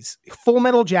huge movies. Full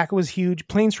Metal Jacket was huge.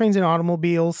 Planes, Trains, and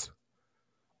Automobiles.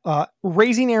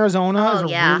 Raising Arizona is a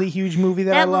yeah. really huge movie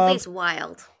that I That love. movie's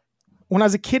wild. When I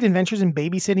was a kid, Adventures in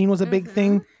Babysitting was a big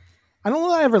thing. I don't know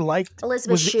that I ever liked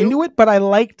Elizabeth was Shue. into it, but I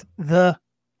liked the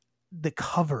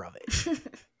cover of it.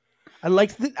 I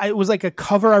liked it was like a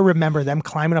cover. I remember them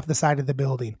climbing up the side of the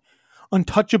building.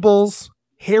 Untouchables,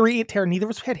 Harry, Tara. Neither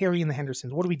of us had Harry and the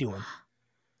Hendersons. What are we doing?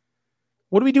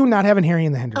 What do we do not having Harry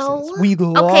and the Hendersons? Oh, We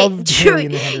love Harry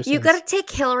and the You Hendersons. gotta take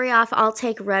Hillary off. I'll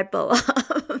take Red Bull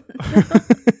off.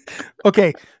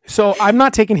 Okay, so I'm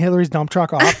not taking Hillary's dump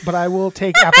truck off, but I will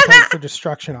take Appetite for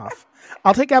Destruction off.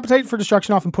 I'll take Appetite for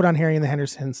Destruction off and put on Harry and the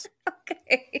Hendersons.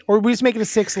 Okay. Or we just make it a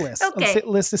 6 list. Okay. A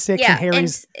list of 6 Yeah, and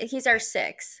he's our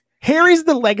 6. Harry's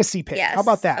the legacy pick. Yes. How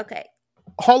about that? Okay.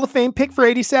 Hall of Fame pick for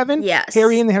 87. Yes.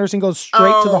 Harry and the Henderson goes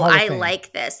straight to the Hall of Fame. I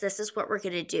like this. This is what we're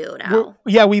gonna do now.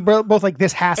 We both like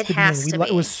this has It to has be. to be.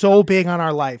 It was so big on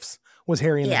our lives. Was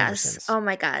Harry and the Hendersons? Yes. Oh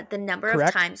my God, the number Correct?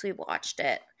 of times we watched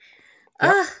it.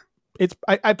 Yep. Ugh. It's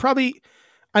I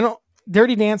don't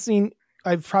Dirty Dancing.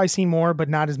 I've probably seen more, but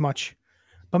not as much.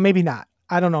 But maybe not.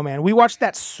 I don't know, man. We watched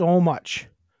that so much.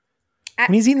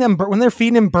 When he's eating them, when they're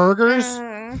feeding him burgers,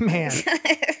 man,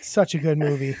 such a good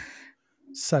movie.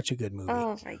 Such a good movie.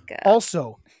 Oh my God.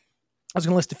 Also, I was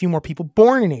going to list a few more people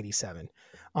born in 87.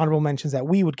 Honorable mentions that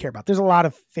we would care about. There's a lot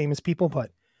of famous people,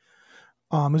 but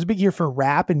it was a big year for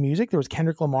rap and music. There was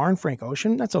Kendrick Lamar and Frank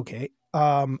Ocean. That's okay.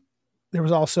 There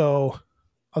was also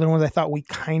other ones I thought we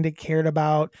kind of cared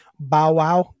about. Bow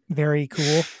Wow. Very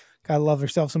cool. Gotta love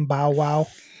yourself some Bow Wow.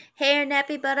 Hair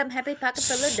nappy bottom, happy pocket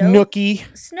full of dough.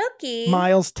 Snooki.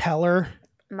 Miles Teller.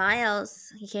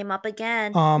 Miles. He came up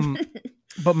again.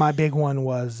 But my big one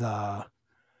was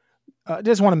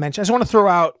just want to throw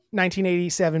out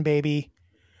 1987 baby,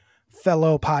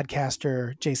 fellow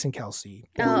podcaster Jason Kelsey,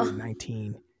 born in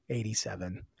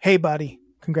 1987. Hey buddy,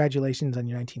 congratulations on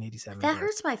your 1987. That birth,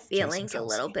 hurts my feelings Jason a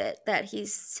little Kelsey. bit that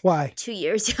he's Why? 2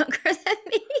 years younger than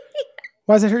me.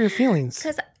 Why does it hurt your feelings?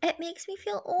 Because it makes me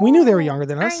feel old. We knew they were younger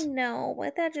than us. I know,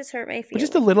 but that just hurt my feelings. But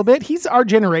just a little bit. He's our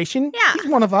generation. Yeah. He's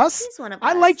one of us. He's one of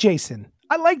I us. like Jason.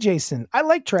 I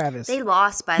like Travis. They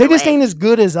lost, by the They way. just ain't as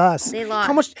good as us. They lost.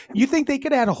 How much you think they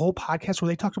could have had a whole podcast where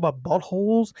they talked about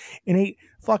buttholes and ate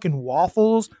fucking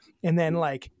waffles and then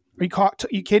like, are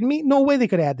you kidding me? No way they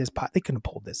could add this pot. They couldn't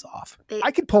have pulled this off.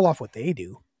 I could pull off what they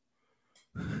do.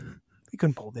 They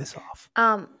couldn't pull this off.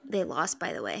 They lost,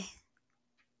 by the way.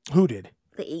 Who did?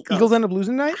 The Eagles. Eagles end up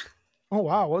losing tonight? Oh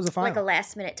wow, what was the final? Like a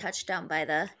last-minute touchdown by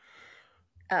the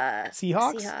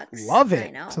Seahawks? Seahawks. Love I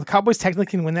it. know. So the Cowboys technically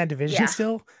can win that division Yeah.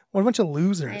 still? What a bunch of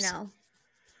losers. I know.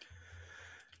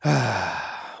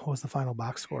 What was the final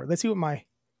box score? Let's see what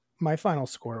my final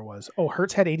score was. Oh,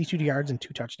 Hurts had 82 yards and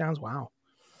 2 touchdowns. Wow.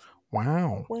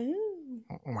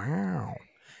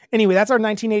 Anyway, that's our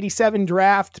 1987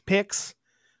 draft picks.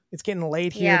 It's getting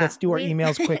late here. Let's do our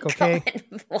emails quick, okay?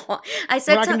 I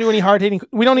said We're not going to do any hard-hitting.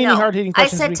 We don't need any hard-hitting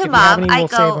questions. I said this to week. If we have Mom, any, we'll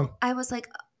save them. I was like,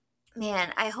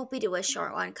 man, I hope we do a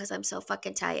short one because I'm so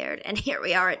fucking tired. And here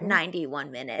we are at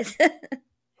 91 minutes.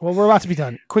 Well, we're about to be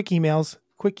done. Quick emails.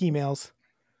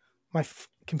 My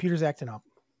computer's acting up.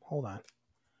 Hold on.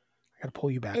 I got to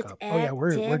pull you back up. Oh, yeah, we're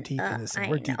deep in this thing.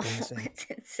 We're deep in this thing. It's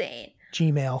insane.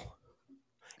 Gmail.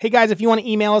 Hey, guys, if you want to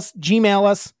email us, Gmail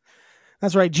us.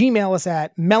 That's right. Gmail us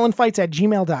at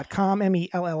mellonfights@gmail.com.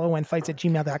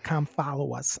 MELLONfights@gmail.com.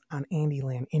 Follow us on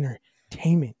Andyland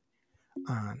Entertainment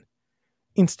on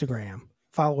Instagram.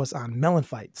 Follow us on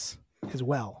MELLONfights as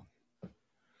well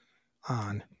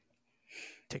on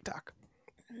TikTok.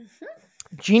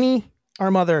 Jeannie, our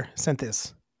mother, sent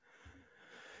this.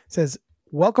 It says,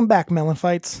 welcome back,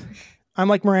 MELLONfights. I'm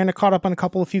like Miranda, caught up on a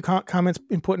couple of few comments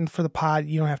input in for the pod.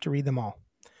 You don't have to read them all.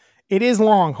 It is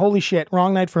long. Holy shit.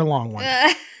 Wrong night for a long one.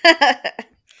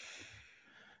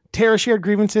 Tara shared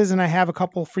grievances, and I have a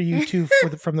couple for you too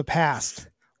from the past.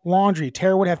 Laundry.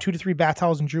 Tara would have 2 to 3 bath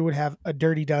towels, and Drew would have a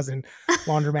dirty dozen.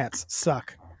 Laundromats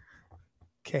suck.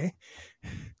 Okay.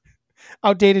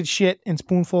 Outdated shit and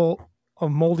spoonful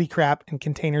of moldy crap in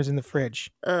containers in the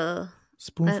fridge.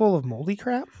 Spoonful of moldy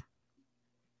crap?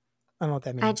 I don't know what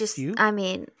that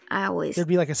means. There'd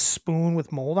be like a spoon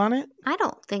with mold on it? I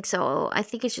don't think so. I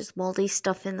think it's just moldy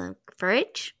stuff in the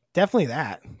fridge. Definitely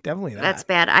that. That's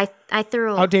bad. I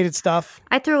threw outdated stuff.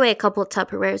 I threw away a couple of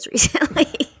Tupperwares recently.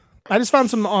 I just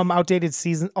found some outdated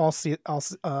seasoning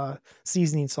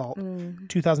salt.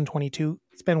 2022.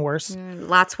 It's been worse.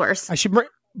 Lots worse. I should.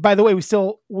 By the way, we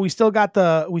still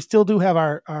do have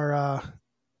our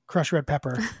crushed red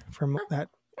pepper from that.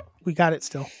 We got it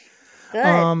still. Good.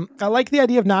 I like the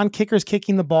idea of non-kickers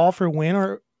kicking the ball for a win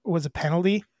or was a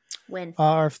penalty. Win.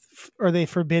 Are they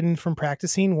forbidden from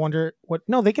practicing? Wonder what?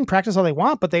 No, they can practice all they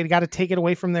want, but they got to take it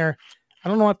away from their. I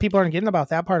don't know what people aren't getting about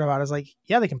that part about it. It's like,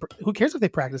 yeah, they can. Who cares if they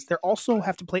practice? They also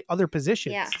have to play other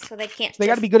positions. Yeah, so they can't. So they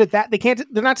got to be good at that. They can't.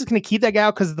 They're not just going to keep that guy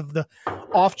out because of the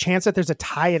off chance that there's a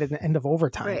tie at the end of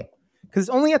overtime. Right. Because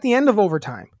it's only at the end of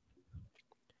overtime.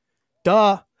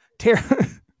 Duh.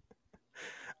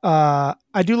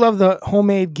 I do love the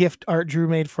homemade gift art Drew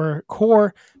made for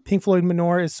Core. Pink Floyd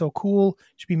Menorah is so cool.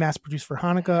 Should be mass produced for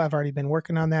Hanukkah. I've already been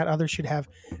working on that. Others should have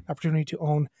an opportunity to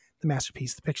own the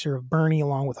masterpiece. The picture of Bernie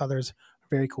along with others are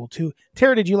very cool too.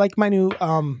 Tara, did you like my new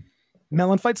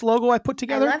MELLONfights logo I put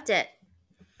together? I loved it.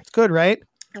 It's good, right?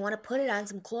 I want to put it on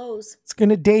some clothes. It's going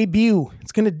to debut.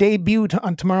 It's going to debut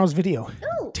on tomorrow's video.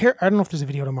 Ooh. Tara, I don't know if there's a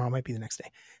video tomorrow. It might be the next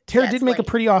day. Tara Yeah, did it's make a late.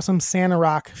 pretty awesome Santa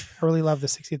rock. I really love the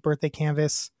 60th birthday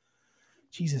canvas.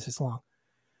 Jesus, it's long.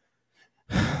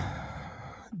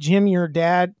 Jim, our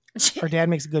dad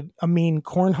makes a mean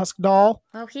corn husk doll.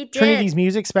 Oh, he did. Trinity's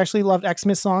music, especially loved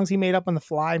Xmas songs he made up on the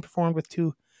fly and performed with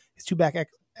his two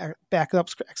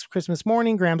backups Christmas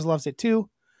morning. Grams loves it too.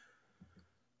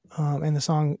 And the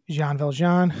song Jean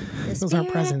Valjean. The Those aren't Spirit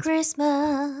of presents.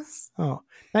 Christmas. Oh,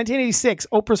 1986,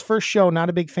 Oprah's first show. Not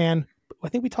a big fan. I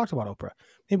think we talked about Oprah.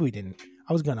 Maybe we didn't.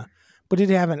 I was gonna. But it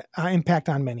did have an impact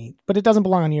on many. But it doesn't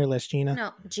belong on your list, Gina.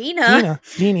 No,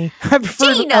 Jeannie. I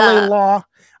preferred Gina. L.A. Law.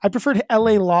 I preferred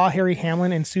L.A. Law, Harry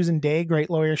Hamlin, and Susan Day. Great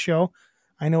lawyer show.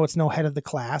 I know it's no head of the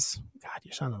class. God,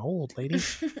 you're sounding old, lady.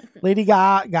 Lady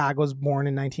Gaga was born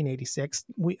in 1986.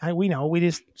 We know.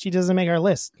 She doesn't make our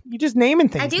list. You're just naming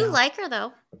things. I do now. like her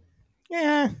though.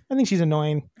 Yeah, I think she's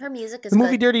annoying. Her music is The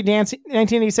movie good. Dirty Dancing,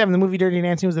 1987. The movie Dirty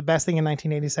Dancing was the best thing in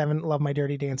 1987. Love my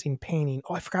Dirty Dancing painting.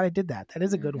 Oh, I forgot I did that. That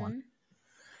is a good one.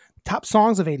 Top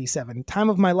songs of 87. Time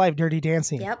of My Life, Dirty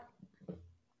Dancing. Yep.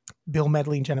 Bill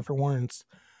Medley and Jennifer Warnes.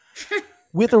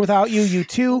 With or Without You, You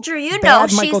Too. Drew, you know Bad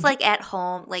she's Michael- like at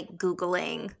home, like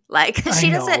Googling. Like I she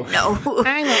know. doesn't know.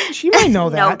 I know. She might know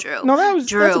that. No, Drew. No, that's a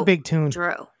Drew. big tune.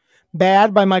 Drew.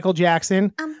 Bad by Michael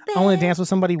Jackson. I'm I Want to Dance with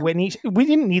Somebody, Whitney. We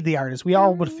didn't need the artist. We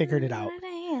all would have figured it out.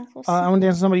 I Want to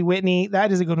Dance with Somebody, Whitney.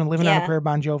 That is a good one. Living on a Yeah. Prayer,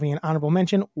 Bon Jovi. And honorable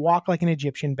mention, Walk Like an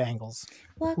Egyptian, Bangles.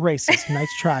 What? Racist. Nice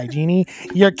try, Jeannie.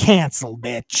 You're canceled,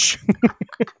 bitch.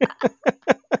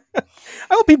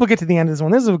 I hope people get to the end of this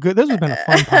one. This has been a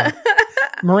fun part.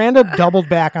 Miranda doubled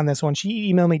back on this one.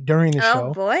 She emailed me during the show.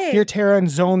 Oh boy. Dear Tara and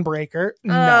Zone Breaker.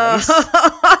 Nice.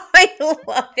 I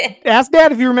love it. Ask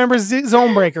Dad if you remember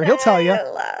Zone Breaker. He'll tell you. I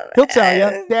love He'll tell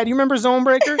you. it. Dad, you remember Zone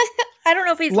Breaker? I don't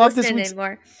know if he's Love this listening week's-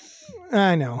 anymore.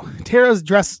 I know. Tara's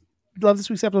dress. Love this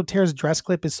week's episode. Tara's dress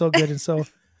clip is so good, and so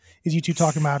is you two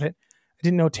talking about it. I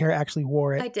didn't know Tara actually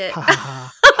wore it. I did. Ha, ha,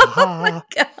 ha, ha, ha.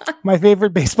 God. My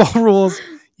favorite baseball rules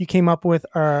you came up with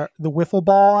are the wiffle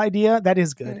ball idea. That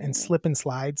is good. And slip and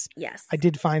slides. Yes. I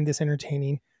did find this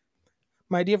entertaining.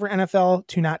 My idea for NFL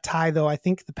to not tie, though, I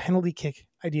think the penalty kick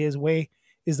idea is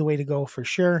the way to go for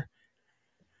sure.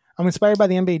 I'm inspired by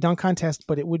the NBA dunk contest,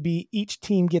 but it would be each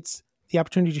team gets the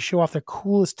opportunity to show off their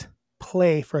coolest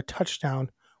play for a touchdown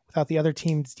without the other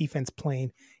team's defense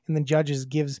playing. And the judges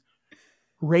gives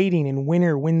rating and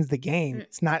winner wins the game.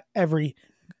 It's not very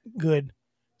good,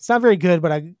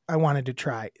 but I wanted to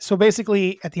try. So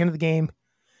basically at the end of the game,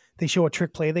 they show a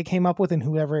trick play they came up with, and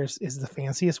whoever is the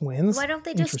fanciest wins. Why don't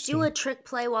they just do Interesting. a trick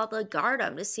play while they guard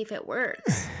them to see if it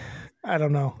works? I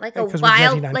don't know. Like a Because we're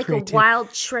judging on wild, creativity.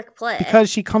 wild trick play. Because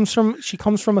she comes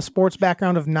from a sports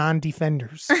background of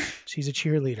non-defenders. She's a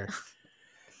cheerleader.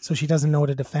 So she doesn't know what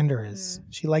a defender is.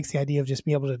 She likes the idea of just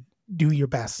being able to do your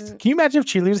best. Can you imagine if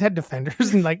cheerleaders had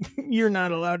defenders and like, you're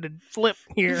not allowed to flip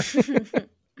here? It'd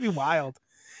be wild.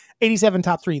 87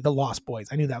 top 3, The Lost Boys.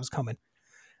 I knew that was coming.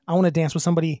 I Want to Dance with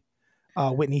Somebody,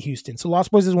 Whitney Houston. So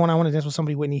Lost Boys is 1. I Want to Dance with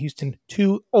Somebody, Whitney Houston.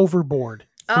 2, Overboard.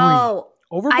 3. Oh,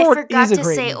 Overboard I forgot is a to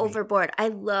great say movie. Overboard. I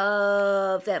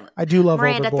love them. I do love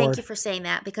Miranda, Overboard. thank you for saying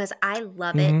that because I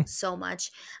love it so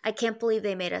much. I can't believe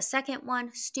they made a second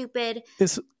one. Stupid.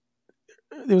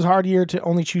 It was a hard year to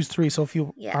only choose 3, so a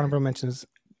few Yeah. honorable mentions.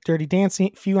 Dirty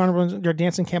Dancing, few honorable mentions. Dirty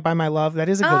Dancing, Can't Buy My Love. That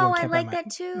is a good one. Oh, I Can't Buy like My-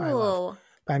 that My Love. too.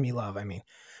 Buy Me Love, I mean.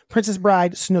 Princess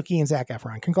Bride, Snooki, and Zac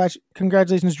Efron.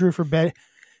 Congratulations, Drew, for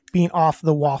being off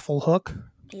the waffle hook.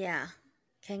 Yeah.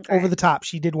 Congrats. Over the top.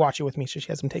 She did watch it with me, so she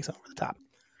has some takes on Over the Top.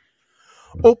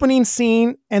 Opening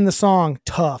scene and the song,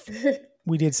 tough.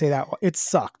 We did say that. It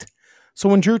sucked. So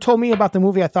when Drew told me about the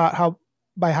movie, I thought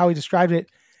by how he described it,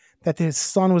 that his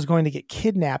son was going to get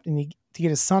kidnapped and to get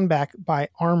his son back by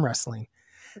arm wrestling.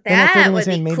 Then at 30 That would minutes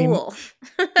be in, maybe- cool.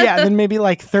 Yeah, then maybe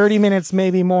like 30 minutes,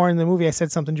 maybe more in the movie, I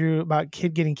said something, Drew, about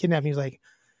kid getting kidnapped. And he was like,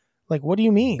 what do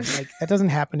you mean? Like, that doesn't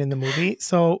happen in the movie.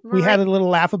 So we had a little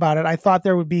laugh about it. I thought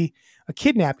there would be a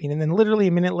kidnapping. And then literally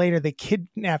a minute later, they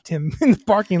kidnapped him in the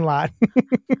parking lot.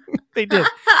 They did.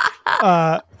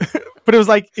 But it was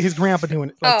like his grandpa doing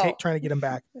it, like trying to get him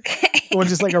back. It was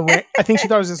just like I think she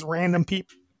thought it was just random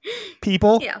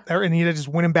people. Yeah. And he just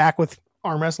went him back with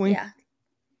arm wrestling. Yeah.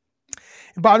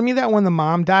 It bothered me that when the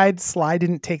mom died, Sly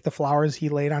didn't take the flowers he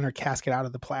laid on her casket out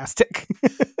of the plastic.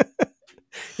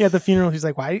 Yeah, at the funeral, he's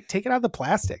like, why take it out of the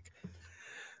plastic?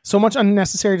 So much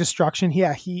unnecessary destruction.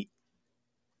 Yeah,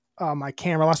 my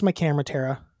camera, I lost my camera,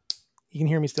 Tara. You can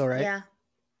hear me still, right? Yeah.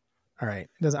 All right.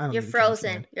 I don't You're need the camera frozen.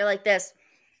 again. You're like this.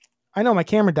 I know, my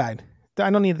camera died. I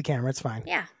don't need the camera. It's fine.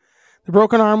 Yeah. The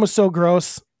broken arm was so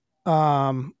gross.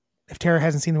 If Tara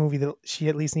hasn't seen the movie, she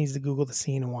at least needs to Google the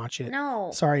scene and watch it.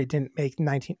 No. Sorry, it didn't make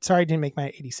my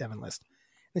 87 list.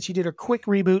 Then she did her quick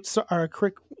reboot, or a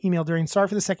quick email during. Sorry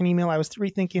for the second email. I was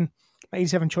rethinking my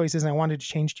 87 choices, and I wanted to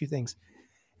change 2 things.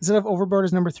 Instead of Overboard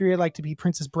as number 3, I'd like to be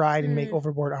Princess Bride and make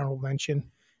Overboard honorable mention.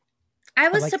 I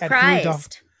was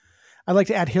surprised. I'd like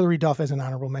to add Hilary Duff as an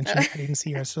honorable mention. I didn't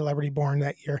see her celebrity born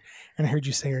that year, and I heard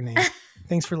you say her name.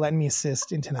 Thanks for letting me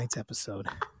assist in tonight's episode.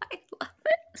 I love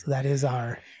it. So that is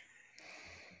our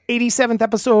 87th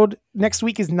episode. Next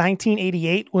week is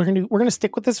 1988. We're gonna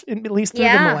stick with this at least through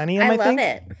the millennium. I love think.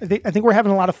 it. I think we're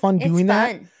having a lot of fun doing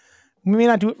that. Fun. We may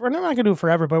not do it. We're not gonna do it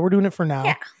forever, but we're doing it for now.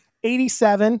 Yeah.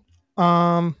 87.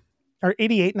 Or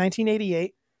 88.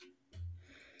 1988.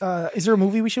 Is there a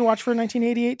movie we should watch for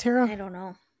 1988, Tara? I don't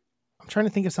know. I'm trying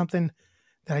to think of something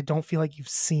that I don't feel like you've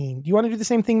seen. Do you want to do the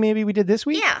same thing maybe we did this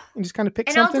week? Yeah. And just kind of pick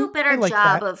And something? I'll do a better I like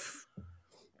job that. of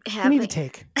You having need to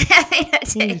take. having a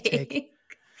You need to take. take.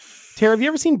 Tara, have you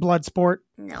ever seen Bloodsport?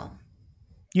 No.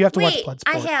 You have to watch Wait, Bloodsport.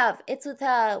 I have. It's with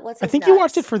what's his I think you nuts?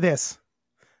 watched it for this.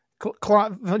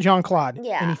 Jean Claude.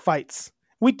 Yeah. And he fights.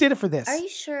 We did it for this. Are you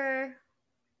sure?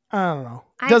 I don't know.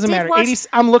 I Doesn't did matter. watch- 80,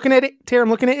 I'm looking at it, Tara. I'm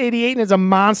looking at 88, and it's a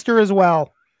monster as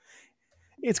well.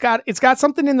 It's got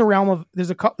something in the realm of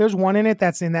there's one in it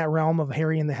that's in that realm of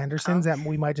Harry and the Hendersons that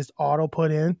we might just auto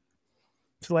put in,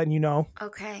 to letting you know.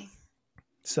 Okay.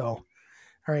 So, all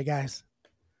right, guys.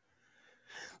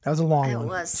 That was a long I one.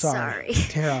 was sorry.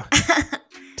 Tara.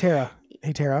 Tara.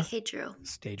 Hey, Tara. Hey, Drew.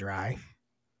 Stay dry.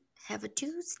 Have a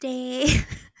Tuesday.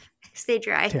 Stay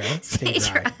dry. Tara, stay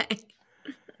dry.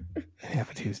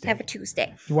 Have a Tuesday. Have a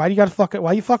Tuesday. Why do you gotta fuck it?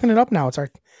 Why are you fucking it up now?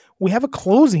 We have a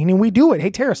closing and we do it. Hey,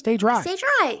 Tara, stay dry. Stay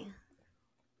dry.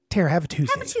 Tara, have a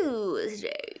Tuesday. Have a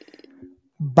Tuesday.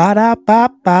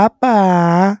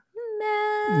 Ba-da-ba-ba-ba.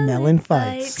 Melon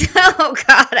fights. Oh,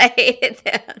 God. I hated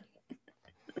that.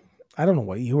 I don't know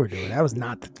what you were doing. That was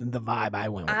not the vibe I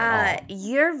went with at all.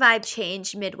 Your vibe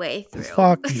changed midway through.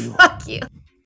 Fuck you. Fuck you.